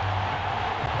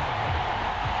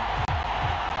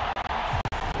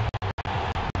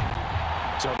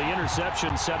 So the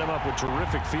interception set him up with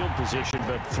terrific field position,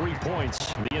 but 3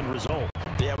 points, the end result.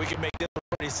 Yeah, we can make this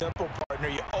a pretty simple, partner.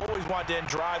 You always want to end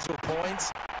drives with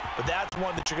points, but that's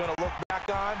one that you're going to look back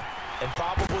on and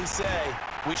probably say,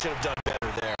 we should have done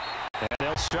better there. And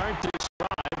they'll start this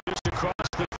drive just across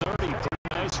the 30. Pretty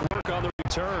nice work on the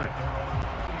return.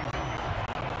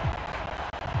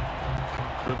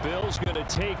 The Bills going to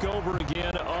take over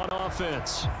again on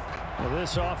offense. Well,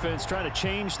 this offense trying to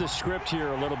change the script here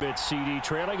a little bit, CD.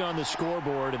 Trailing on the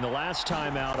scoreboard, and the last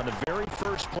time out on the very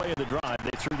first play of the drive,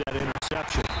 they threw that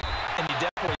interception. And you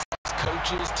definitely see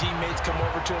coaches, teammates come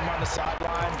over to him on the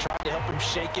sideline, trying to help him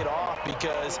shake it off,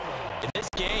 because in this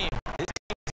game is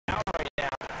down right now.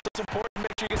 It's important to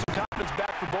make sure you get some confidence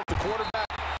back for both the quarterback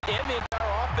and the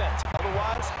entire offense.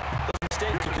 Otherwise, those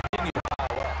mistakes can continue to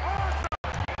pile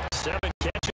up. 7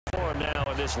 catches for him now,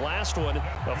 and this last one,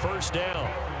 a first down.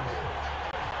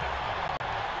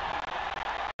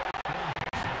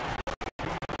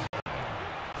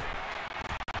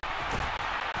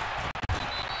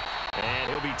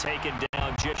 Taken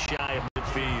down just shy of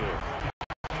midfield.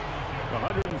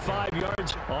 105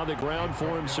 yards on the ground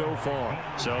for him so far.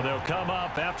 So they'll come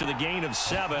up after the gain of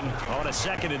 7 on a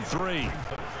 2nd and 3.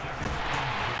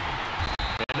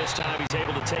 And this time he's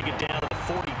able to take it down to the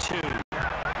 42.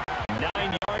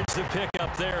 9 yards to pick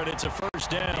up there, and it's a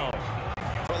first down.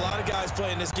 For a lot of guys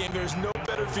playing this game, there's no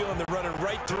better feeling than running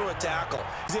right through a tackle.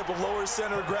 He's able to lower his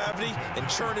center of gravity and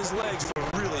churn his legs for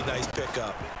a really nice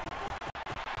pickup.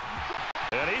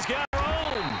 And he's got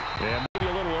room. And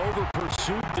maybe a little over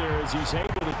pursuit there as he's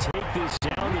able to take this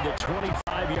down to the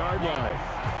 25-yard line.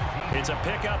 It's a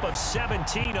pickup of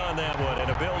 17 on that one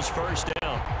and a Bills first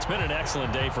down. It's been an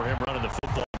excellent day for him running the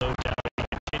football, no doubt. He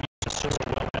continues to soar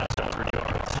well past 100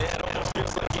 yards. Yeah, it almost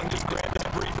feels like he can just grab his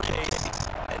briefcase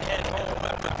and head home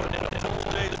after putting in a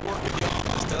full day's work in the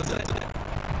office, doesn't it?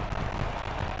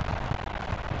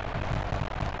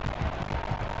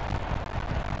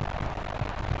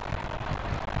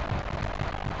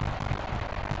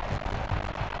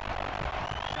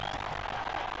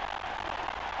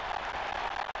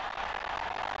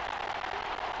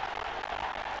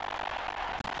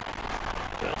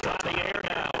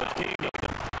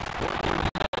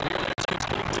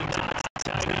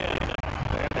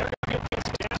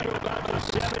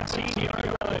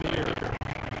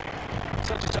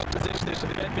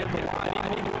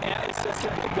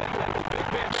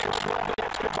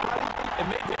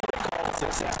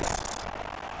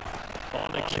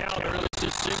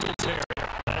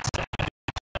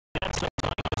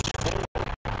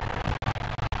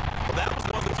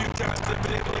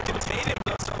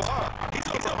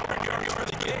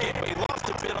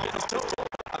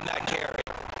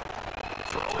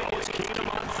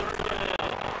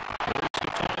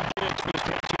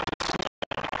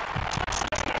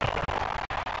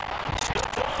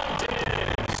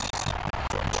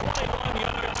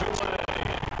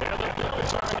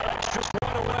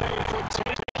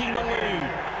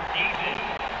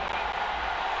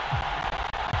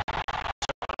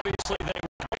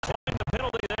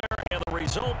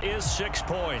 result is 6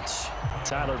 points.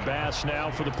 Tyler Bass now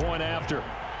for the point after.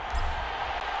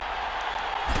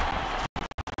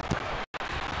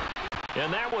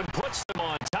 And that one puts them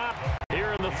on top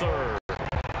here in the third. So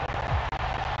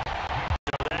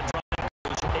that drive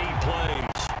was 8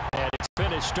 plays. And it's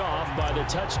finished off by the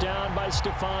touchdown by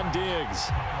Stephon Diggs.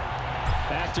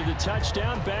 After the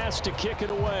touchdown, Bass to kick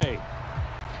it away.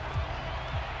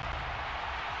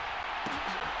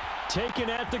 Taken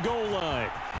at the goal line.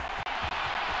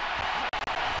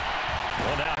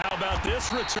 Well, now how about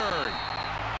this return?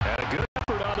 And a good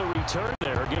effort on the return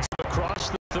there. Gets him across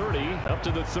the 30, up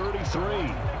to the 33.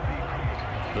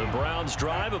 The Browns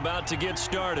drive about to get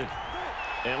started.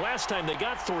 And last time they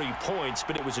got 3 points,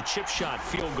 but it was a chip shot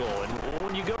field goal. And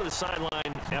when you go to the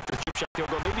sideline after a chip shot field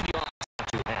goal, maybe the offense is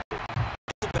not too happy.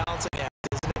 It's a balancing act,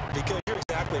 isn't it? Because you're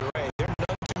exactly right. They're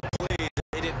none too pleased.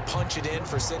 They didn't punch it in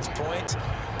for 6 points.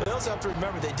 But they also have to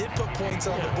remember they did put points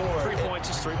on the board. 3 points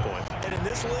is 3 points. And in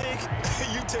this league,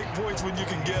 you take points when you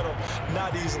can get them.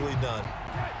 Not easily done.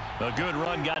 A good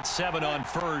run got 7 on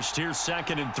first. Here's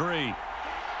 2nd and 3.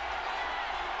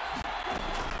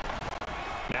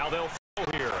 Now they'll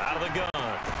throw here out of the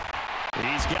gun.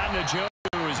 He's gotten a Joe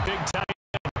who is big tight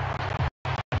end.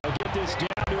 They'll get this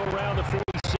down to around the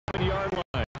 47-yard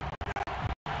line.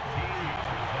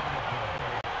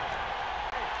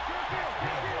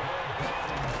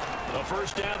 A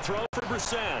first down throw for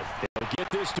Brissett. He'll get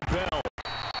this to Bell.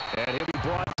 And he'll be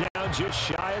brought down just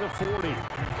shy of the 40.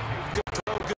 Good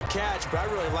throw, good catch, but I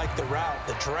really like the route.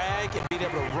 The drag and being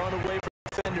able to run away from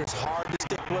defenders, hard to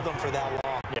stick with them for that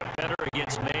long. Yeah, better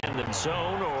against man than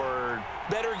zone, or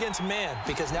better against man,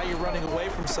 because now you're running away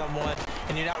from someone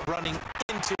and you're not running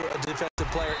into a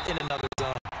defensive player in another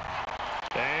zone.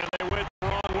 And they went the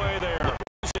wrong way there.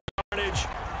 Yardage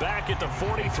back at the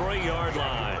 43-yard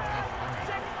line.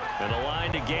 And the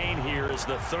line to gain here is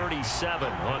the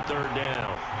 37 on 3rd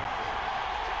down.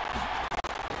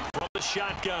 From the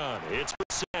shotgun, it's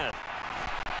Brissett.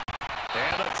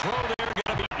 And a throw there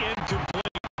going to be incomplete.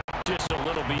 Just a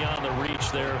little beyond the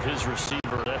reach there of his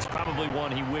receiver. That's probably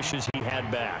one he wishes he had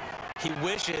back. He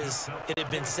wishes it had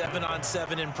been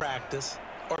 7-on-7 in practice,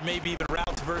 or maybe even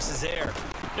routes versus air.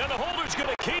 And the holder's going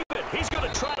to keep it. He's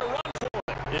going to try to run for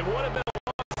it. It would have been a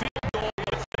long field goal,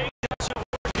 but fake doesn't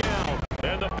work out.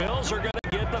 And the Bills are going to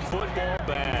get the football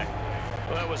back.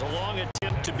 Well, that was a long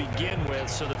attempt to begin with,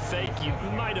 so the fake you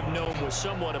might have known was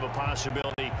somewhat of a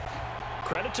possibility.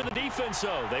 Credit to the defense,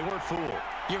 though. They weren't fooled.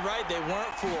 You're right, they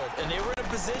weren't fooled, and they were in a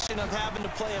position of having to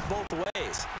play it both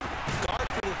ways. Guard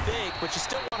for the fake, but you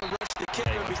still want to rush the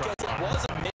kicker because it was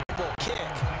a makeable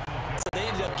kick. So they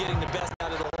ended up getting the best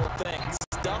out of the whole thing.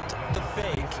 Stumped the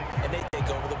fake, and they take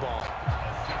over the ball.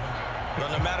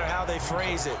 Well, no matter how they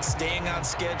phrase it, staying on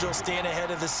schedule, staying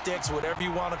ahead of the sticks, whatever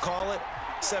you want to call it,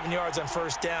 7 yards on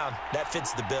first down, that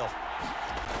fits the bill.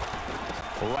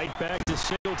 Right back to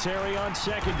Singletary on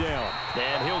 2nd down.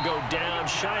 And he'll go down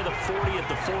shy of the 40 at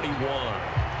the 41.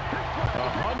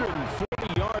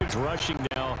 140 yards rushing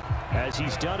now as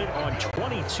he's done it on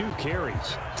 22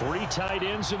 carries. 3 tight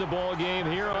ends in the ball game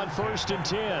here on 1st and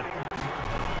 10.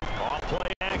 Off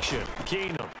play action.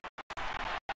 Keenum.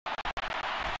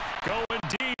 Going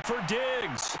deep for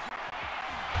Diggs.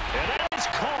 And that is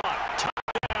caught.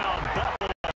 Touchdown,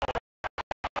 Buffalo.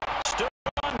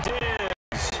 Stephon Diggs.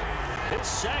 His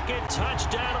 2nd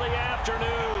touchdown of the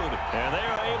afternoon. And they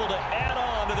are able to add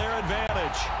on to their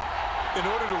advantage. In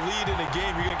order to lead in a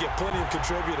game, you're going to get plenty of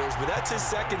contributors, but that's his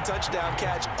 2nd touchdown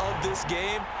catch of this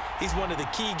game. He's one of the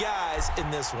key guys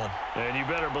in this one. And you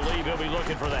better believe he'll be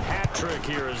looking for the hat trick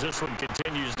here as this one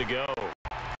continues to go.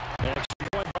 Extra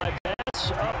point by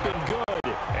Bass, up and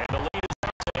good. And the lead is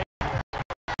up to 8.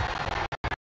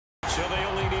 So they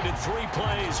only needed 3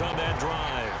 plays on that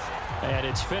drive. And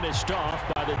it's finished off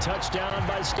by the touchdown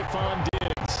by Stephon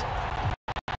Diggs.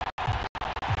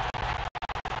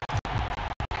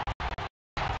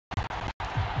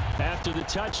 After the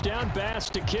touchdown, Bass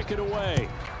to kick it away.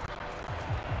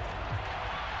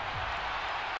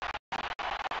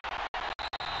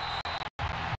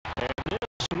 And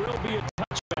this will be a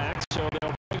touchback, so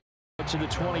they'll bring it to the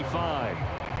 25.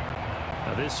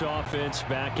 Now this offense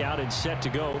back out and set to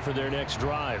go for their next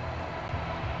drive.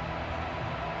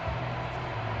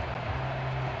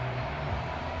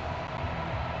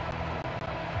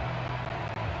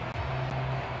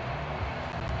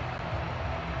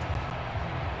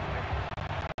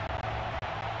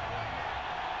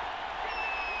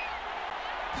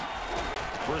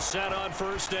 Brissett on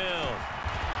first down.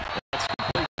 That's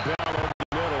complete Bell over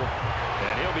the middle.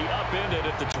 And he'll be upended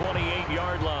at the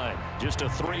 28-yard line. Just a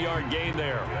 3-yard gain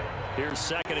there. Here's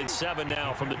 2nd and 7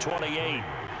 now from the 28.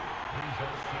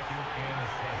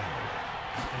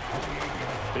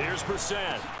 Here's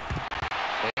Brissett.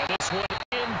 And this one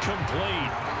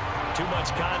incomplete. Too much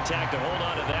contact to hold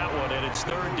on to that one, and it's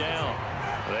third down.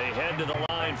 They head to the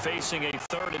line facing a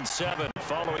 3rd and 7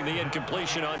 following the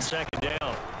incompletion on 2nd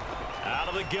down. Out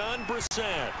of the gun,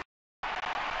 Brissett.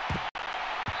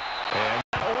 And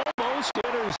almost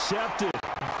intercepted.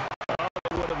 I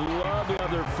would have loved to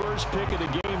have their first pick of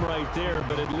the game right there,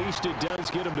 but at least it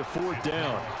does get them to 4th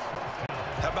down.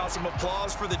 How about some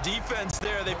applause for the defense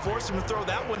there? They forced him to throw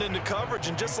that one into coverage,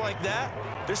 and just like that,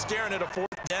 they're staring at a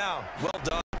 4th down. Well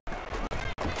done.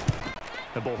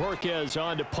 And Bojorquez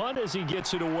on to punt as he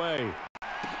gets it away.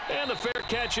 And the fair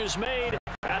catch is made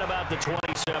at about the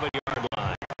 27-yard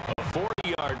line. A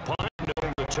 40-yard punt,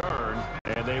 no return,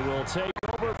 and they will take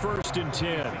over 1st and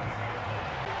 10.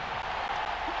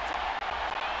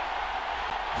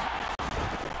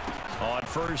 On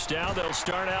 1st down, they'll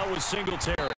start out with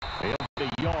Singletary. They'll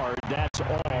get a yard, that's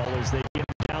all, as they get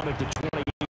down at the 28.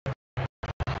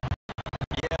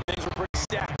 Yeah, things were pretty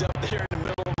stacked up there in the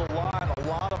middle of the line. A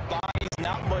lot of bodies,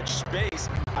 not much space.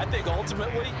 I think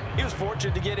ultimately he was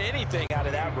fortunate to get anything out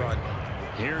of that run.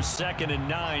 Here's 2nd and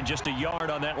 9, just a yard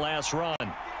on that last run.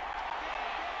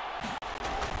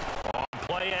 On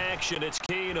play action, it's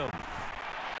Keenum.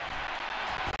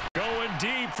 Going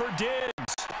deep for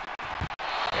Diggs.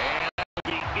 And that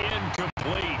will be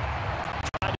incomplete.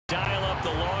 Trying to dial up the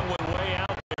long one way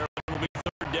out there. It will be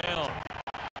 3rd down.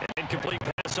 An incomplete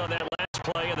pass on that last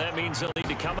play, and that means they'll need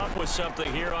to come up with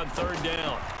something here on 3rd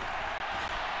down.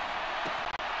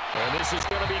 And this is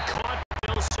going to be caught,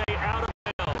 they'll say, out of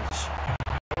bounds.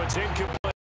 So it's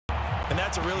incomplete. And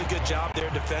that's a really good job there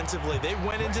defensively. They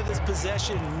went into this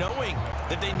possession knowing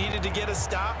that they needed to get a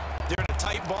stop. They're in a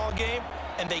tight ball game,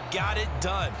 and they got it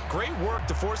done. Great work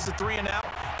to force the 3 and out.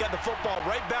 Got the football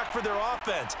right back for their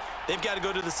offense. They've got to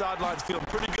go to the sidelines feeling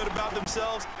pretty good about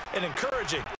themselves and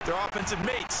encouraging their offensive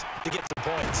mates to get some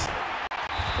points.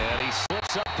 And he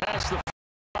slips up past the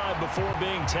 5 before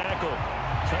being tackled.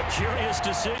 A curious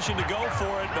decision to go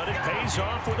for it, but it pays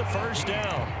off with a 1st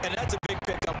down. And that's a big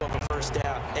pickup of a 1st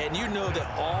down. And you know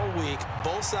that all week,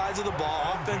 both sides of the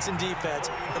ball, offense and defense,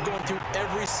 are going through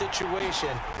every situation.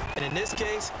 And in this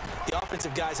case, the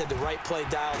offensive guys had the right play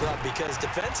dialed up because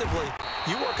defensively,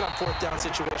 you work on 4th down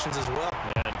situations as well.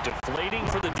 And deflating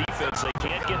for the defense. They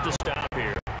can't get the stop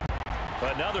here.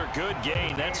 Another good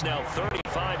gain. That's now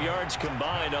 35 yards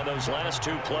combined on those last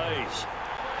 2 plays.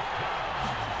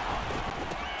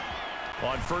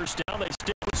 On 1st down, they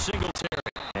stick with Singletary.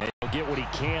 And he'll get what he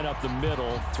can up the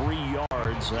middle, 3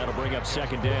 yards. That'll bring up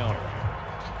 2nd down.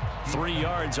 3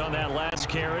 yards on that last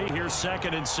carry. Here's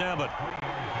 2nd and 7.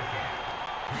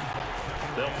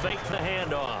 They'll fake the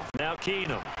handoff. Now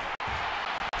Keenum.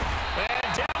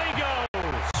 And down he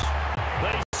goes.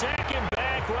 They sack him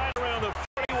back right around the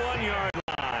 41-yard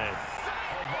line.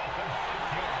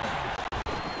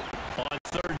 On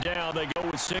 3rd down, they go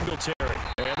with Singletary.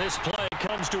 And this play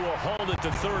comes to a halt at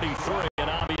the 33, and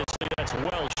obviously that's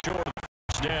well short of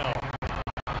 1st down.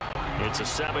 It's a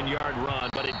 7-yard run,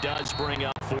 but it does bring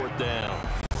up 4th down.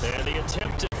 And the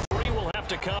attempt at 3 will have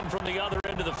to come from the other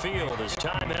end of the field as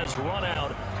time has run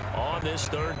out on this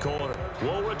 3rd quarter.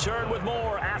 We'll return with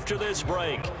more after this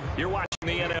break. You're watching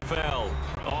the NFL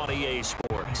on EA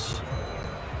Sports.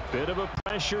 Bit of a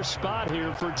pressure spot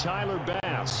here for Tyler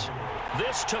Bass.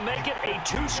 This to make it a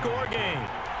 2-score game.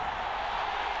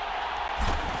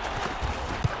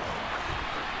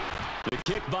 The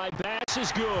kick by Bass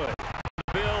is good.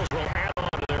 The Bills will add on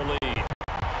to their lead.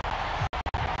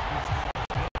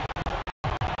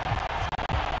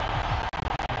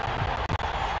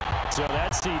 So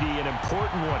that's, CD, an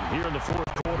important one here in the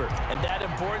 4th quarter. And that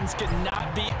importance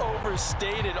cannot be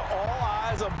overstated. All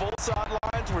eyes on both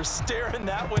sidelines were staring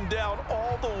that one down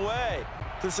all the way.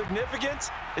 The significance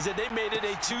is that they made it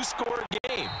a 2-score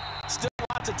game. Still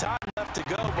lots of time left to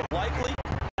go, but likely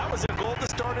that was their goal at the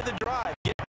start of the drive.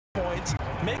 Get points,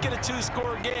 make it a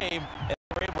 2-score game, and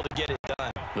we're able to get it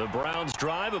done. The Browns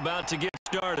drive about to get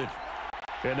started.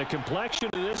 And the complexion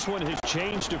of this one has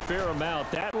changed a fair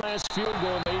amount. That last field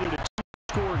goal made it a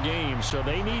 2-score game, so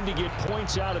they need to get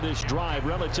points out of this drive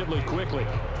relatively quickly.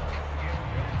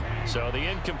 So the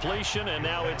incompletion, and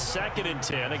now it's 2nd and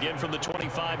 10, again from the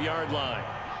 25-yard line.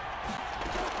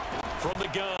 From the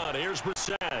gun, here's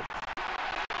Brissett.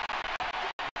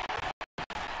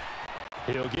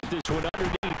 He'll get this one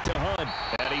underneath to Hunt,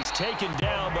 and he's taken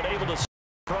down but able to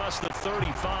cross the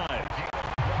 35.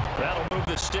 That'll move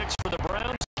the sticks for the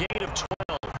Browns. Gain of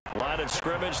 12. Line of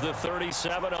scrimmage, the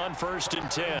 37 on 1st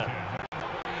and 10.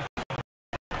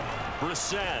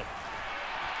 Brissett.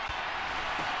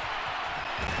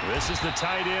 This is the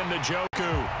tight end,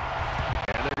 Njoku.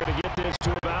 And they're going to get this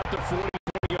to about the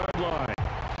 44-yard line.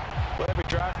 Well, every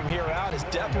drive from here out is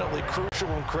definitely crucial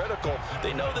and critical.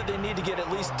 They know that they need to get at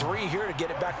least 3 here to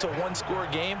get it back to a one-score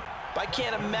game. But I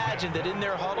can't imagine that in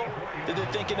their huddle that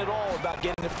they're thinking at all about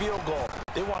getting a field goal.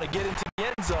 They want to get into the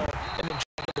end zone and then try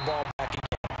to get the ball back again.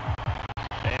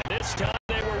 And this time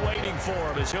they were waiting for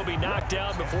him as he'll be knocked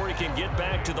down before he can get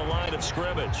back to the line of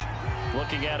scrimmage.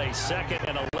 Looking at a 2nd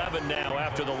and 11 now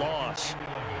after the loss.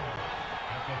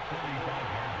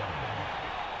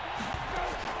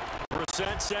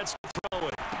 Brissett sets to throw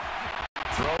it.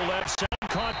 Throw left side,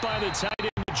 caught by the tight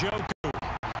end, Njoku.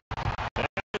 And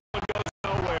this one goes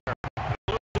nowhere.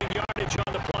 Losing yardage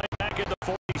on the play back at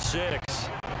the 46.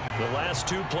 The last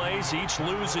 2 plays each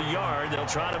lose a yard. They'll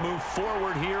try to move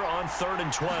forward here on 3rd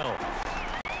and 12.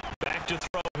 Back to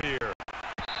throw here.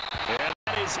 And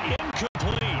that is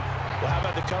incomplete. Well, how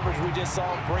about the coverage we just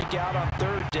saw him break out on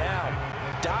 3rd down?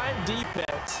 Dime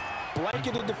defense,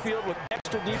 blanketed the field with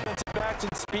extra defensive backs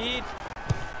and speed,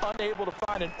 unable to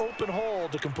find an open hole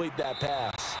to complete that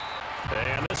pass.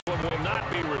 And this one will not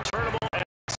be returnable as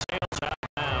it sails out of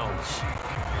bounds.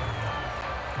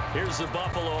 Here's the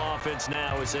Buffalo offense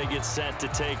now as they get set to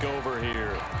take over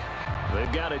here.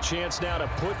 They've got a chance now to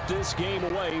put this game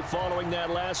away following that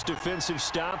last defensive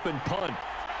stop and punt.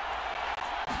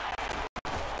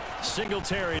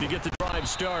 Singletary to get the drive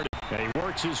started. And he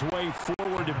works his way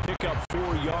forward to pick up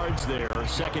 4 yards there.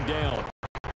 2nd down.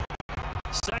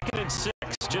 2nd and 6,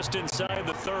 just inside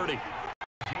the 30.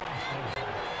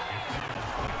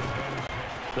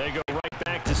 They go right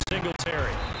back to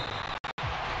Singletary.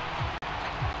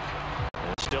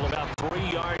 And still about 3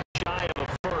 yards shy of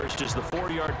a first as the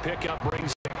 4-yard pickup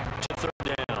brings it to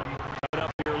 3rd down. Coming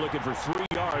up here looking for 3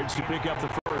 yards to pick up the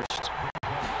first.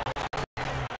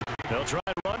 They'll try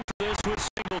and run for this with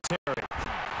Singletary.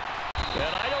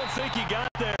 And I don't think he got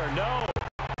there, no.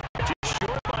 Just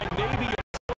short by maybe a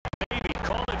foot, maybe.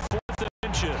 Call it 4th and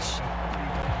inches.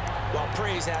 Well,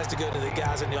 praise has to go to the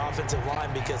guys on the offensive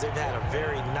line because they've had a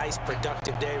very nice,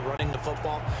 productive day running the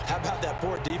football. How about that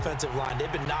poor defensive line?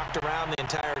 They've been knocked around the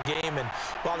entire game, and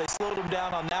while they slowed them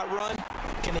down on that run,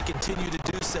 can they continue to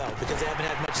do so? Because they haven't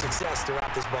had much success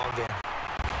throughout this ball game.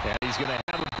 And he's going to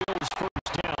have a Bills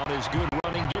first down. His good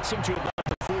running gets him to about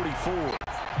the 44.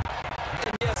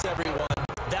 And yes, everyone,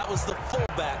 that was the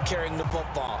fullback carrying the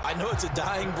football. I know it's a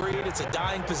dying breed, it's a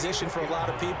dying position for a lot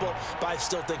of people, but I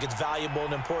still think it's valuable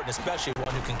and important, especially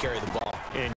one who can carry the ball.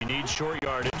 And you need short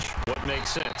yardage. What makes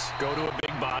sense? Go to a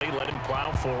big body, let him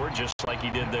plow forward just like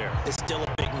he did there. It's still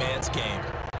a big man's game.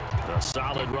 A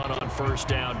solid run on 1st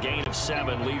down. Gain of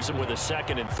 7 leaves him with a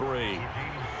 2nd and 3.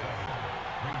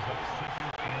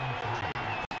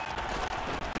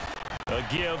 A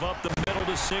give up the middle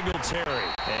to Singletary.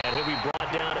 And he'll be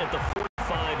brought down at the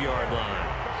 45-yard line.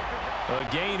 A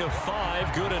gain of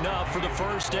 5, good enough for the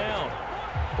 1st down.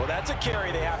 Well, that's a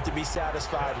carry they have to be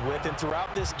satisfied with. And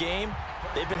throughout this game,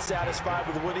 they've been satisfied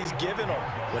with what he's given them.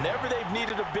 Whenever they've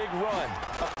needed a big run,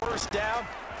 a 1st down,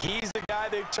 he's the guy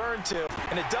they've turned to.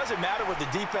 And it doesn't matter what the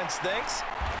defense thinks.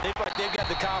 They've got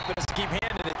the confidence to keep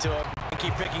handing it to him and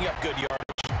keep picking up good yardage.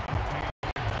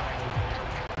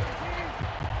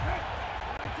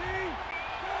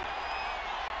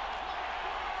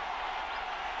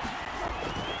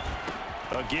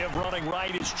 A give running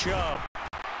right is Chubb.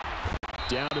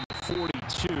 Down to the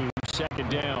 42, 2nd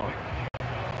down.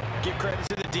 Give credit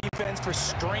to the defense for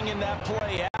stringing that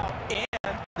play out, and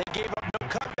they gave up no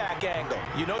cutback angle.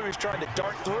 You know he was trying to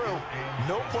dart through.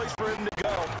 No place for him to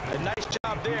go. A nice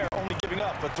job there, only giving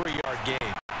up a 3-yard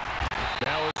gain.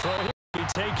 Now a throw will be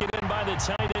taken in by the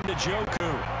tight end,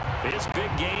 Njoku. His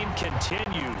big game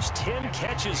continues. 10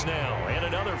 catches now, and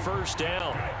another 1st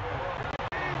down.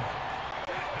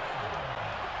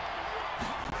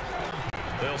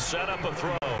 They'll set up a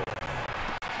throw.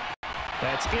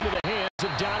 That's into the hands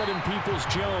of Donovan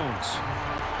Peoples-Jones.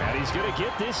 And he's going to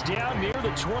get this down near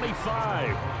the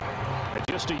 25. And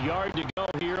just a yard to go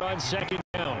here on 2nd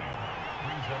down.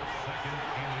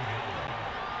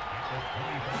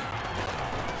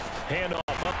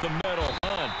 Handoff up the middle.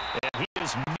 Hunt. And he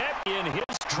is met in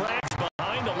his tracks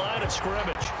behind the line of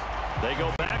scrimmage. They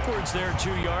go backwards there 2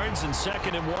 yards, and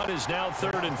 2nd and 1 is now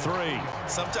 3rd and 3.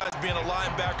 Sometimes being a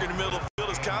linebacker in the middle of the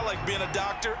field is kind of like being a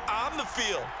doctor on the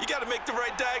field. You got to make the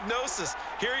right diagnosis.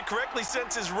 Here he correctly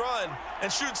sends his run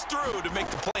and shoots through to make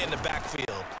the play in the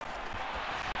backfield.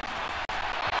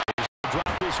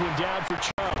 Drop this one down for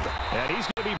Chubb, and he's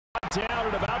going to be brought down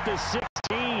at about the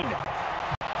 16.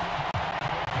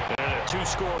 And a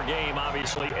 2-score game,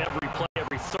 obviously, every play,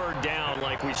 every 3rd down,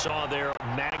 like we saw there,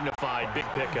 magnified, big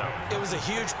picture. pickup. It was a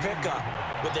huge pickup.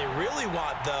 What they really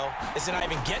want, though, is to not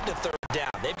even get to third down.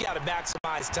 They've got to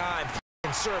maximize time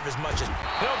and serve as much as...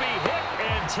 He'll be hit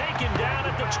and taken down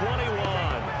at the 21.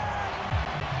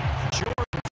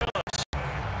 Jordan Phillips,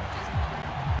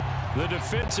 the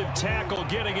defensive tackle,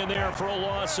 getting in there for a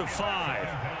loss of 5.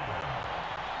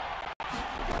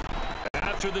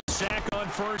 After the sack on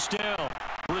first down,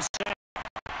 Brissett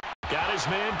got his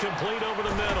man complete over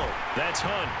the middle. That's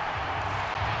Hunt.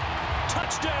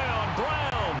 Touchdown,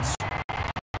 Browns.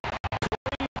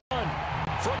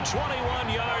 From 21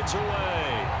 yards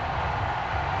away.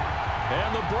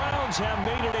 And the Browns have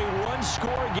made it a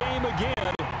one-score game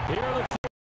again.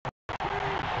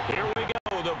 Here we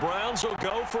go. The Browns will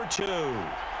go for 2.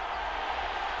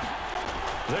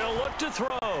 They'll look to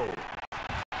throw.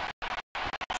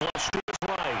 Flush to his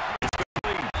right. It's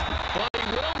complete. But he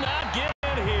will not get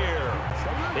in here.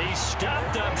 He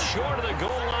stopped up short of the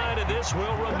goal line, and this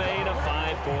will remain a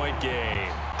 5-point game.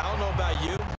 I don't know about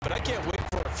you, but I can't wait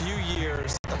for a few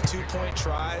years of 2-point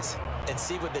tries and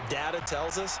see what the data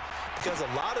tells us, because a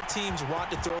lot of teams want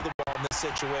to throw the ball in this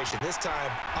situation. This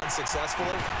time, unsuccessfully.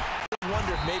 I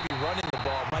wonder if maybe running the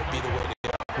ball might be the way to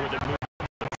go. With it moving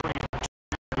to 3,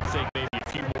 you think maybe a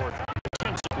few more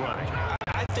attempts at running.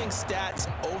 I think stats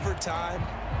over time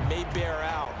may bear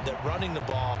out that running the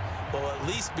ball will at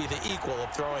least be the equal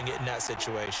of throwing it in that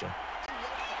situation.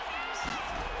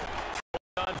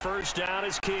 On first down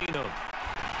is Keenum.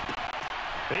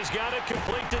 He's got it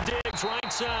complete to Diggs,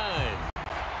 right side.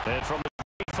 And from the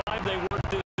 25, they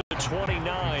worked it to the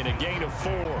 29, a gain of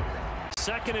 4.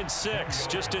 2nd and 6,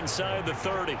 just inside the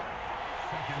 30.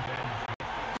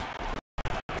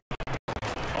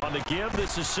 On the give,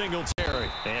 this is Singletary.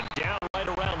 And down right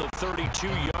around the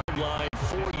 32-yard line,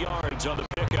 4 yards on the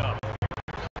pickup.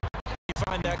 You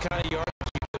find that kind of yard,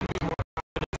 you couldn't be more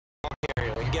confident in the ball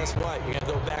carrier. And guess what? You're going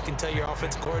to go back and tell your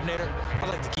offensive coordinator, I'd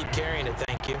like to keep carrying it,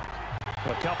 thank you.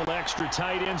 A couple extra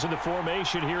tight ends in the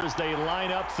formation here as they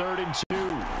line up 3rd and 2.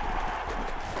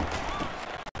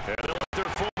 And they'll let their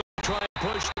fullback try and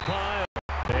push the pile.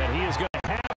 And he is going to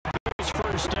have his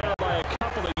first down by a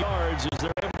couple of yards as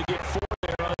they're able to get 4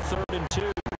 there on 3rd and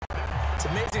 2. It's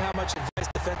amazing how much advice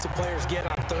defensive players get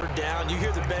on 3rd down. You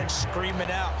hear the bench screaming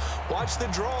out, watch the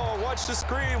draw, watch the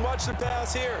screen, watch the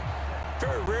pass here.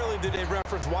 Very rarely do they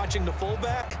reference watching the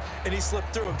fullback, and he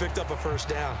slipped through and picked up a first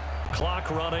down.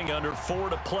 Clock running, under 4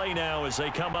 to play now as they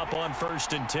come up on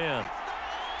 1st and 10.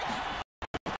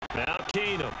 Now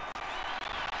Keenum.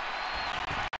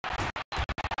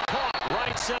 Caught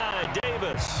right side,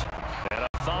 Davis. And a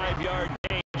 5-yard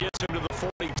gain gets him to the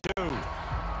 42.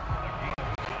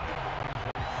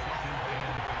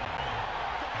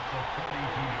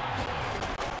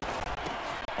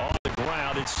 On the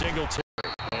ground, it's Singletary.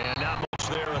 And not much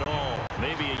there at all.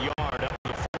 Maybe a yard up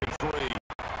to the 43.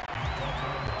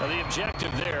 Now the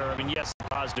objective there, I mean, yes, the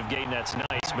positive gain, that's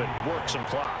nice, but work some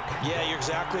clock. Yeah, you're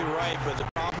exactly right, but the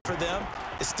problem for them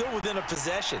is still within a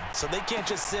possession, so they can't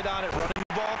just sit on it running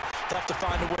the ball. They have to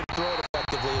find a way to throw it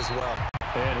effectively as well.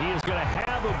 And he is going to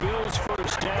have a Bills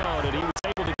first down, and he was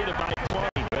able to get it by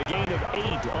playing. A gain of 8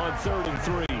 on 3rd and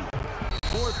 3.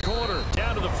 4th quarter,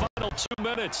 down to the final 2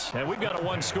 minutes, and we've got a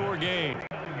one-score game.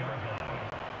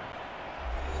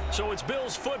 So it's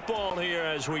Bills football here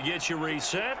as we get you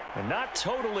reset. And not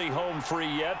totally home free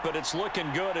yet, but it's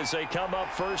looking good as they come up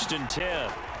 1st and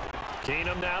 10.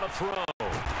 Keenum now to throw.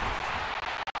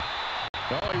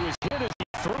 Oh, he was hit as he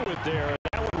threw it there, and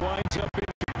that one winds up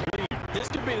incomplete. This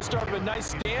could be the start of a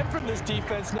nice stand from this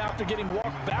defense now after getting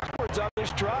walked backwards on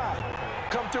this drive.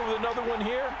 Come through with another one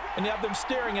here, and you have them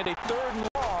staring at a 3rd and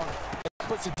long. And that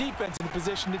puts the defense in a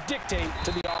position to dictate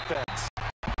to the offense.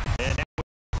 And now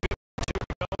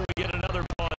we get another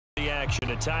pause in the action.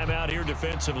 A timeout here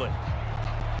defensively.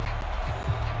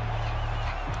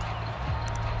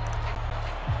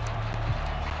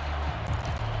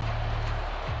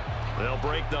 They'll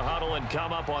break the huddle and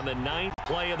come up on the 9th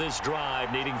play of this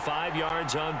drive, needing 5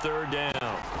 yards on 3rd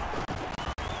down.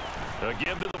 They'll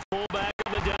give to the fullback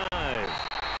on the dive.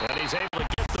 And he's able to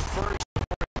get the first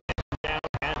down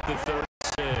at the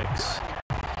 36.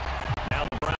 Now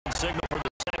the Browns signal for the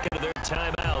second of their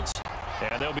timeouts.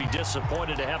 And they'll be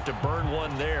disappointed to have to burn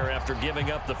one there after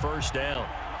giving up the first down.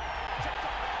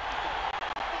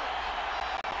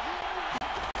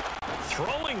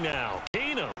 Throwing now,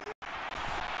 Keenum.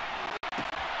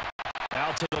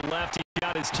 Out to the left, he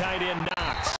got his tight end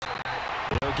Knox.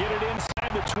 They'll get it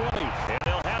inside the 20, and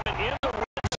they'll have it in the red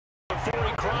before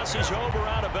he crosses over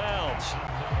out of bounds.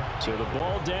 So the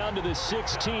ball down to the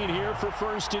 16 here for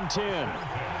 1st and 10.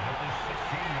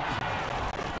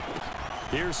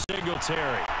 Here's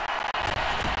Singletary.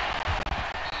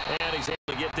 And he's able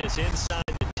to get us inside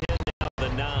the 10, down to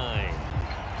the 9.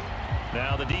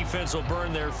 Now the defense will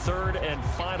burn their third and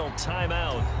final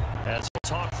timeout as we'll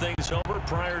talk things over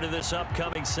prior to this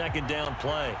upcoming second down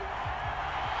play.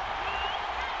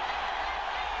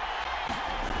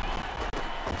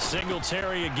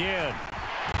 Singletary again.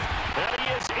 And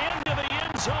he is into the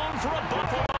end zone for a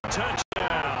Buffalo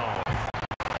touchdown.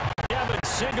 Kevin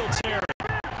Singletary,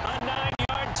 a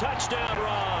 9-yard touchdown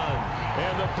run.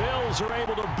 And the Bills are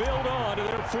able to build on to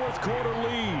their fourth quarter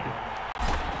lead.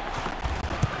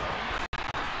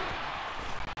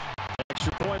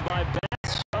 Extra point by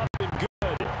Bass, up and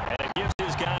good. And it gives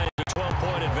his guys a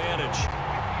 12-point advantage.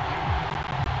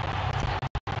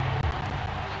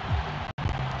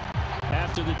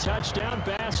 After the touchdown,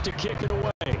 Bass to kick it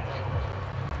away.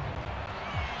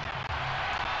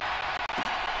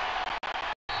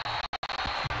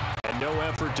 And no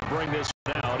effort to bring this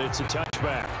one out. It's a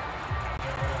touchback.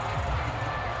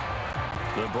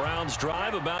 The Browns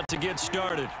drive about to get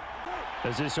started.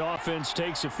 As this offense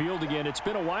takes the field again, it's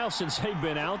been a while since they've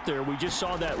been out there. We just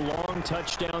saw that long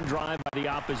touchdown drive by the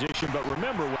opposition. But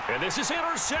remember, and this is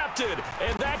intercepted,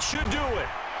 and that should do it.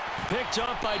 Picked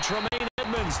up by Tremaine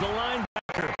Edmonds, the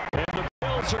linebacker. And the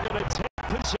Bills are going to take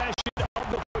possession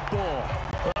of the football.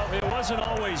 Well, it wasn't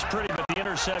always pretty, but the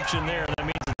interception there, that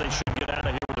means that they should get out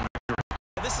of here with a victory.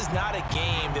 This is not a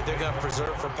game that they're going to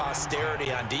preserve for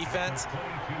posterity on defense,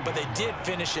 but they did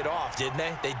finish it off, didn't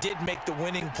they? They did make the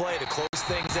winning play to close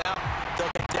things out. They'll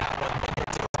get that one when they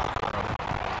get to the locker room.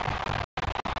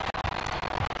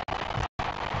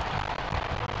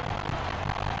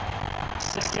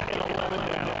 Second and 11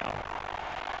 now.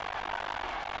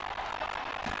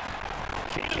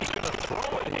 Keenan's going to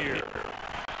throw it here.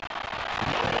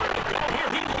 Nowhere to go here.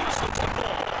 He lost the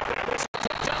football. And this is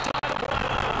picked up by the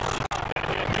Browns. And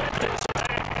he'll get this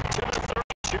back to the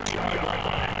 32-yard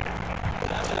line.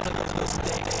 That's one of those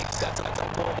mistakes. That's a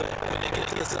moment when they get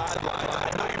to the sideline. I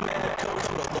know you're mad at coach,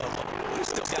 but look, we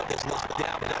still got this locked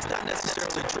down, but that's not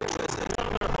necessarily true, is it? Well,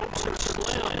 their hopes are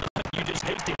slim. You just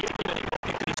hate to give them any hope.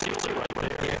 You can see it right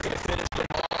there. Yeah, going to finish them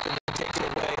off and then take it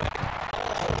away.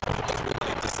 All hope as we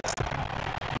leave the system.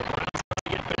 The Browns try to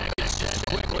get back and set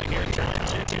quickly here. Time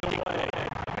ticking away.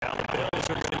 Now the Bills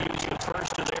are going to use the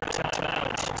first of their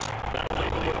timeouts. That'll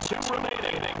leave them with 2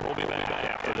 remaining. We'll be back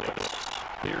after this.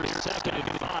 Here's second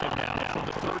and 5 now from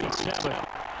the 37.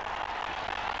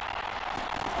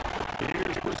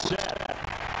 Here's Brissett. And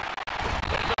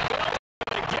the Bills are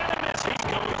going to get him as he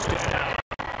goes down.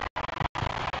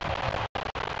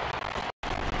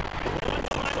 One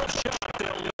final shot.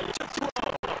 They'll look to throw.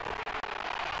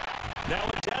 Now a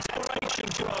desperation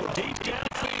throw deep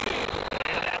downfield.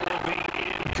 And that will be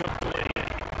incomplete.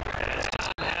 As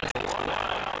time has run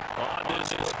out on this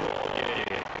football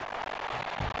game.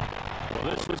 Well,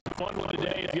 this was a fun one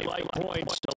today if you like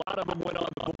points. A lot of them went on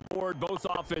the board. Both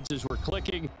offenses were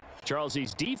clicking. Charles,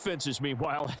 these defenses,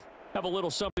 meanwhile, have a little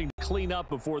something to clean up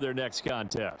before their next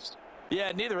contest.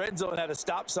 Yeah, neither end zone had a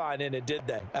stop sign in it, did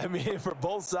they? I mean, for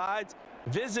both sides,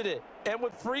 visit it, and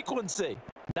with frequency.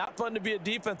 Not fun to be a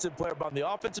defensive player, but on the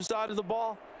offensive side of the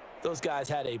ball, those guys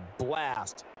had a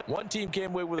blast. One team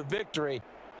came away with a victory,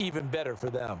 even better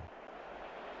for them.